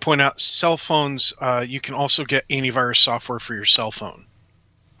 And I should point out, cell phones, you can also get antivirus software for your cell phone.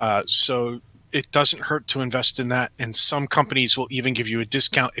 So it doesn't hurt to invest in that. And some companies will even give you a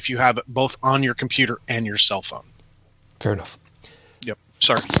discount if you have it both on your computer and your cell phone. Fair enough. Yep.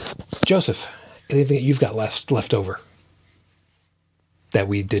 Sorry. Joseph, anything that you've got left over that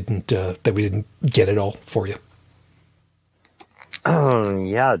we didn't get at all for you?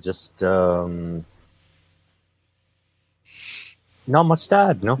 Yeah, just... not much to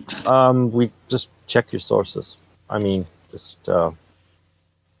add, no. We just check your sources. I mean, just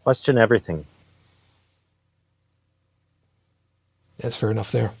question everything. That's fair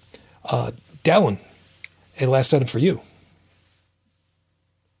enough there. Dallin, a last item for you.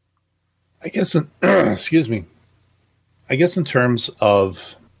 I guess, excuse me. I guess in terms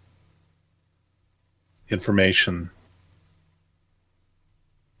of information,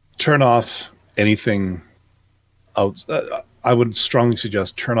 turn off anything out. I would strongly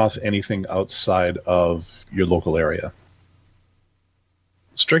suggest turn off anything outside of your local area.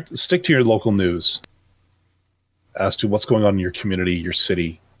 Stick to your local news as to what's going on in your community, your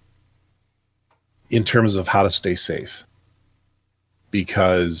city, in terms of how to stay safe.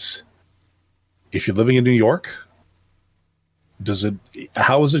 Because if you're living in New York,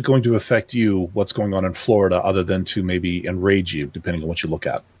 how is it going to affect you, what's going on in Florida, other than to maybe enrage you, depending on what you look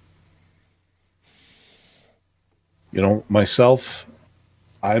at? You know, myself,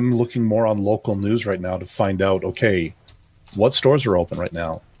 I'm looking more on local news right now to find out, okay, what stores are open right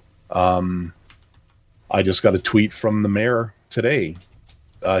now? I just got a tweet from the mayor today.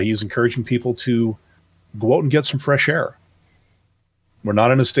 He's encouraging people to go out and get some fresh air. We're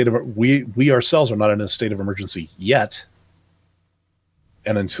not in a state of, we ourselves are not in a state of emergency yet.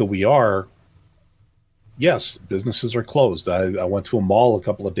 And until we are, yes, businesses are closed. I went to a mall a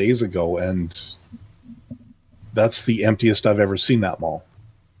couple of days ago, and that's the emptiest I've ever seen that mall.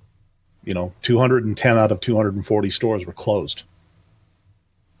 You know, 210 out of 240 stores were closed,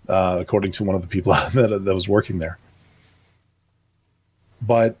 according to one of the people that was working there.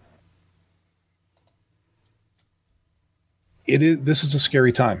 But this is a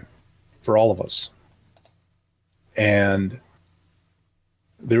scary time for all of us. And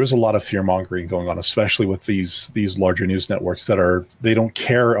there is a lot of fear mongering going on, especially with these larger news networks they don't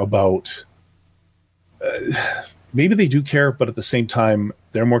care about, maybe they do care, but at the same time,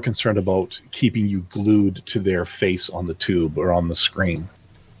 they're more concerned about keeping you glued to their face on the tube or on the screen.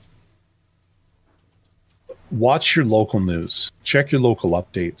 Watch your local news, check your local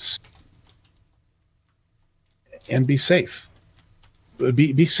updates, and be safe.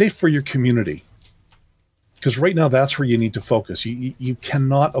 Be safe for your community. Because right now, that's where you need to focus. You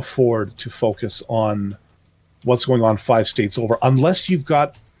cannot afford to focus on what's going on 5 states over, unless you've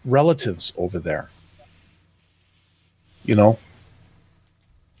got relatives over there. You know,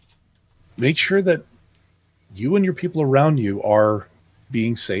 make sure that you and your people around you are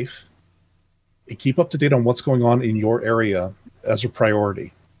being safe, and keep up to date on what's going on in your area as a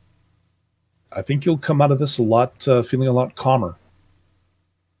priority. I think you'll come out of this feeling a lot calmer.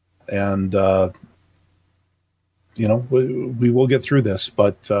 And, you know, we will get through this,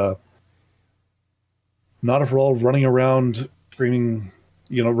 but not if we're all running around screaming,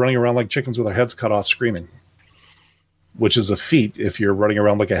 you know, running around like chickens with our heads cut off screaming, which is a feat if you're running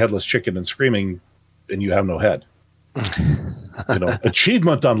around like a headless chicken and screaming and you have no head. You know,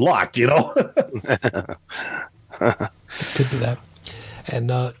 achievement unlocked, you know? Could be that.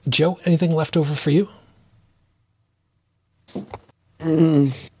 And Joe, anything left over for you?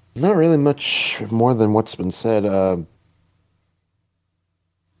 Not really much more than what's been said.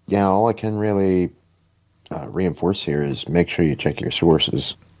 Yeah, all I can really reinforce here is make sure you check your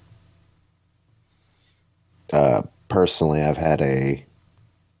sources. Personally, I've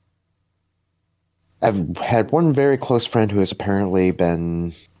had one very close friend who has apparently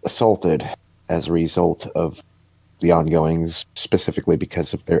been assaulted as a result of the ongoings, specifically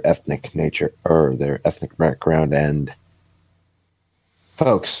because of their ethnic nature or their ethnic background, and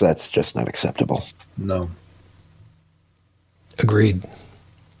folks, that's just not acceptable. No. Agreed.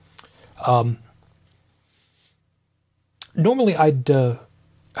 Normally, I'd go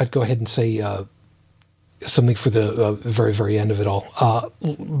ahead and say something for the very, very end of it all.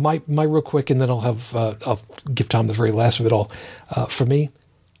 My real quick, and then I'll give Tom the very last of it all. For me,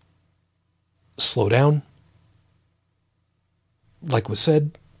 slow down. Like was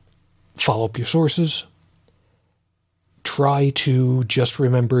said, follow up your sources. Try to just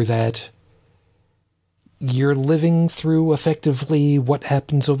remember that you're living through effectively what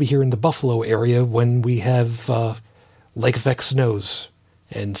happens over here in the Buffalo area when we have lake effect snows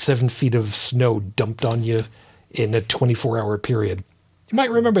and 7 feet of snow dumped on you in a 24-hour period. You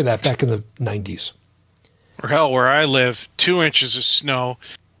might remember that back in the 90s. Or hell, where I live, 2 inches of snow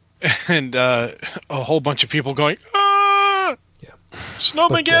and a whole bunch of people going, ah! Yeah.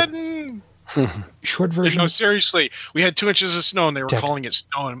 Snowmageddon! Short version. No, seriously. We had 2 inches of snow and they were calling it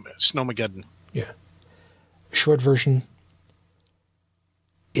Snowmageddon. Yeah. Short version.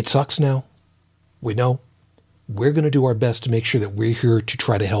 It sucks now. We know. We're going to do our best to make sure that we're here to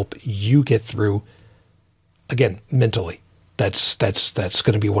try to help you get through, again, mentally. That's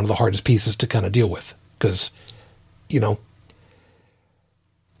going to be one of the hardest pieces to kind of deal with because, you know,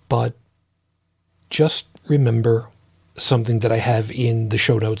 but just remember something that I have in the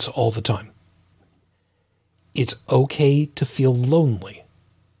show notes all the time. It's okay to feel lonely.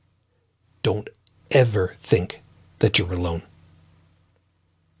 don't ever think that you're alone.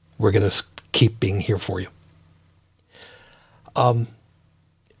 We're going to keep being here for you.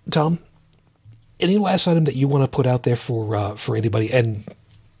 Tom, any last item that you want to put out there for anybody? And,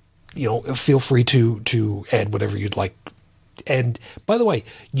 feel free to add whatever you'd like. And, by the way,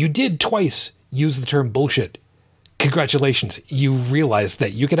 you did twice use the term bullshit. Congratulations. You realized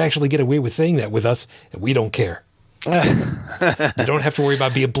that you could actually get away with saying that with us, and we don't care. You don't have to worry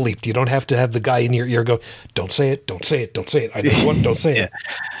about being bleeped. You don't have to have the guy in your ear go, don't say it, don't say it, don't say it. I know you want, don't say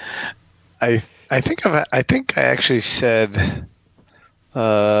it. I think I actually said,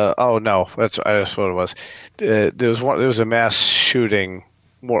 oh no, that's what it was. There was a mass shooting,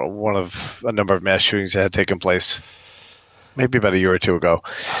 one of a number of mass shootings that had taken place, maybe about a year or two ago.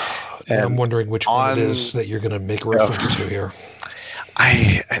 And I'm wondering which one it is that you're going to make reference to here.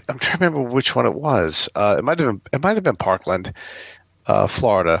 I'm trying to remember which one it was. It might have been Parkland,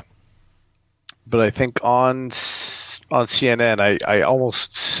 Florida. But I think on CNN, I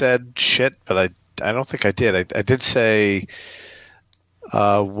almost said shit, but I don't think I did. I did say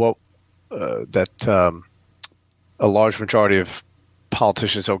that a large majority of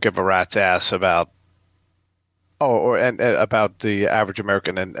politicians don't give a rat's ass about about the average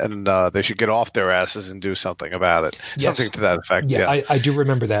American, and they should get off their asses and do something about it. Yes. Something to that effect. Yeah. I do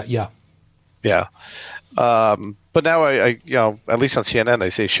remember that. Yeah. Yeah. But now I at least on CNN, they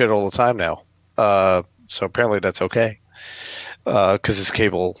say shit all the time now. So apparently that's okay. Cause it's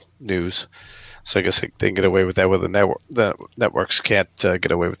cable news. So I guess they can get away with that with the networks can't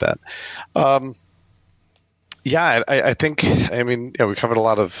get away with that. I think, we covered a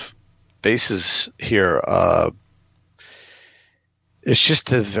lot of bases here. It's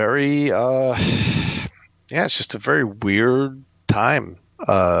just a very, it's just a very weird time.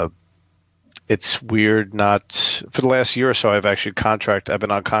 It's weird not for the last year or so. I've been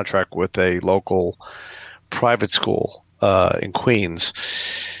on contract with a local private school in Queens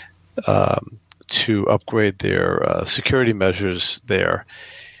to upgrade their security measures there.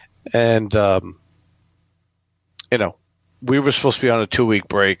 And, we were supposed to be on a 2-week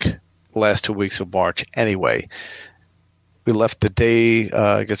break the last 2 weeks of March anyway. We left the day,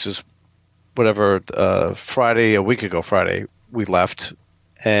 I guess it was Friday, a week ago Friday, we left.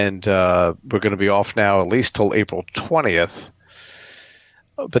 And we're going to be off now at least till April 20th.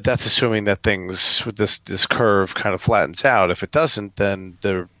 But that's assuming that things with this curve kind of flattens out. If it doesn't, then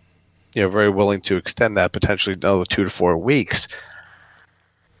they're very willing to extend that potentially another 2 to 4 weeks.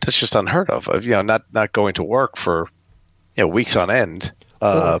 That's just unheard of. Not going to work for weeks on end.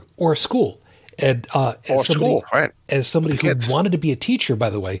 Or school. And as somebody who wanted to be a teacher,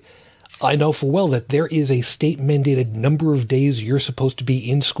 by the way, I know full well that there is a state-mandated number of days you're supposed to be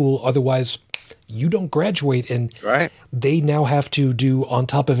in school. Otherwise, you don't graduate. And they now have to do, on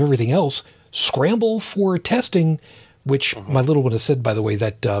top of everything else, scramble for testing, which my little one has said, by the way,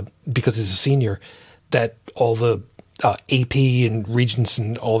 that because he's a senior, that all the AP and Regents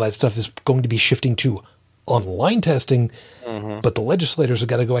and all that stuff is going to be shifting to online testing. But the legislators have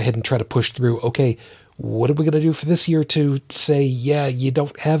got to go ahead and try to push through, okay, what are we going to do for this year to say, you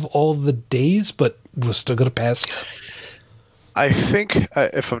don't have all the days, but we're still going to pass you? I think,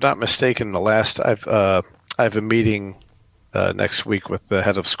 if I'm not mistaken, I have a meeting next week with the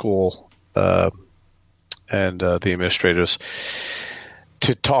head of school and the administrators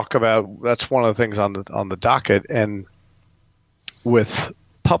to talk about. That's one of the things on the docket. And with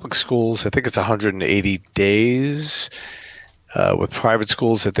public schools, I think it's 180 days. With private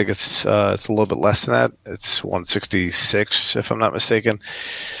schools, I think it's a little bit less than that. It's 166, if I'm not mistaken.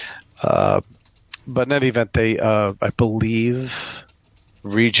 But in any event, I believe,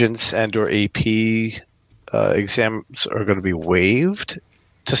 Regents and or AP exams are going to be waived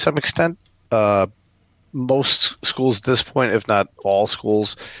to some extent. Most schools at this point, if not all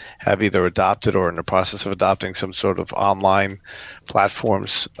schools, have either adopted or in the process of adopting some sort of online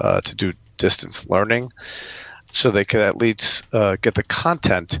platforms to do distance learning. So they could at least get the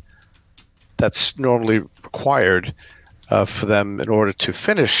content that's normally required for them in order to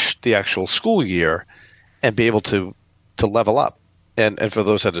finish the actual school year and be able to level up. And for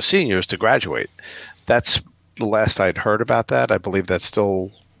those that are seniors to graduate. That's the last I'd heard about that. I believe that's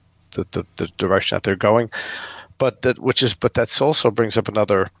still the direction that they're going. But that also brings up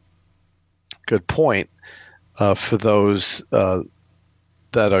another good point for those that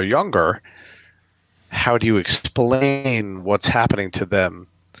are younger. How do you explain what's happening to them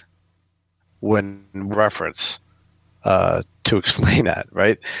when reference to explain that,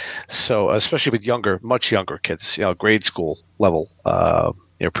 right? So especially with much younger kids, grade school level,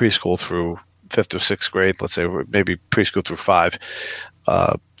 preschool through 5th or 6th grade, let's say maybe preschool through 5.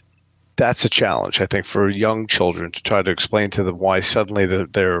 that's a challenge, I think, for young children to try to explain to them why suddenly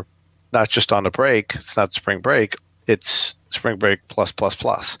they're not just on a break. It's not spring break. It's spring break plus plus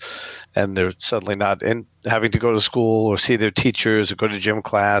plus, and they're suddenly not in having to go to school or see their teachers or go to gym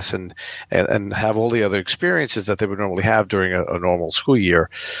class and have all the other experiences that they would normally have during a normal school year.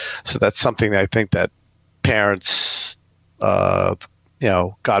 So that's something that I think that parents,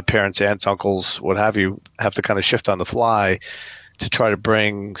 godparents, aunts, uncles, what have you, have to kind of shift on the fly to try to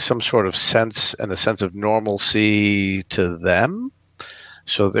bring some sort of sense and a sense of normalcy to them,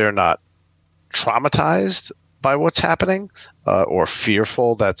 so they're not traumatized by what's happening or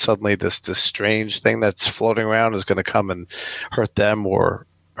fearful that suddenly this strange thing that's floating around is going to come and hurt them or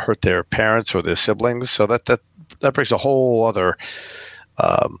hurt their parents or their siblings. So that brings a whole other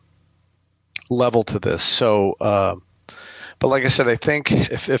level to this. So, but like I said, I think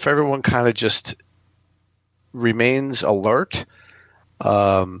if everyone kind of just remains alert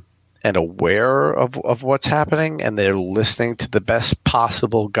and aware of what's happening, and they're listening to the best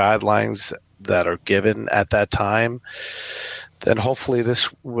possible guidelines that are given at that time, then hopefully this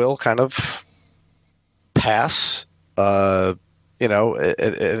will kind of pass.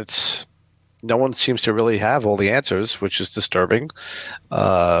 It's no one seems to really have all the answers, which is disturbing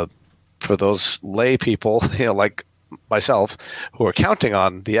for those lay people, like myself, who are counting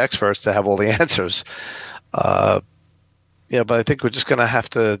on the experts to have all the answers. But I think we're just going to have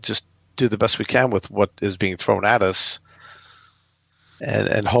to just do the best we can with what is being thrown at us,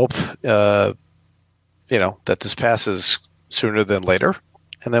 and hope, that this passes sooner than later,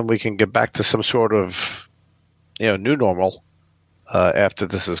 and then we can get back to some sort of, new normal after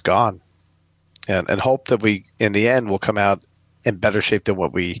this is gone, and hope that we, in the end, will come out in better shape than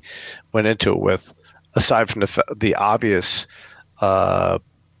what we went into it with, aside from the obvious,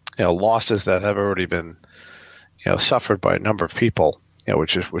 losses that have already been, suffered by a number of people,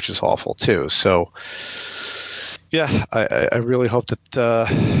 which is awful too. So, yeah, I really hope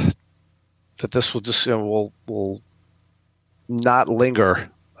that this will just will not linger,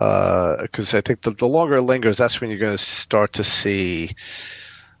 because I think the longer it lingers, that's when you're going to start to see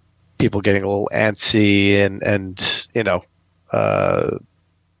people getting a little antsy and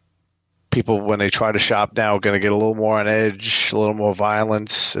people, when they try to shop now, are going to get a little more on edge, a little more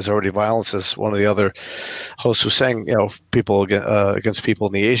violence. There's already violence, as one of the other hosts was saying, people against people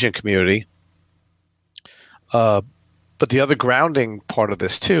in the Asian community. But the other grounding part of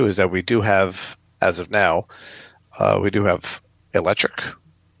this, too, is that we do have, as of now, we do have electric.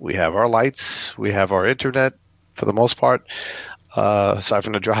 We have our lights. We have our internet, for the most part, aside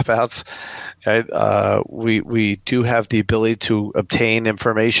from the dropouts. Right? We do have the ability to obtain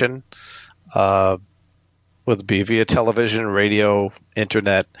information, whether it be via television, radio,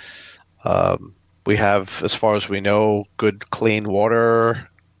 internet. We have, as far as we know, good, clean water,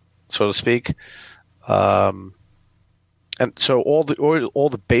 so to speak. And so all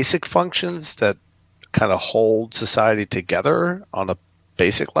the basic functions that kind of hold society together on a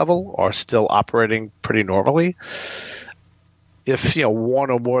basic level are still operating pretty normally. If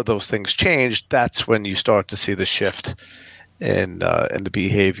one or more of those things change, that's when you start to see the shift in the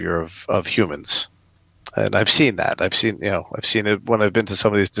behavior of humans. And I've seen that. I've seen it when I've been to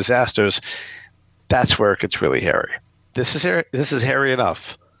some of these disasters. That's where it gets really hairy. This is hairy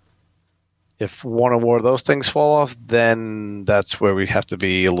enough. If one or more of those things fall off, then that's where we have to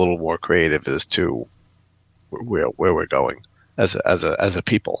be a little more creative as to where we're going as a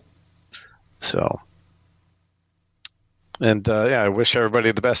people. So, and I wish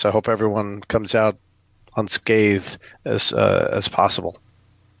everybody the best. I hope everyone comes out unscathed as possible.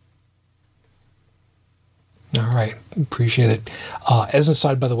 All right, appreciate it. As an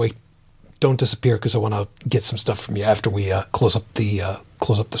aside, by the way, don't disappear, because I want to get some stuff from you after we close up the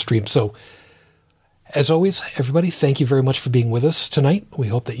stream. So, as always, everybody, thank you very much for being with us tonight. We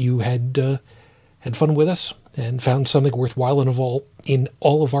hope that you had fun with us and found something worthwhile in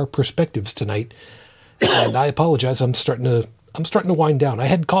all of our perspectives tonight. And I apologize, I'm starting to wind down. I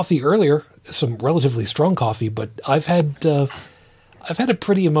had coffee earlier, some relatively strong coffee, but I've had a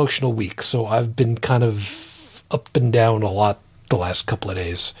pretty emotional week, so I've been kind of up and down a lot the last couple of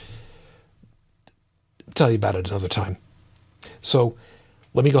days. I'll tell you about it another time. So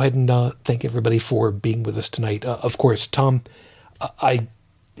let me go ahead and thank everybody for being with us tonight. Of course, Tom, I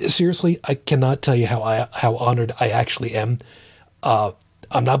cannot tell you how honored I actually am.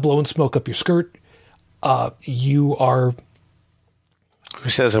 I'm not blowing smoke up your skirt. You are. Who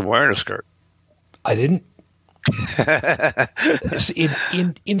says I'm wearing a skirt? I didn't.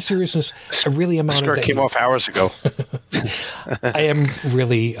 In seriousness, I really am honored. The skirt came off hours ago. I am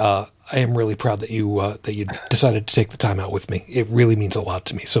really I am really proud that you decided to take the time out with me. It really means a lot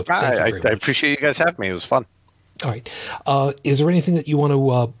to me. So thank you very much. I appreciate you guys having me. It was fun. All right. Is there anything that you want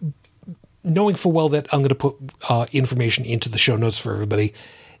to, knowing full well that I'm going to put information into the show notes for everybody,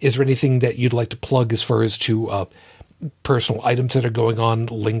 is there anything that you'd like to plug as far as to personal items that are going on,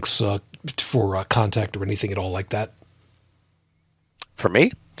 links for contact or anything at all like that? For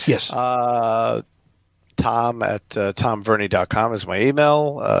me? Yes. Tom at tomverni.com is my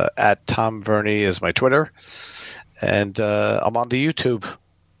email. At Tom Verni is my Twitter. And I'm on the YouTube.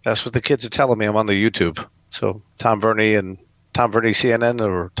 That's what the kids are telling me. I'm on the YouTube. So Tom Verni and Tom Verni CNN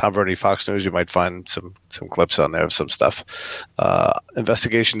or Tom Verni Fox News, you might find some clips on there of some stuff.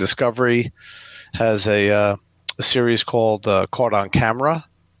 Investigation Discovery has a series called Caught on Camera.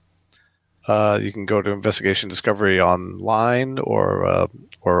 You can go to Investigation Discovery online or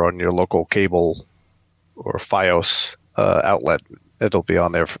on your local cable or FiOS outlet. It'll be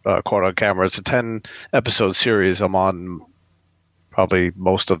on there. Caught on Camera. It's a 10-episode series. I'm on probably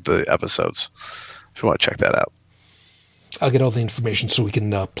most of the episodes. If you want to check that out. I'll get all the information so we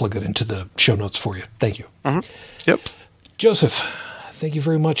can plug it into the show notes for you. Thank you. Mm-hmm. Yep. Joseph, thank you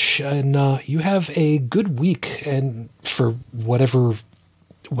very much. And you have a good week and for whatever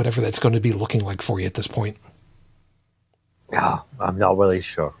that's going to be looking like for you at this point. Yeah, I'm not really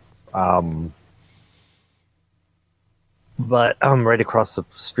sure. But I'm right across the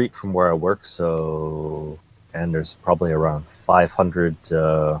street from where I work, and there's probably around 500,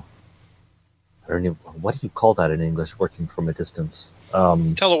 what do you call that in English, working from a distance?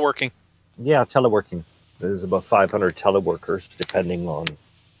 Teleworking. Yeah, teleworking. There's about 500 teleworkers, depending on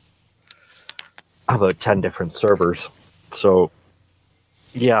about 10 different servers. So,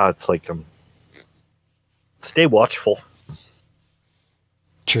 yeah, it's like, stay watchful.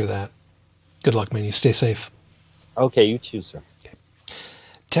 Sure that. Good luck, man. You stay safe. Okay, you too, sir. Okay.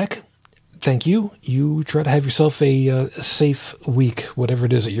 Tech, thank you. You try to have yourself a safe week, whatever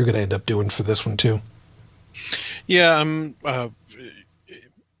it is that you're going to end up doing for this one, too. Yeah,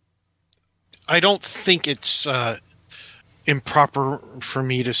 I don't think it's improper for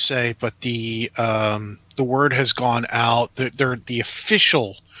me to say, but the word has gone out. The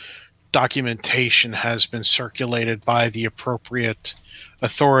official documentation has been circulated by the appropriate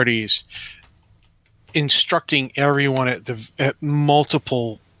authorities, instructing everyone at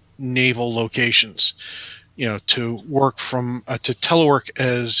multiple naval locations, to work to telework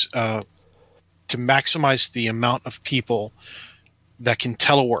as to maximize the amount of people that can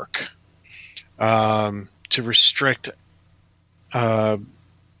telework, to restrict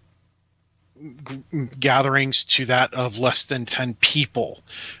gatherings to that of less than 10 people,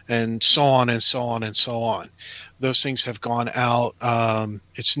 and so on and so on and so on. Those things have gone out.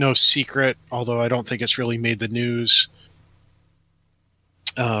 It's no secret, although I don't think it's really made the news.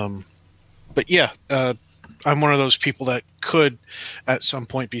 But yeah, I'm one of those people that could at some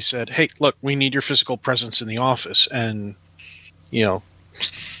point be said, hey, look, we need your physical presence in the office. And, it's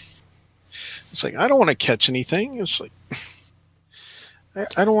like, I don't want to catch anything. It's like,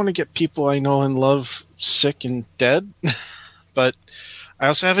 I don't want to get people I know and love sick and dead, but I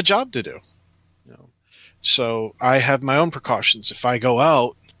also have a job to do. So I have my own precautions. If I go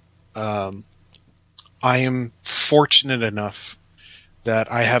out, I am fortunate enough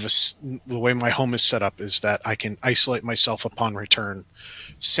that I have the way my home is set up is that I can isolate myself upon return,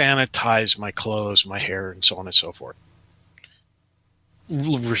 sanitize my clothes, my hair, and so on and so forth.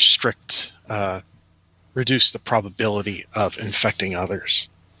 Reduce the probability of infecting others.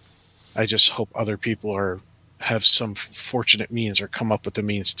 I just hope other people have some fortunate means or come up with the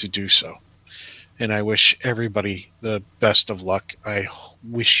means to do so. And I wish everybody the best of luck. I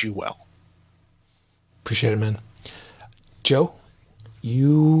wish you well. Appreciate it, man. Joe,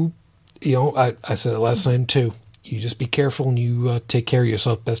 I said it last time too. You just be careful and you take care of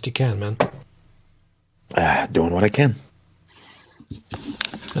yourself best you can, man. Doing what I can.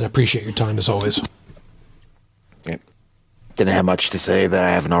 And I appreciate your time as always. Yep. Didn't have much to say that I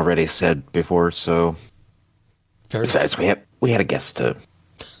haven't already said before, so. Fair Besides, enough. we had a guest to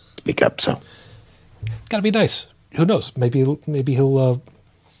speak up, so. Gotta be nice. Who knows? Maybe he'll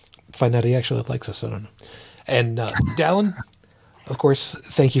find out he actually likes us. I don't know. And Dallin, of course,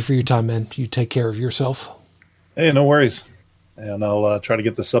 thank you for your time, man. You take care of yourself. Hey, no worries. And I'll try to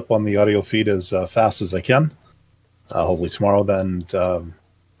get this up on the audio feed as fast as I can. Hopefully tomorrow. Then,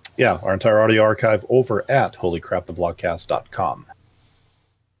 our entire audio archive over at holycraptheblogcast.com.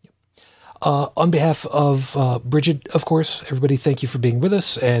 On behalf of Bridget, of course, everybody, thank you for being with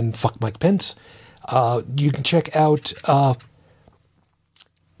us. And fuck Mike Pence. You can check out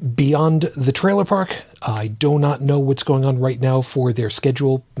beyond the trailer park, I do not know what's going on right now for their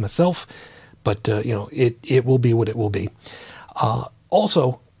schedule myself, but it will be what it will be.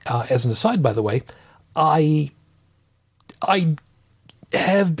 Also, as an aside, by the way, I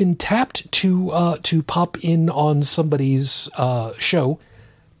have been tapped to pop in on somebody's show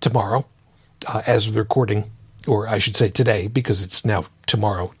tomorrow, as we're recording, or I should say today, because it's now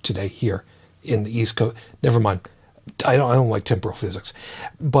tomorrow today here in the East Coast. Never mind. I don't like temporal physics,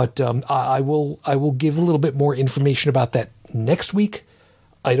 but I will give a little bit more information about that next week.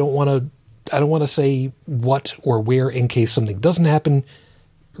 I don't want to say what or where in case something doesn't happen,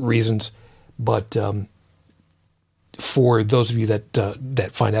 reasons, but for those of you that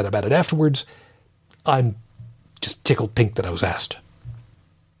find out about it afterwards, I'm just tickled pink that I was asked.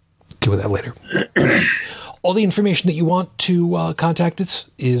 Deal with that later. All the information that you want to contact us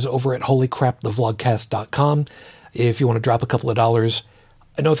is over at holycrapthevlogcast.com. If you want to drop a couple of dollars,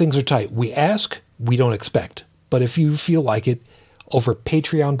 I know things are tight. We ask, we don't expect. But if you feel like it, over at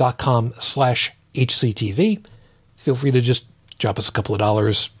patreon.com/HCTV, feel free to just drop us a couple of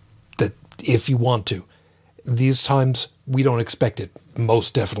dollars that if you want to. These times, we don't expect it.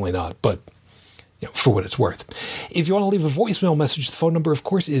 Most definitely not, but for what it's worth. If you want to leave a voicemail message, the phone number, of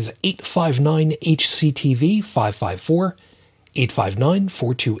course, is 859-HCTV 554.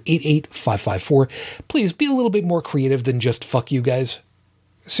 859-4288-554. Please be a little bit more creative than just fuck you guys.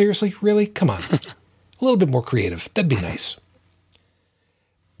 Seriously? Really? Come on. A little bit more creative. That'd be nice.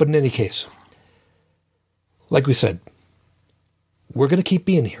 But in any case, like we said, we're going to keep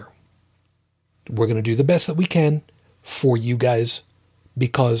being here. We're going to do the best that we can for you guys,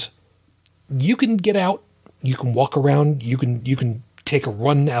 because you can get out, you can walk around, you can take a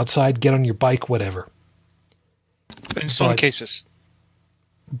run outside, get on your bike, whatever. In some cases.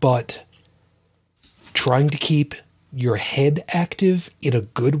 But trying to keep your head active in a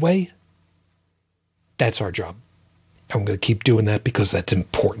good way, that's our job. And we're going to keep doing that because that's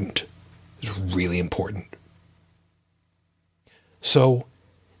important. It's really important. So,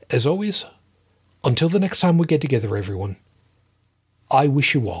 as always, until the next time we get together, everyone, I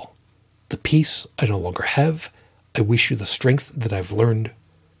wish you all the peace I no longer have. I wish you the strength that I've learned.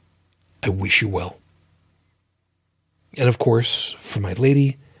 I wish you well. And of course, for my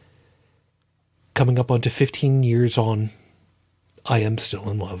lady, coming up onto 15 years on, I am still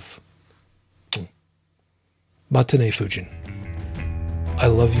in love. Matane Fujin. I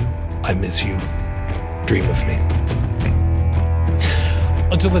love you. I miss you. Dream of me.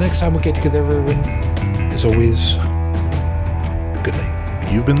 Until the next time we get together, everyone, as always, good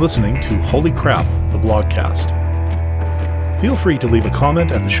night. You've been listening to Holy Crap, the Vlogcast. Feel free to leave a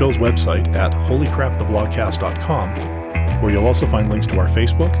comment at the show's website at holycrapthevlogcast.com, where you'll also find links to our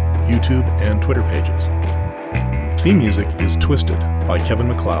Facebook, YouTube, and Twitter pages. Theme music is Twisted by Kevin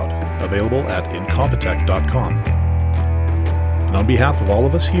MacLeod, available at incompetech.com. And on behalf of all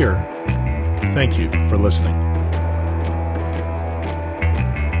of us here, thank you for listening.